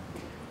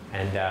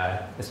 And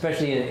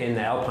especially in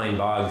the alpine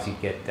bogs, you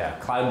get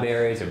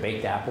cloudberries or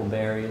baked apple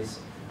berries,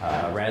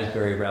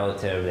 raspberry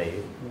relative.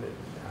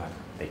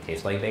 They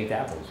taste like baked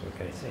apples, what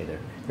can I say? They're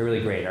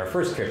really great. Our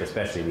first trip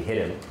especially, we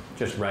hit them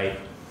just right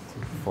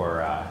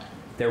for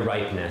their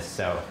ripeness.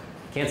 So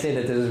can't say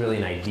that this is really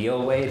an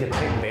ideal way to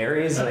pick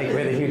berries, like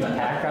with a huge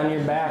pack on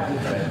your back,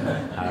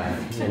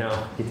 but you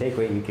know, you take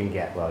what you can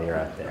get while you're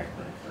out there.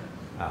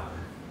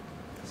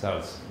 So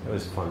it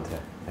was fun to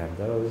have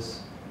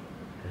those.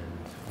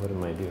 And what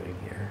am I doing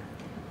here?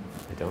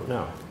 I don't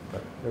know,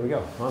 but there we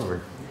go,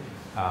 onward.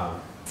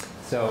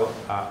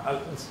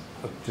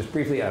 Just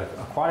briefly,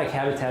 aquatic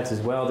habitats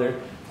as well. There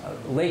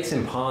lakes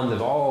and ponds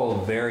of all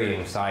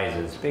varying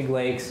sizes. Big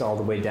lakes all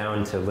the way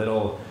down to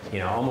little,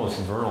 almost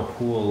vernal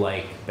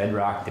pool-like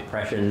bedrock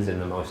depressions in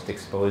the most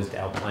exposed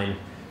alpine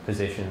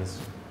positions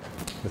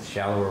with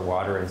shallower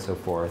water and so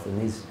forth.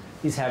 And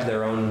these have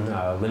their own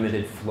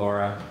limited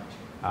flora,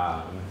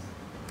 of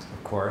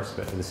course,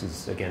 but this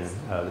is, again,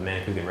 the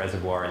Manicouagan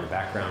Reservoir in the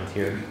background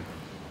here.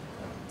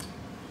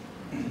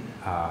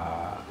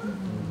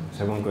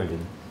 So I won't go into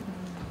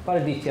a lot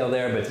of detail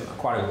there, but it's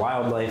aquatic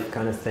wildlife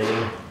kind of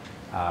thing.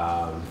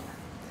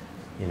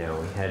 We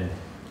had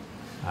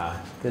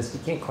this, you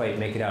can't quite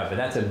make it out, but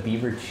that's a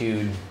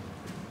beaver-chewed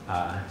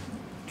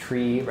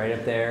tree right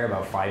up there,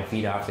 about 5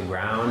 feet off the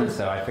ground.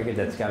 So I figured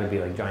that's got to be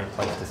like giant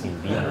Pleistocene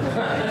beaver.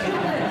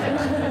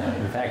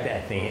 In fact,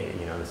 I think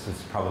this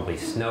was probably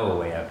snow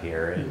way up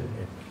here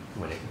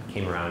when it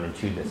came around and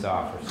chewed this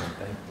off or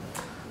something.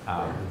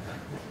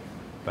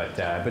 But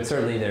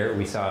certainly there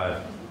we saw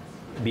a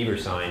beaver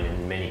sign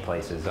in many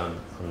places on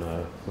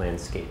the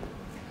landscape.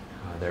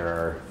 There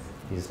are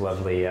these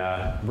lovely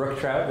brook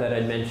trout that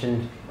I'd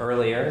mentioned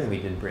earlier. We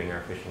did bring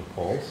our fishing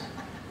poles.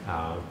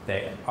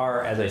 They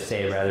are, as I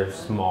say, rather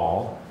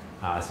small,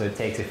 so it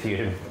takes a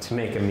few to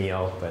make a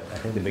meal, but I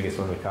think the biggest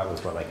one we caught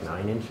was, like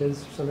 9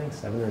 inches or something,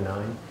 7 or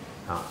 9.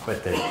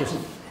 But they're just,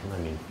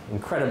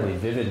 incredibly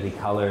vividly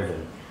colored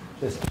and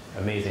just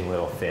amazing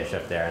little fish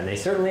up there. And they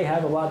certainly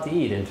have a lot to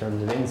eat in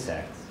terms of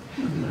insects.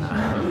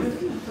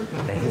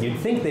 You'd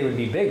think they would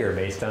be bigger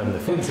based on the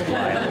food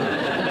supply.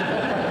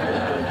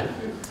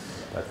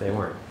 But they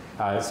weren't.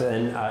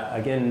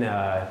 Again,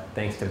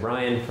 thanks to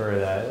Brian for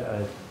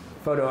the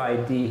photo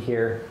ID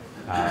here.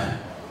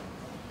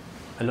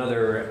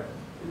 Another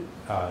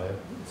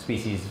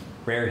species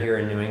rare here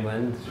in New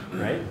England,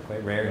 right?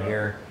 Quite rare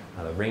here.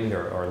 The ringed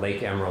or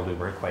lake emerald, we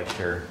weren't quite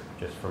sure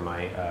just from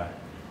my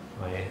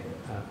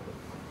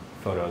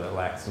photo that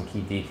lacked some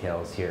key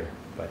details here.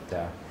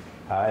 But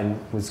and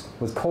was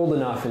cold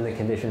enough in the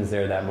conditions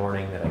there that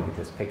morning that I could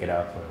just pick it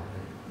up.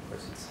 Of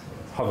course, it's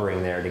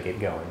hovering there to get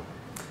going.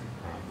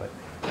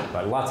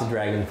 But lots of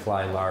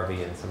dragonfly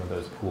larvae in some of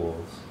those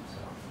pools. So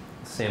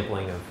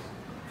sampling of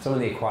some of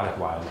the aquatic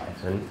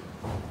wildlife. And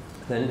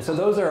then, so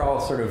those are all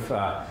sort of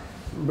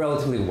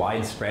relatively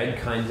widespread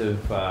kinds of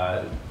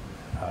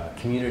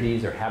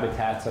communities or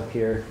habitats up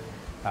here.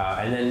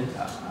 And then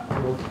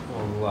we'll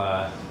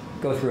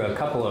go through a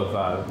couple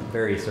of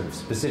very sort of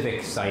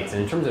specific sites.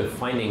 And in terms of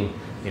finding,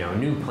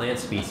 new plant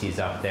species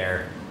up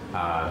there,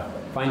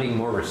 finding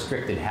more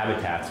restricted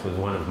habitats was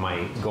one of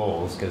my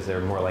goals because they're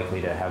more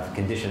likely to have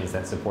conditions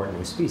that support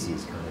new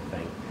species kind of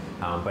thing.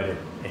 But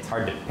it's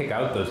hard to pick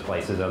out those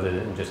places other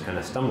than just kind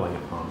of stumbling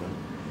upon them.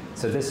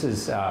 So this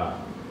is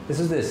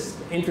this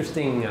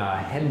interesting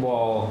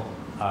headwall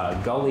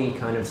gully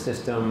kind of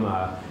system,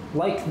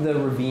 like the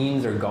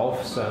ravines or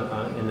gulfs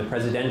in the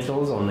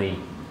presidentials, only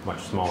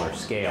much smaller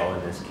scale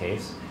in this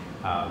case.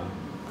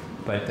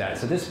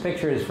 So this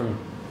picture is from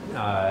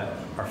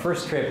our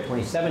first trip,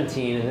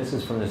 2017, and this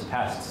is from this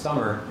past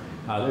summer.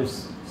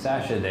 There's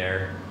Sasha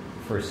there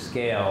for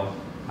scale,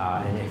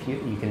 and if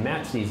you can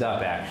match these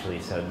up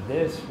actually. So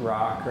this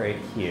rock right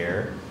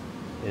here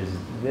is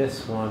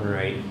this one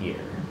right here.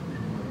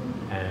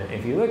 And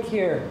if you look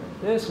here,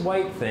 this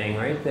white thing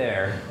right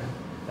there,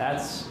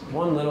 that's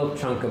one little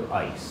chunk of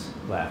ice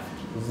left.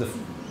 This is the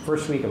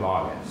first week of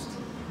August.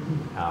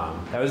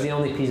 That was the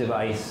only piece of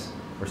ice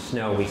or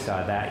snow we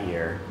saw that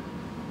year.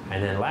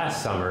 And then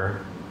last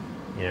summer,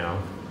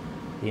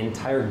 the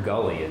entire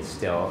gully is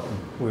still,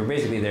 we were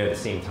basically there at the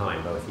same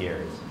time both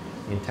years.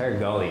 The entire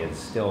gully is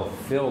still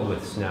filled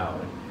with snow.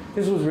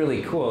 This was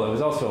really cool. It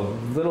was also a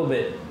little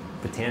bit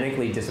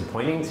botanically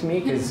disappointing to me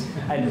because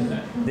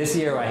this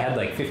year I had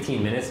like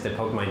 15 minutes to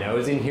poke my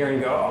nose in here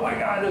and go, oh my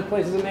God, this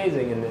place is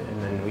amazing. And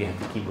then we had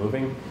to keep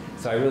moving.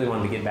 So I really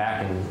wanted to get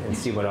back and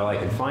see what all I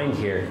could find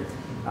here.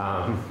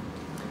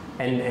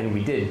 and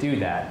we did do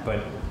that,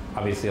 but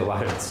obviously a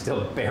lot of it's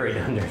still buried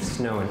under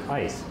snow and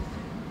ice,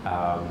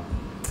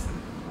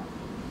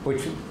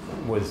 which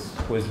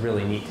was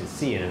really neat to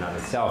see in and of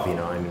itself. You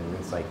know, I mean,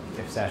 it's like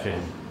if Sasha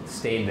had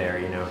stayed there,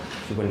 you know,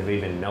 she wouldn't have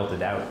even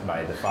melted out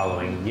by the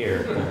following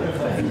year.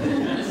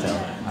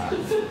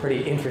 So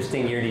pretty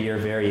interesting year-to-year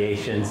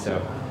variation.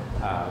 So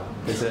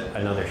there's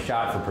another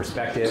shot for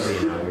perspective.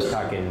 You know, you're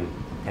talking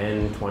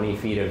 10, 20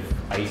 feet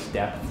of ice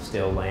depth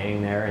still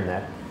laying there in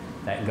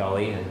that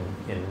gully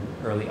in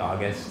early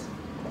August.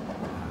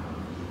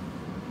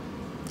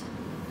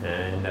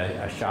 And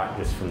a shot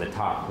just from the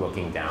top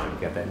looking down.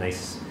 You've got that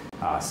nice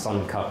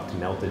sun-cupped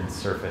melted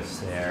surface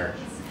there.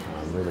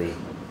 Really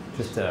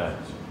just a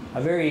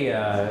very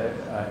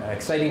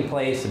exciting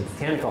place, a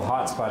botanical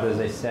hotspot, as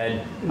I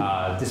said.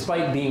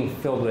 Despite being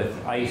filled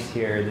with ice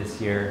here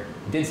this year,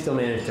 we did still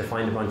manage to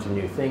find a bunch of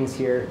new things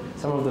here.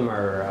 Some of them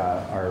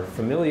are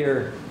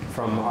familiar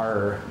from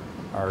our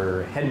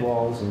head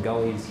walls and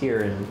gullies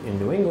here in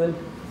New England.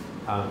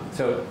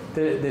 So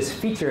this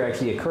feature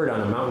actually occurred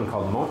on a mountain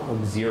called Mount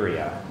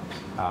Oxyria.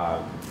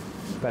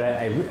 But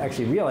I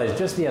actually realized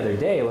just the other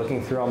day,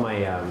 looking through all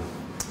my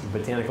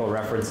botanical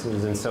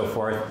references and so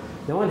forth,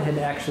 no one had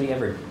actually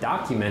ever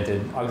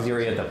documented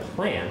Oxyria the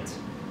plant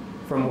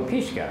from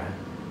Uapishka.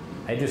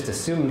 I just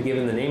assumed,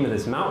 given the name of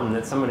this mountain,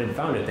 that someone had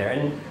found it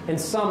there. And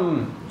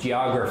some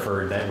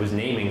geographer that was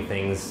naming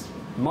things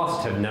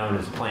must have known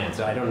his plant,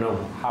 so I don't know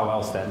how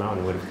else that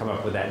mountain would have come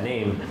up with that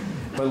name.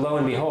 But lo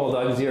and behold,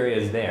 Oxyria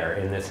is there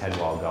in this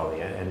headwall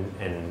gully,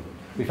 and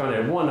we found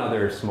it at one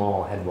other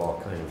small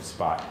headwall kind of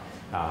spot.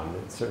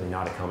 It's certainly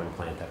not a common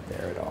plant up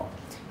there at all.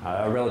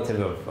 A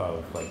relative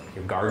of like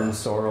your garden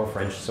sorrel,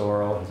 French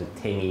sorrel, has a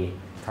tangy,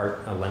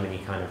 tart,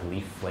 lemony kind of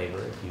leaf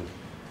flavor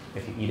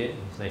if you eat it.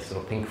 It's nice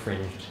little pink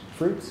fringed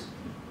fruits.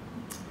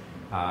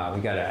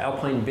 We got an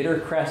alpine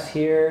bittercress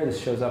here.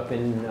 This shows up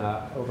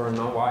over on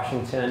Mount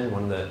Washington,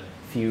 one of the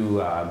few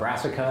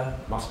brassica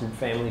mustard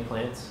family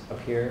plants up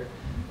here.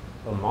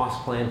 A little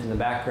moss plant in the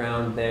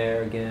background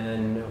there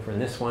again. Over in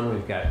this one,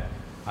 we've got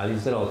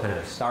these little kind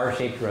of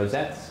star-shaped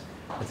rosettes.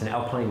 It's an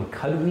alpine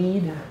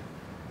cudweed.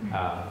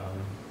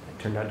 It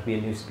turned out to be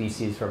a new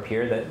species for up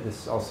here.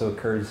 This also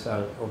occurs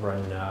over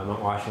on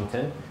Mount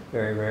Washington,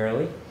 very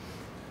rarely.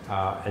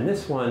 And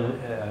this one,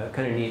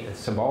 kind of neat,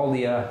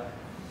 Sebaldia,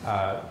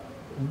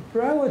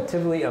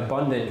 relatively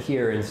abundant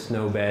here in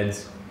snow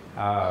beds.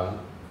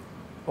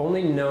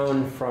 Only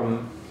known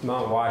from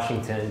Mount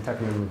Washington,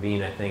 Tuckerman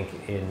Ravine, I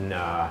think, in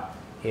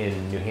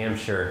New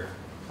Hampshire,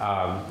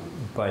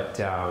 but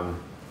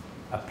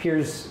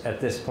appears at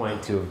this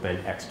point to have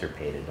been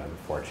extirpated,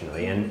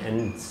 unfortunately.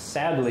 And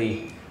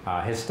sadly,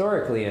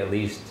 historically at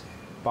least,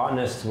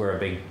 botanists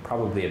were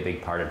probably a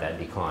big part of that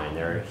decline.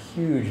 There are a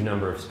huge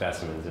number of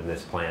specimens of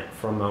this plant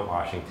from Mount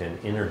Washington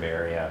in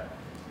Herbaria,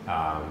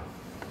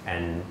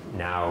 and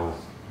now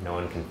no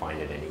one can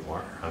find it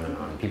anymore. On and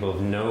on. People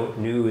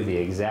knew the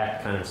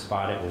exact kind of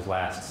spot it was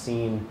last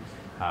seen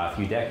a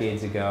few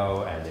decades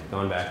ago, and they've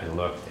gone back and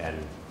looked, and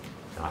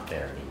not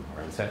there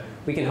anymore. And so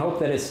we can hope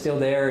that it's still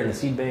there in the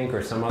seed bank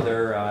or some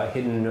other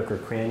hidden nook or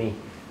cranny.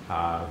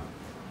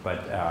 But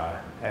I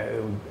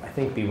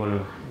think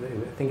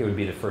it would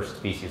be the first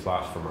species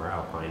lost from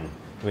our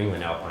New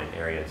England alpine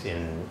areas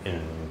in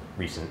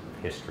recent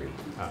history.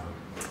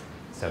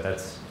 So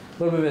that's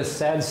a little bit of a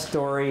sad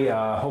story.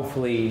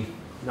 Hopefully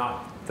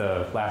not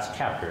the last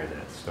chapter in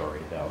that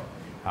story, though.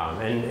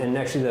 And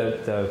actually,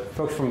 the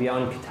folks from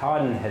beyond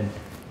Katahdin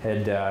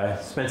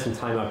had spent some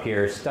time up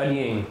here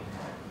studying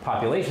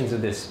populations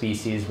of this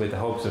species with the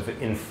hopes of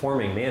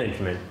informing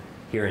management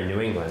here in New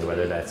England,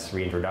 whether that's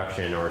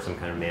reintroduction or some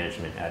kind of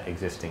management at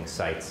existing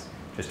sites,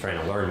 just trying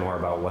to learn more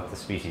about what the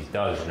species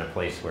does in a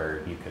place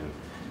where you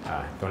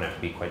don't have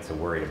to be quite so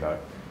worried about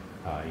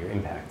your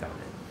impact on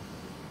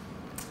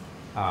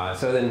it.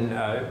 So then,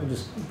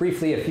 just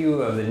briefly, a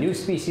few of the new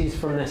species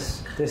from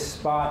this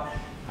spot.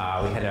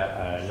 We had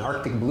an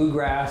Arctic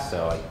bluegrass,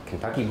 so like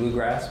Kentucky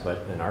bluegrass,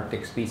 but an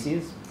Arctic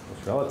species,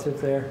 close relative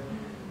there.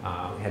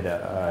 We had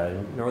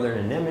a northern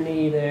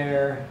anemone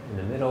there in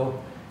the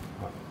middle.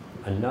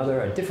 A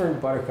different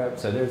buttercup.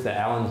 So there's the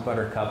Allen's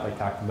buttercup I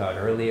talked about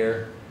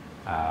earlier.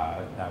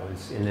 That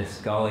was in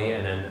this gully,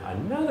 and then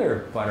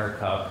another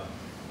buttercup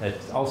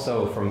that's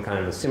also from kind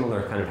of a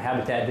similar kind of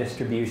habitat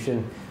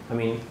distribution. I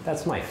mean,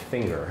 that's my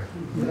finger.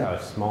 Look how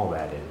small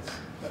that is.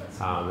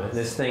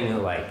 This thing,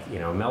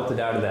 melted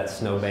out of that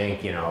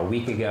snowbank, a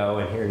week ago,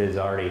 and here it is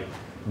already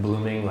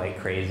blooming like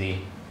crazy.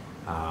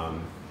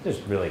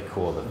 Just really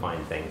cool to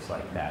find things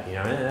like that,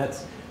 and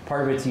that's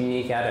part of its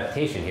unique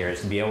adaptation here,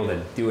 is to be able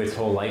to do its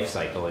whole life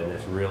cycle in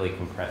this really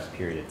compressed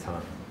period of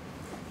time.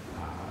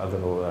 A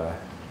little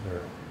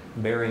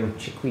bearing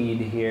chickweed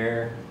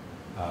here,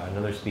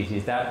 another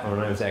species. That one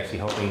I was actually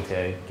hoping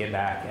to get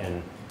back,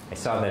 and I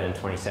saw that in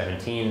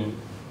 2017,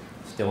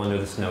 still under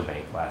the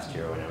snowbank last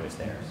year when I was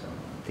there, so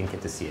didn't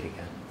get to see it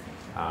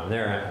again.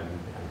 There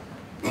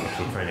I'm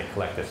actually trying to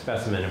collect a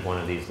specimen of one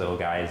of these little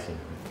guys, and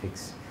it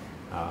takes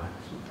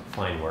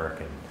fine work,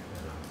 and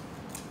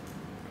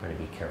trying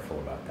to be careful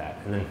about that.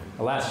 And then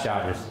the last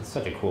shot was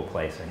such a cool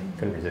place. I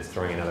couldn't resist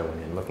throwing another one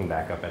in, looking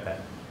back up at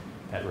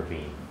that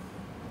ravine.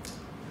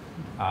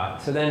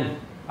 So then,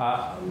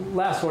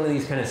 last one of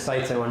these kind of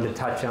sites I wanted to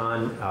touch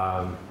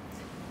on.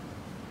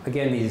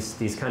 Again,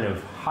 these kind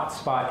of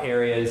hotspot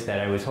areas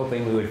that I was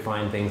hoping we would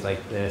find things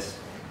like this.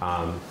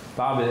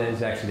 Bob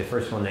is actually the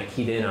first one that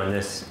keyed in on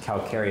this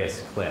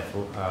calcareous cliff.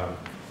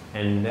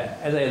 And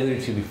as I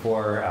alluded to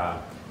before,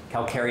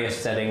 calcareous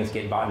settings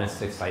get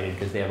botanists excited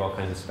because they have all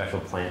kinds of special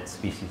plant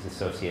species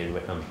associated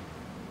with them.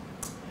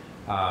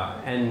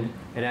 And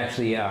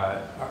actually,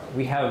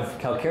 we have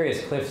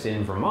calcareous cliffs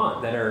in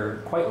Vermont that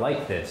are quite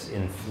like this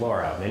in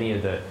flora. Many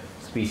of the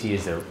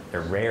species,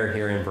 they're rare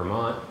here in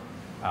Vermont.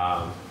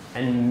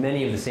 And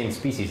many of the same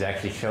species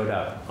actually showed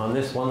up on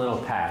this one little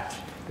patch.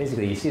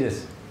 Basically, you see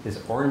this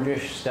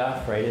orangish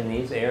stuff right in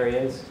these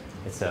areas.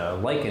 It's a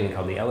lichen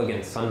called the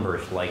elegant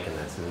sunburst lichen.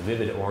 That's a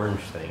vivid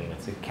orange thing, and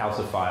it's a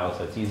calciphile,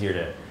 so it's easier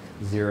to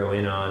zero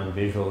in on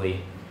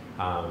visually.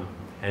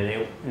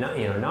 And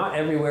not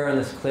everywhere on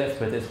this cliff,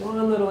 but this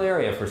one little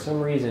area, for some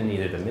reason,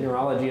 either the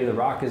mineralogy of the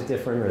rock is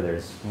different, or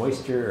there's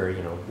moisture,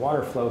 or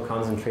water flow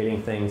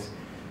concentrating things.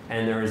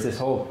 And there was this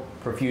whole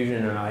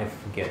profusion, and I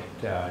forget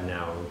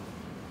now,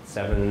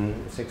 6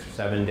 or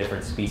 7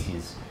 different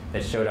species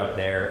that showed up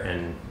there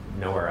and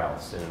nowhere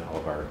else in all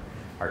of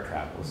our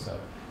travels. So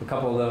a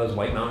couple of those,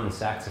 white mountain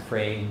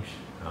saxifrage.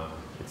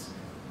 It's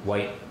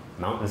white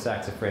mountain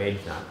saxifrage,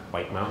 not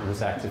white mountain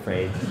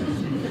saxifrage.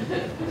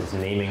 It's a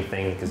naming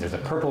thing because there's a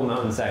purple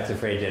mountain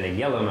saxifrage and a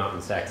yellow mountain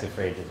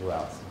saxifrage as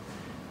well.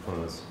 So one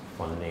of those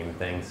fun name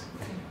things.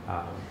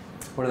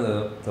 One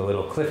of the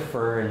little cliff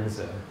ferns,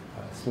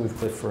 smooth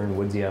cliff fern,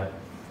 woodsia,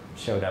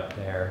 showed up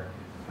there.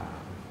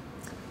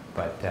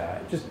 But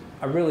just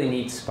a really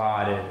neat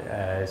spot.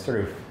 It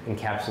sort of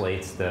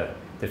encapsulates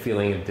the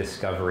feeling of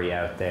discovery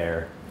out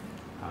there.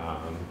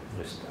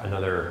 Just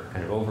another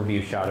kind of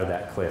overview shot of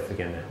that cliff.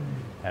 Again,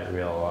 that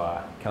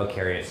real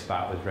calcareous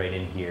spot was right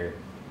in here.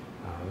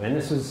 And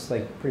this was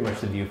like pretty much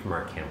the view from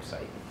our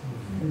campsite.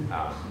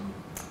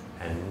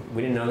 And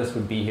we didn't know this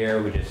would be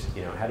here. We just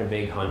had a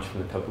big hunch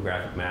from the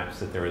topographic maps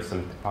that there was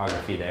some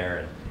topography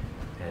there.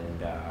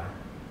 And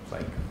it's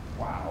like,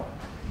 wow,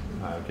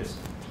 just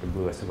sort of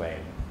blew us away.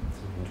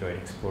 Enjoyed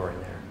exploring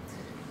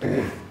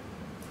there.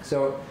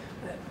 So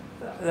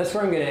that's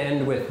where I'm going to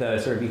end with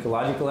sort of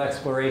ecological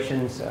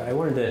explorations. I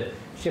wanted to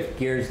shift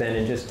gears then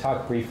and just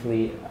talk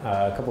briefly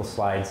a couple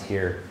slides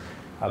here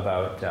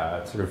about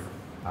sort of,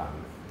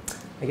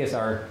 I guess,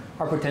 our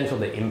potential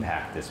to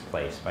impact this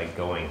place by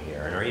going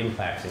here, and our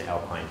impacts in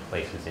alpine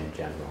places in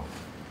general,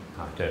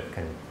 to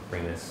kind of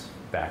bring this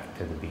back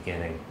to the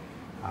beginning.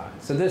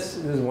 So this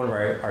is one of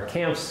our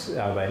camps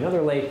by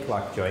another lake,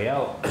 Lac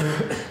Joyelle.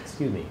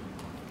 Excuse me.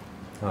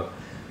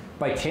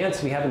 By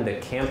chance, we happened to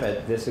camp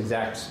at this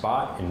exact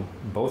spot in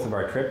both of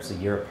our trips a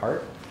year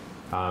apart.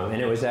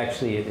 And it was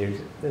actually, there's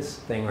this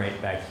thing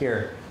right back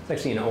here. It's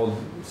actually an old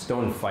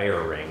stone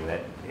fire ring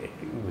that it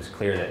was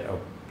clear that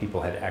people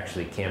had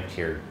actually camped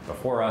here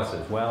before us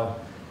as well.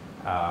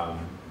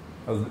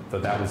 Though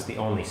that was the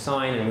only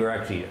sign, and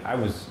I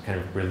was kind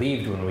of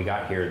relieved when we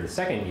got here the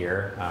second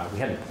year. We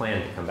hadn't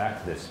planned to come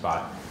back to this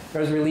spot. But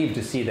I was relieved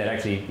to see that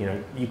actually,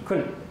 you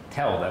couldn't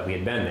tell that we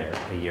had been there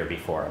a year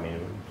before. I mean,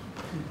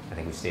 I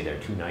think we stayed there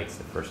 2 nights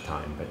the first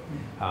time,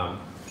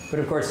 but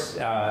of course,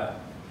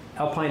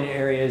 alpine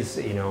areas,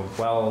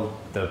 while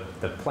the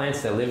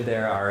plants that live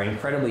there are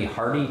incredibly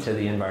hardy to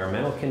the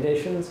environmental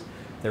conditions,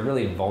 they're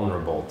really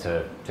vulnerable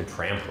to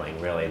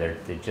trampling. Really,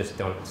 they just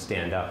don't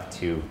stand up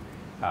to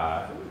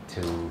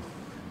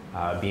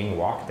being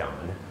walked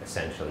on.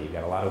 Essentially, you've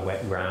got a lot of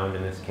wet ground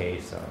in this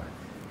case.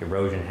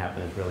 Erosion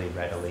happens really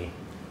readily,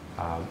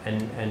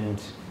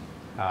 and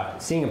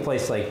seeing a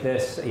place like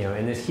this,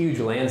 in this huge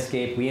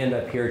landscape, we end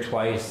up here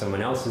twice.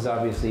 Someone else has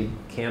obviously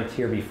camped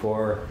here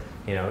before.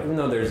 Even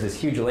though there's this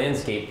huge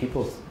landscape,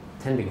 people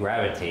tend to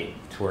gravitate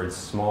towards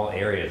small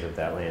areas of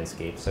that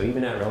landscape. So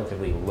even at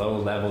relatively low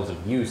levels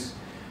of use,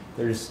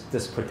 there's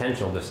this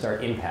potential to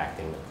start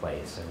impacting the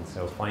place. And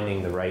so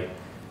finding the right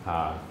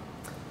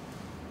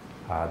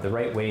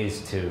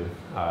ways to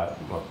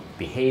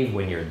behave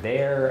when you're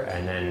there,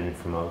 and then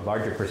from a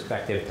larger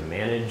perspective to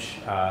manage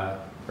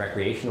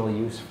recreational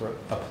use for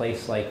a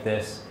place like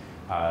this.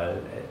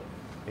 It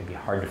may be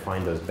hard to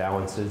find those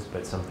balances,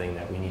 but something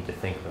that we need to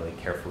think really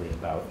carefully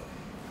about.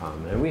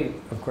 And we,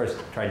 of course,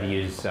 tried to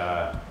use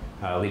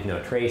leave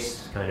no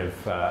trace kind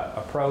of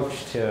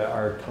approach to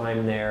our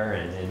time there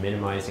and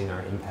minimizing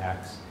our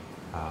impacts.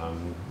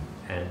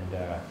 And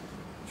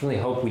really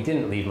hope we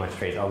didn't leave much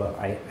trace, although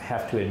I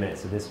have to admit,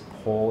 so this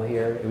pole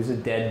here, it was a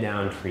dead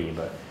down tree,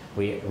 but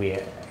we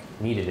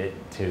needed it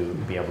to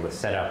be able to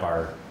set up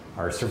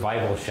our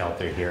survival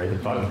shelter here, the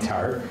bug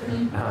tarp.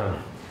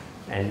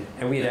 And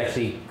we had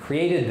actually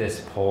created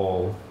this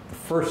pole the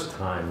first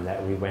time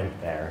that we went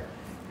there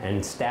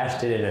and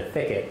stashed it in a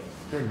thicket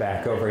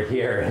back over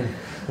here.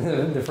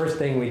 And the first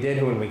thing we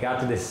did when we got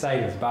to this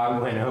site was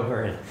Bob went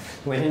over and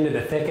went into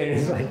the thicket and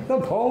was like,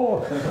 the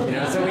pole,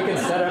 so we could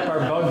set up our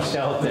bug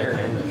shelter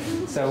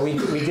and So we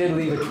did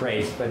leave a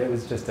trace, but it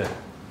was just a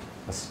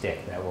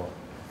stick that will,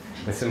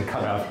 with some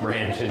cut off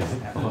branches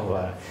that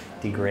will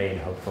degrade,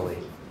 hopefully.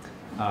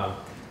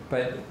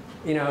 But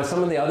you know,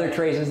 some of the other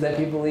traces that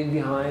people leave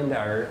behind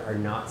are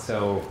not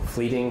so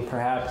fleeting,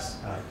 perhaps.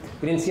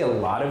 We didn't see a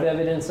lot of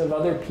evidence of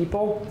other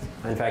people.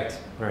 In fact,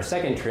 on our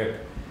second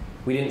trip,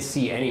 we didn't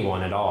see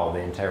anyone at all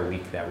the entire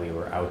week that we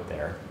were out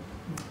there.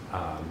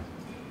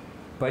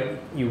 But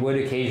you would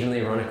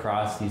occasionally run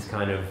across these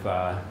kind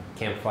of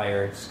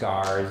campfire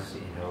scars.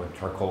 You know,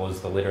 charcoal is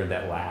the litter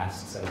that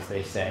lasts, as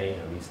they say. You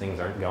know, these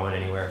things aren't going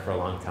anywhere for a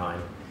long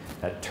time.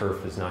 That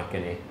turf is not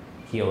going to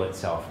heal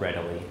itself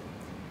readily.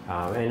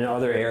 And in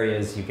other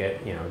areas, you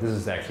get, you know, this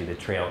is actually the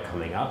trail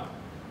coming up,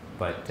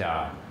 but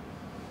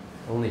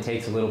only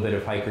takes a little bit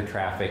of hiker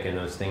traffic, and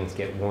those things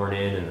get worn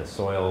in, and the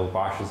soil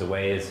washes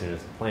away as soon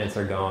as the plants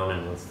are gone.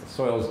 And once the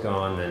soil's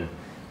gone, then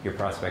your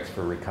prospects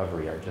for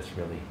recovery are just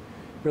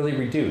really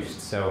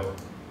reduced. So,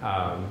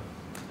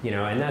 you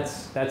know, and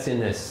that's in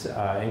this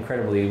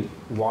incredibly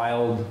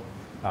wild,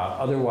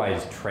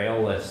 otherwise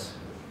trailless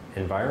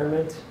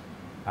environment.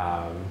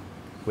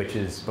 Which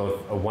is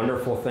both a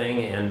wonderful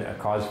thing and a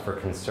cause for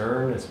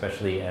concern,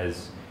 especially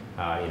as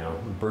you know,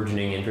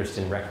 burgeoning interest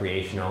in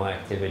recreational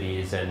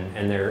activities,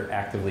 and they're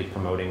actively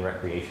promoting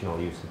recreational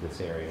use of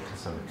this area to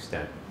some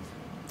extent.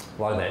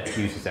 A lot of that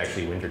use is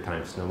actually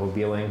wintertime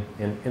snowmobiling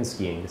and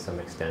skiing to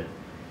some extent,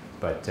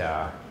 but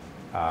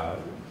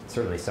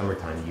certainly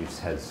summertime use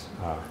has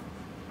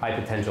high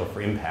potential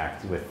for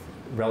impact with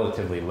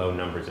relatively low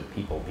numbers of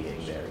people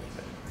being there.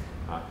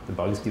 The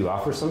bugs do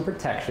offer some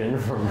protection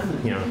from,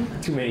 you know,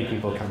 too many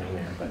people coming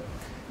there, but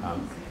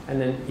and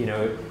then, you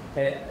know,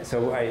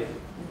 so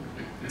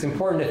it's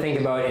important to think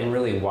about in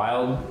really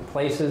wild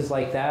places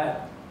like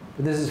that.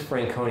 But this is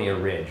Franconia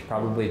Ridge,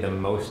 probably the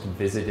most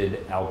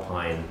visited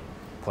alpine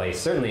place,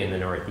 certainly in the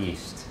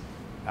Northeast.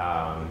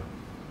 I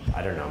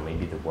don't know,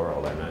 maybe the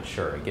world, I'm not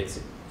sure. It gets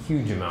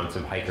huge amounts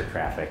of hiker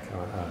traffic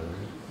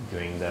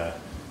doing the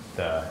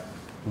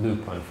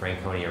loop on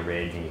Franconia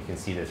Ridge, and you can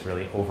see this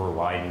really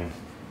over-widened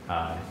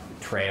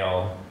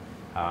trail,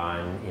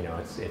 and you know,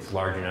 it's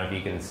large enough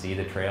you can see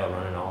the trail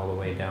running all the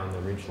way down the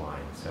ridge line.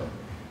 So,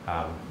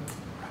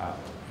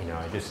 you know,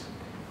 I just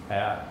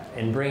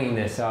in bringing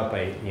this up,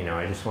 I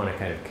just want to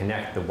kind of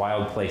connect the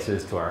wild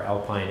places to our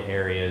alpine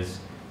areas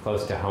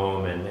close to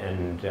home,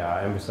 and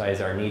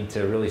emphasize our need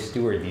to really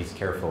steward these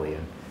carefully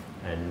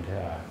and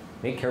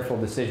make careful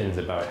decisions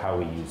about how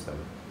we use them,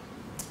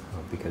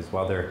 because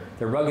while they're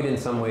rugged in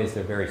some ways,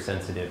 they're very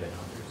sensitive in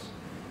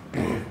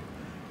others.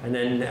 And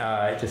then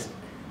just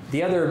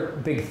the other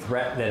big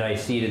threat that I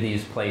see to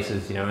these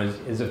places, you know,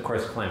 is of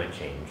course climate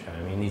change.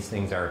 I mean, these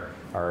things are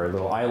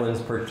little islands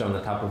perched on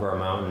the top of our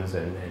mountains,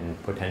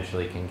 and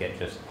potentially can get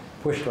just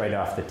pushed right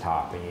off the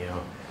top. And you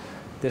know,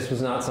 this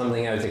was not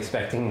something I was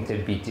expecting to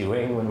be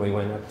doing when we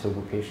went up to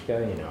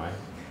Uapishka. You know, I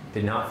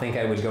did not think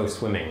I would go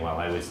swimming while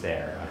I was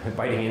there.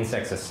 Biting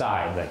insects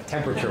aside, like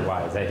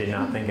temperature-wise, I did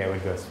not think I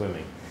would go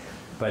swimming.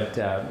 But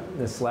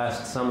this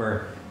last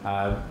summer,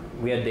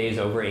 we had days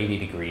over 80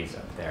 degrees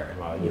up there. And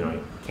while, you know, I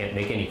can't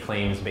make any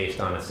claims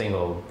based on a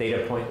single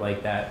data point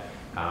like that,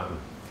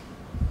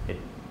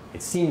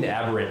 it seemed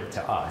aberrant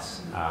to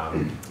us.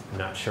 I'm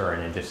not sure,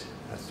 and it just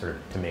sort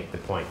of to make the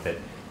point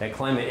that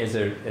climate is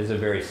a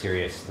very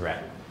serious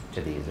threat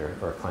to these,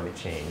 or climate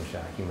change,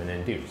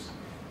 human-induced.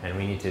 And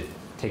we need to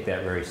take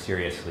that very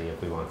seriously if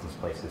we want these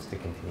places to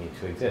continue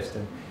to exist,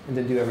 and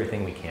to do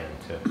everything we can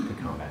to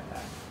combat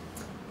that.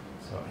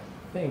 So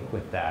I think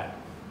with that,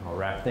 I'll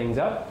wrap things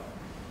up.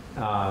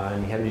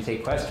 And happy to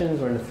take questions.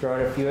 We're going to throw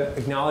out a few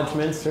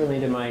acknowledgments, certainly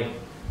to my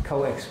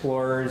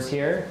co-explorers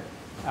here.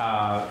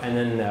 And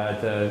then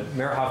the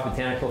Merihoff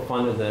Botanical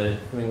Fund of the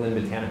New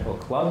England Botanical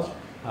Club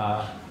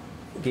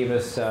gave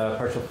us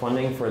partial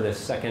funding for the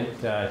second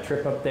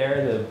trip up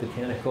there, the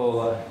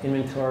botanical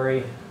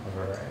inventory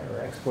or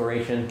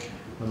exploration.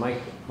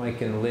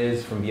 Mike and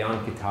Liz from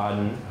Beyond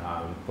Katahdin,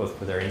 both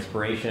for their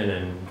inspiration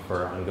and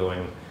for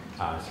ongoing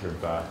sort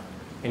of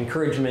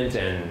encouragement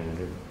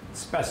and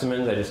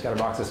specimens. I just got a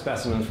box of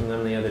specimens from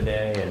them the other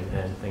day,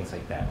 and things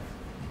like that.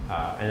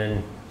 And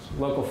then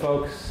local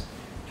folks,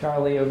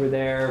 Charlie over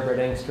there, Brett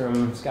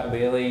Engstrom, Scott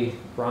Bailey,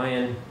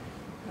 Brian,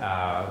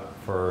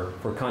 for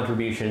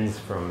contributions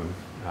from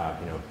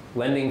you know,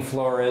 lending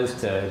floras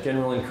to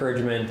general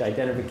encouragement,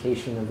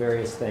 identification of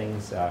various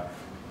things,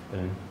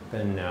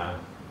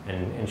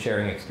 and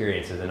sharing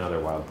experiences in other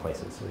wild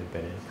places. So they've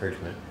been an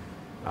encouragement.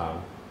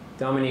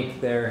 Dominique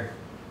there,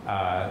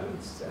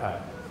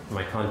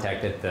 my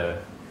contact at the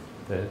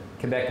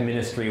Quebec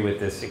ministry with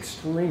this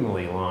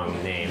extremely long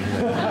name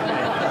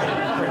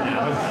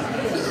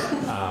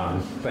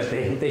but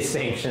they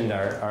sanctioned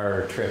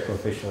our trip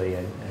officially,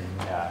 and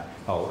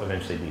I'll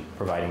eventually be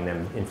providing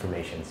them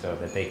information so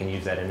that they can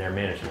use that in their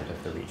management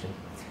of the region.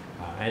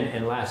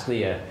 And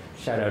lastly, a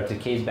shout out to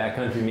Kay's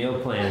Backcountry Meal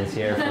Plans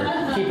here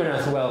for keeping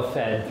us well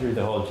fed through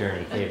the whole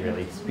journey. Kay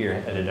really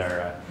spearheaded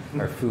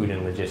our food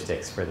and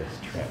logistics for this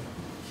trip.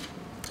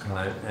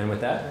 And with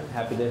that, I'm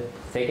happy to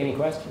take any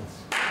questions.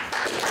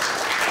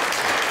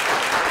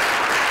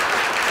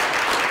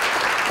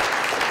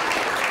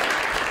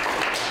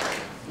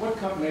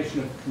 combination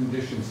of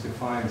conditions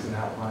defines an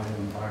alpine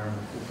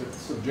environment? Is it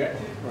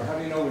subjective, or how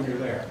do you know when you're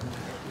there?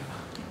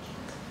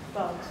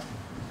 Bugs.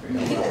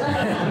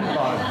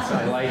 Bugs,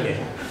 I like it.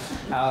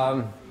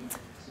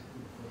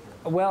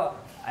 Well,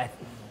 I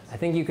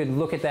think you could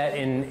look at that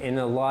in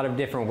a lot of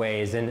different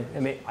ways, and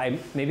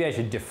maybe I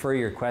should defer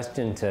your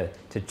question to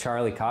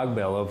Charlie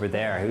Cogbill over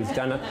there, who's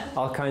done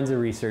all kinds of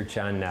research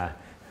on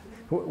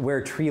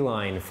where tree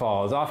line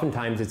falls.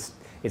 Oftentimes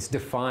it's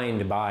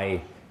defined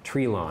by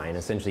tree line,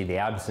 essentially the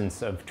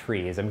absence of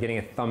trees. I'm getting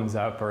a thumbs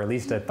up, or at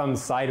least a thumbs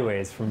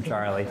sideways from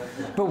Charlie.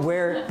 But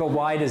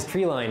why does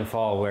tree line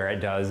fall where it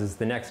does is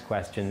the next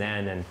question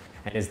then, and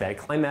is that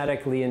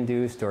climatically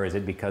induced, or is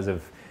it because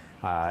of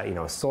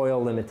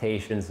soil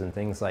limitations and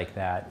things like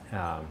that?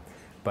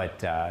 But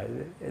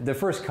the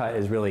first cut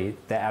is really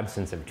the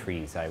absence of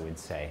trees, I would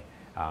say.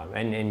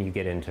 And you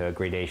get into a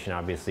gradation,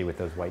 obviously, with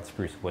those white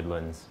spruce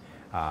woodlands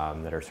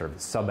that are sort of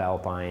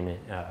subalpine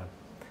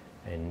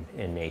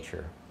in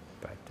nature.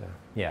 But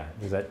yeah,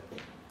 does that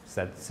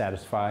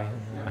satisfy?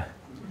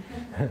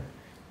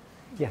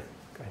 Yeah,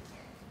 go ahead.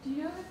 Do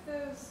you know if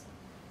those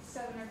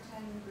 7 or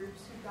 10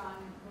 groups who've gone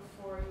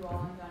before you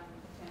all have done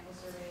botanical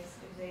surveys,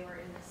 if they were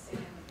in the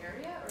same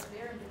area, or if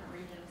they're in different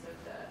regions of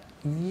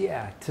the...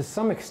 Yeah, to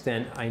some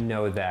extent I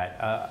know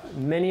that.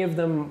 Many of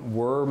them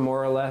were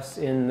more or less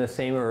in the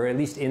same, or at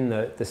least in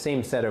the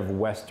same set of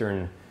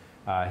western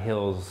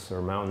hills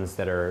or mountains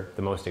that are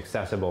the most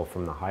accessible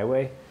from the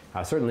highway.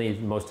 Certainly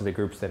most of the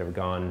groups that have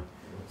gone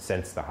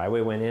since the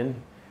highway went in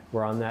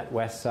were on that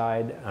west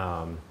side.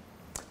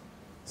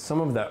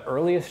 Some of the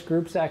earliest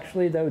groups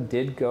actually, though,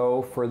 did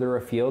go further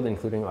afield,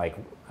 including like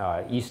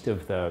east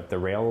of the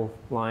rail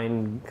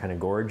line kind of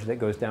gorge that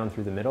goes down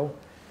through the middle.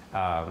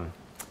 I'm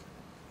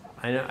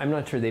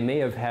not sure. They may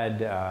have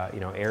had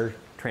air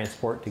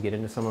transport to get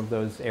into some of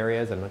those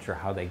areas. I'm not sure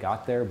how they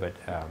got there, but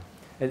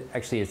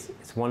actually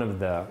it's one of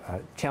the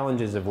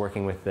challenges of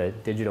working with the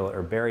digital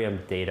herbarium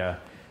data.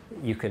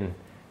 You can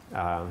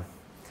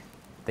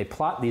they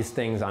plot these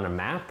things on a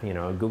map,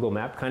 a Google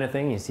map kind of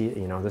thing. You see,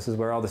 this is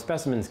where all the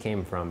specimens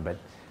came from, but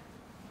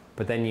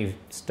then you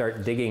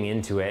start digging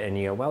into it and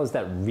you go, well, is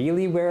that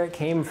really where it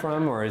came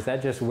from, or is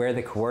that just where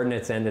the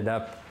coordinates ended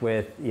up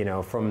with,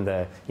 from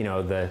the,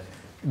 the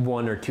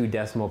 1 or 2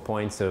 decimal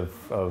points of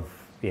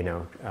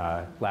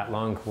lat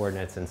long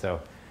coordinates, and so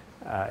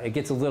it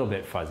gets a little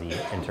bit fuzzy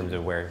in terms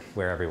of where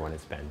everyone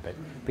has been. But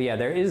yeah,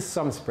 there is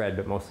some spread,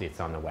 but mostly it's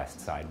on the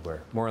west side,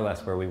 where more or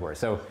less where we were.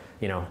 So,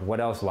 what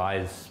else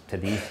lies to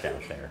the east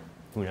out there?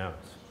 Who knows?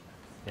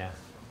 Yeah.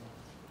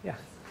 Yeah.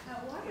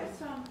 Why are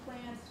some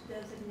plants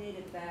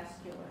designated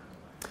vascular?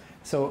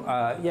 So,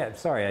 yeah,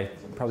 sorry, I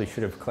probably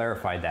should have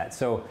clarified that.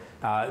 So,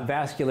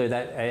 vascular,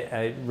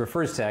 that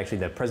refers to actually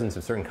the presence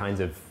of certain kinds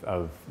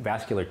of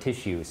vascular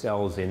tissue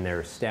cells in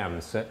their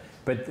stems. So,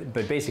 but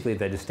basically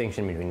the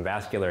distinction between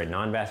vascular and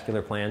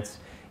non-vascular plants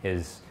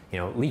is,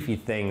 leafy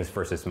things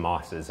versus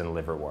mosses and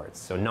liverworts.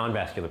 So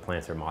non-vascular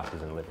plants are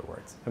mosses and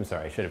liverworts. I'm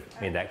sorry, I should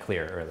have made that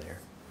clear earlier.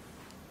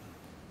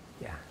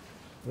 Yeah.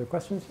 Other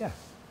questions? Yeah.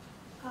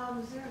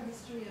 Is there a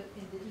history of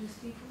indigenous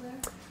people there?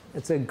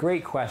 It's a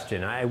great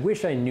question. I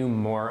wish I knew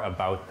more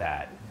about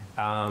that.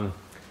 The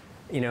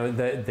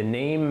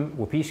name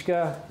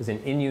Uapishka is an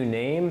Innu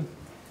name.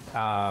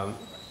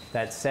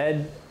 That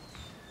said,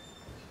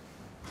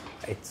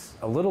 it's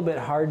a little bit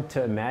hard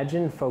to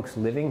imagine folks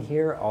living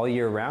here all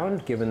year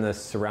round, given the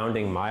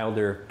surrounding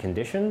milder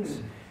conditions.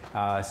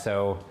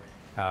 The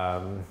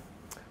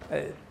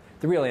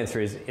real answer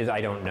is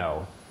I don't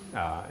know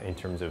in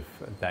terms of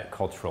that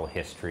cultural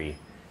history.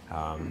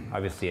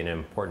 Obviously an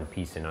important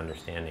piece in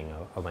understanding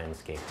a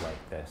landscape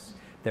like this.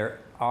 There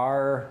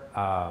are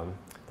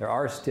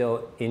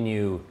still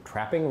Innu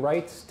trapping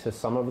rights to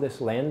some of this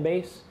land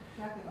base.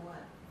 Trapping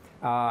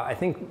what? I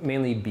think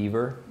mainly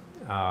beaver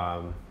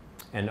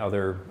and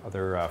other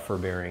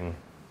fur-bearing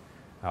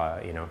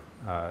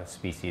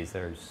species.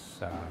 There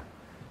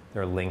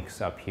are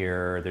lynx up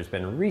here. There's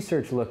been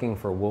research looking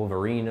for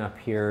wolverine up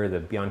here.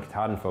 The Beyond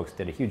Katahdin folks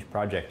did a huge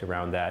project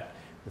around that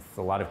with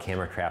a lot of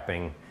camera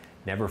trapping.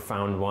 Never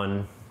found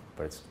one,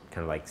 but it's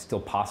kind of like still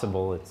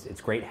possible.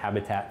 It's great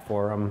habitat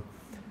for them.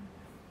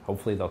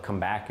 Hopefully they'll come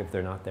back if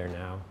they're not there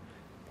now.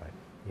 But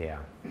yeah.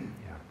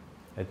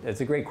 It's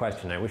a great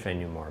question. I wish I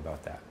knew more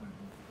about that.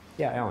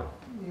 Yeah, Alan.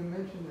 You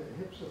mentioned the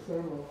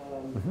hypsothermal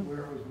where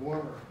it was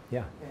warmer.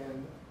 Yeah.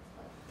 And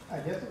I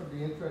guess it would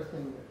be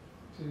interesting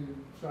to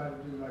try to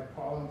do like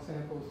pollen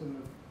samples in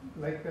the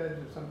lake beds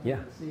or something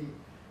to see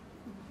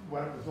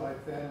what it was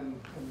like then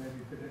and maybe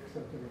predict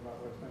something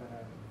about what's going to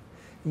happen.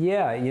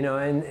 Yeah,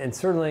 and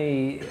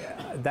certainly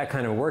that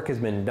kind of work has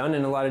been done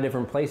in a lot of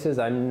different places.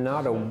 I'm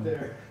not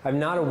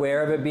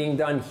aware of it being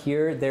done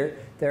here.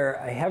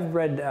 I have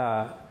read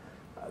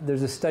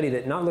there's a study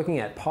that not looking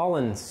at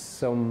pollen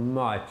so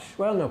much.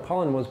 Well, no,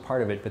 pollen was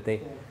part of it, but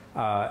they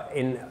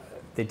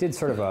did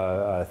sort of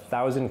a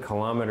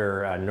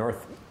 1,000-kilometer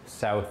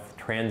north-south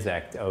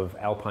transect of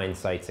alpine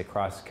sites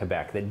across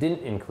Quebec that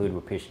didn't include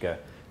Uapishka,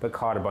 but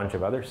caught a bunch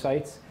of other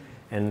sites,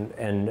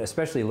 and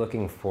especially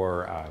looking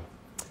for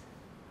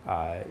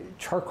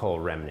charcoal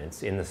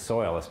remnants in the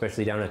soil,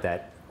 especially down at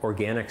that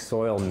organic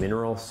soil,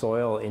 mineral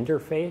soil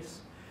interface.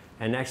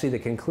 And actually the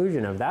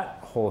conclusion of that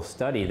whole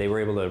study, they were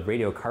able to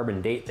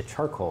radiocarbon date the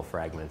charcoal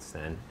fragments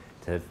then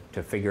to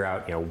figure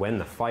out, you know, when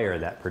the fire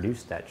that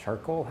produced that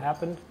charcoal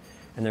happened.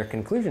 And their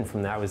conclusion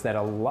from that was that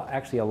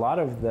actually a lot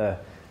of the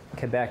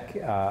Quebec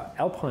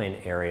alpine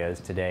areas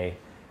today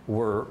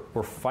were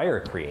fire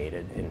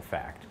created, in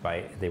fact.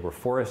 They were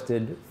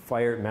forested,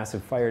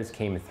 massive fires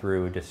came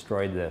through,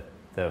 destroyed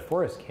the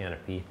forest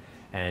canopy,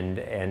 and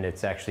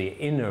it's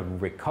actually in a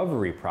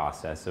recovery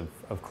process of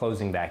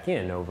closing back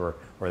in over,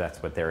 or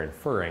that's what they're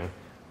inferring,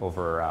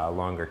 over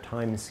longer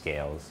time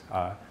scales.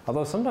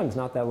 Although sometimes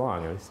not that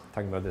long. I was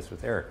talking about this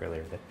with Eric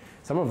earlier, that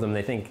some of them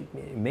they think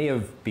may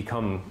have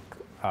become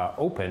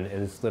open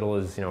as little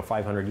as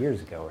 500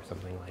 years ago or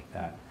something like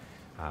that.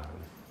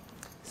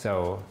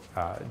 So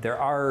there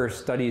are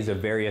studies of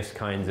various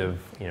kinds of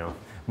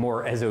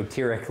more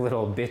esoteric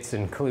little bits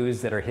and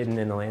clues that are hidden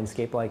in a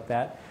landscape like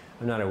that.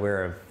 I'm not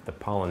aware of the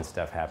pollen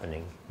stuff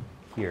happening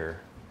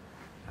here.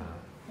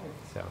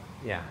 So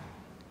yeah.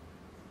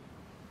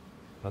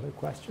 Other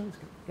questions?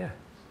 Yeah.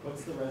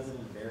 What's the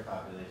resident bear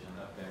population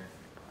up there?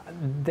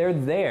 They're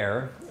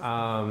there.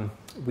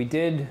 We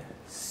did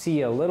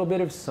see a little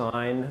bit of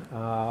sign,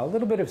 a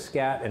little bit of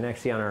scat, and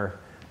actually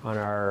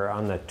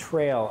on the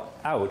trail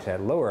out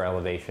at lower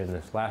elevation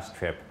this last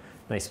trip,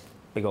 nice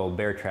big old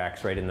bear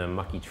tracks right in the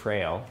mucky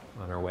trail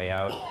on our way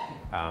out.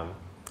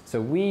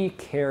 So we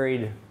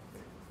carried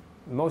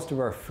most of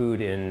our food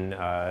in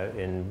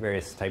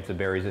various types of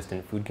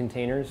bear-resistant food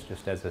containers,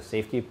 just as a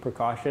safety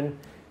precaution.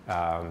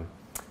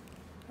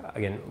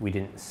 Again, we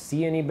didn't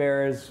see any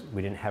bears.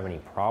 We didn't have any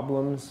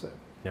problems.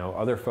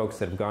 Other folks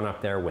that have gone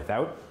up there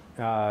without,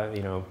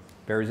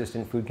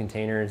 bear-resistant food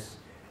containers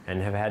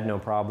and have had no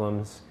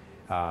problems.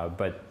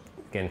 But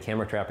again,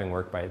 camera trapping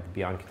work by the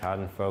Beyond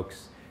Katahdin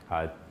folks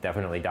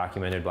definitely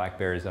documented black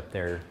bears up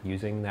there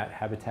using that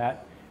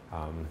habitat.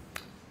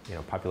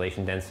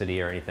 Population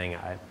density or anything,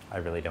 I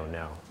really don't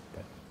know.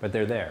 But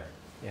they're there,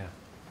 yeah.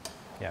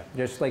 Yeah,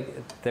 just like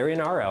they're in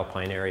our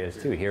alpine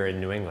areas too, here in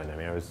New England. I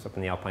mean, I was up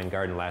in the Alpine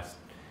Garden last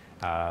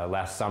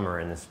summer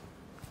in this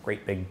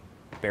great big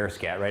bear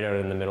scat right out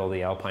in the middle of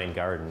the Alpine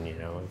Garden,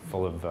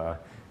 full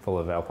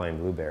of alpine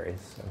blueberries.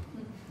 So,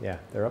 yeah,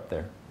 they're up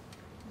there.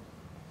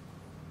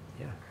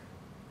 Yeah.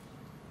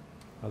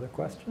 Other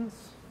questions?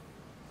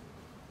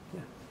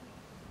 Yeah.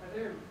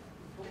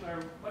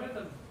 What are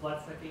the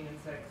blood-sucking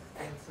insects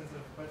in the sense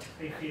of what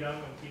they feed on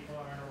when people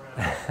aren't around?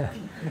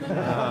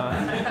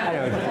 I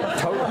don't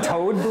know,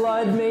 toad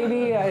blood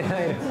maybe?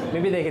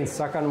 Maybe they can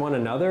suck on one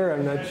another,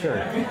 I'm not sure.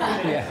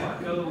 Yeah.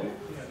 Go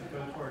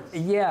towards.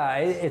 Yeah,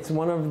 it's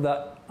one of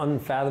the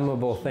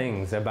unfathomable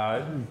things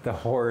about the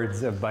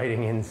hordes of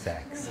biting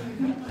insects.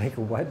 Like,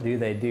 what do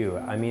they do?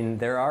 I mean,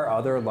 there are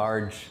other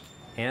large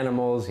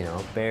animals,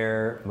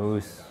 bear,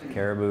 moose,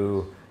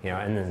 caribou,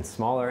 and then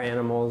smaller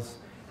animals.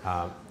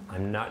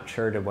 I'm not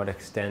sure to what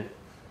extent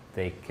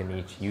they can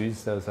each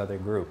use those other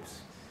groups.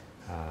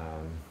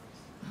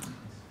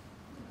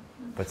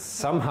 But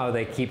somehow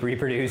they keep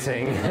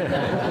reproducing.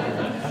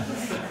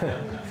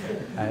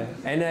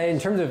 And in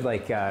terms of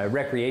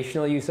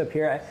recreational use up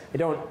here, I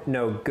don't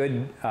know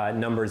good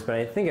numbers, but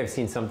I think I've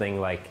seen something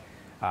like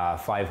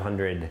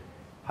 500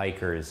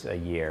 hikers a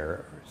year,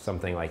 or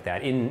something like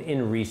that,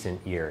 in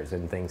recent years,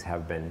 and things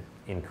have been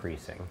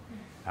increasing.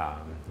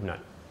 I'm not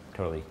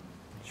totally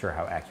sure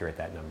how accurate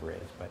that number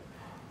is, but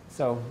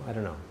so I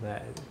don't know.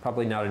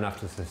 Probably not enough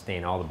to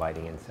sustain all the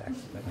biting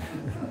insects, but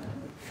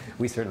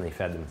we certainly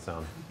fed them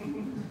some.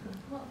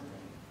 Well,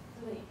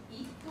 do they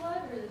eat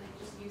blood or do they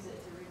just use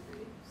it to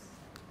reproduce?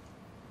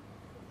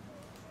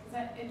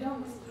 Don't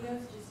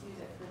mosquitoes just use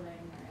it for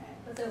laying their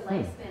eggs? But their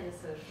lifespan is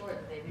so short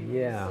that they reproduce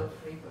Yeah. so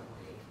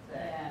frequently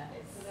that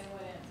it's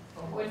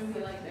So they wouldn't be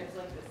like there's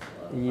like this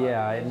slow.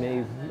 Yeah, it may.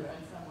 And then when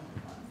someone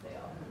comes, they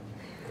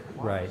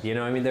all. Right.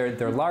 I mean,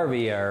 their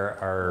larvae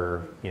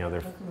are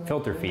they're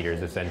filter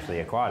feeders, essentially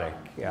aquatic.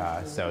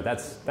 So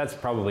that's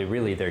probably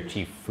really their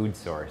chief food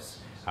source,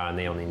 and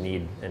they only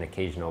need an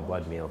occasional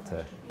blood meal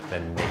to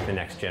then make the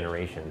next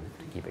generation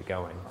to keep it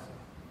going. So,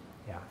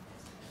 yeah.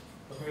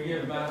 So can we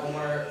give Matt one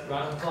more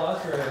round of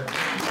applause for?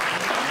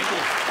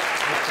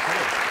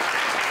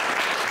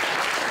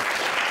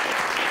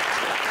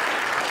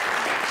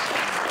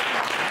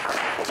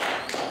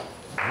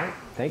 All right.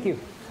 Thank you.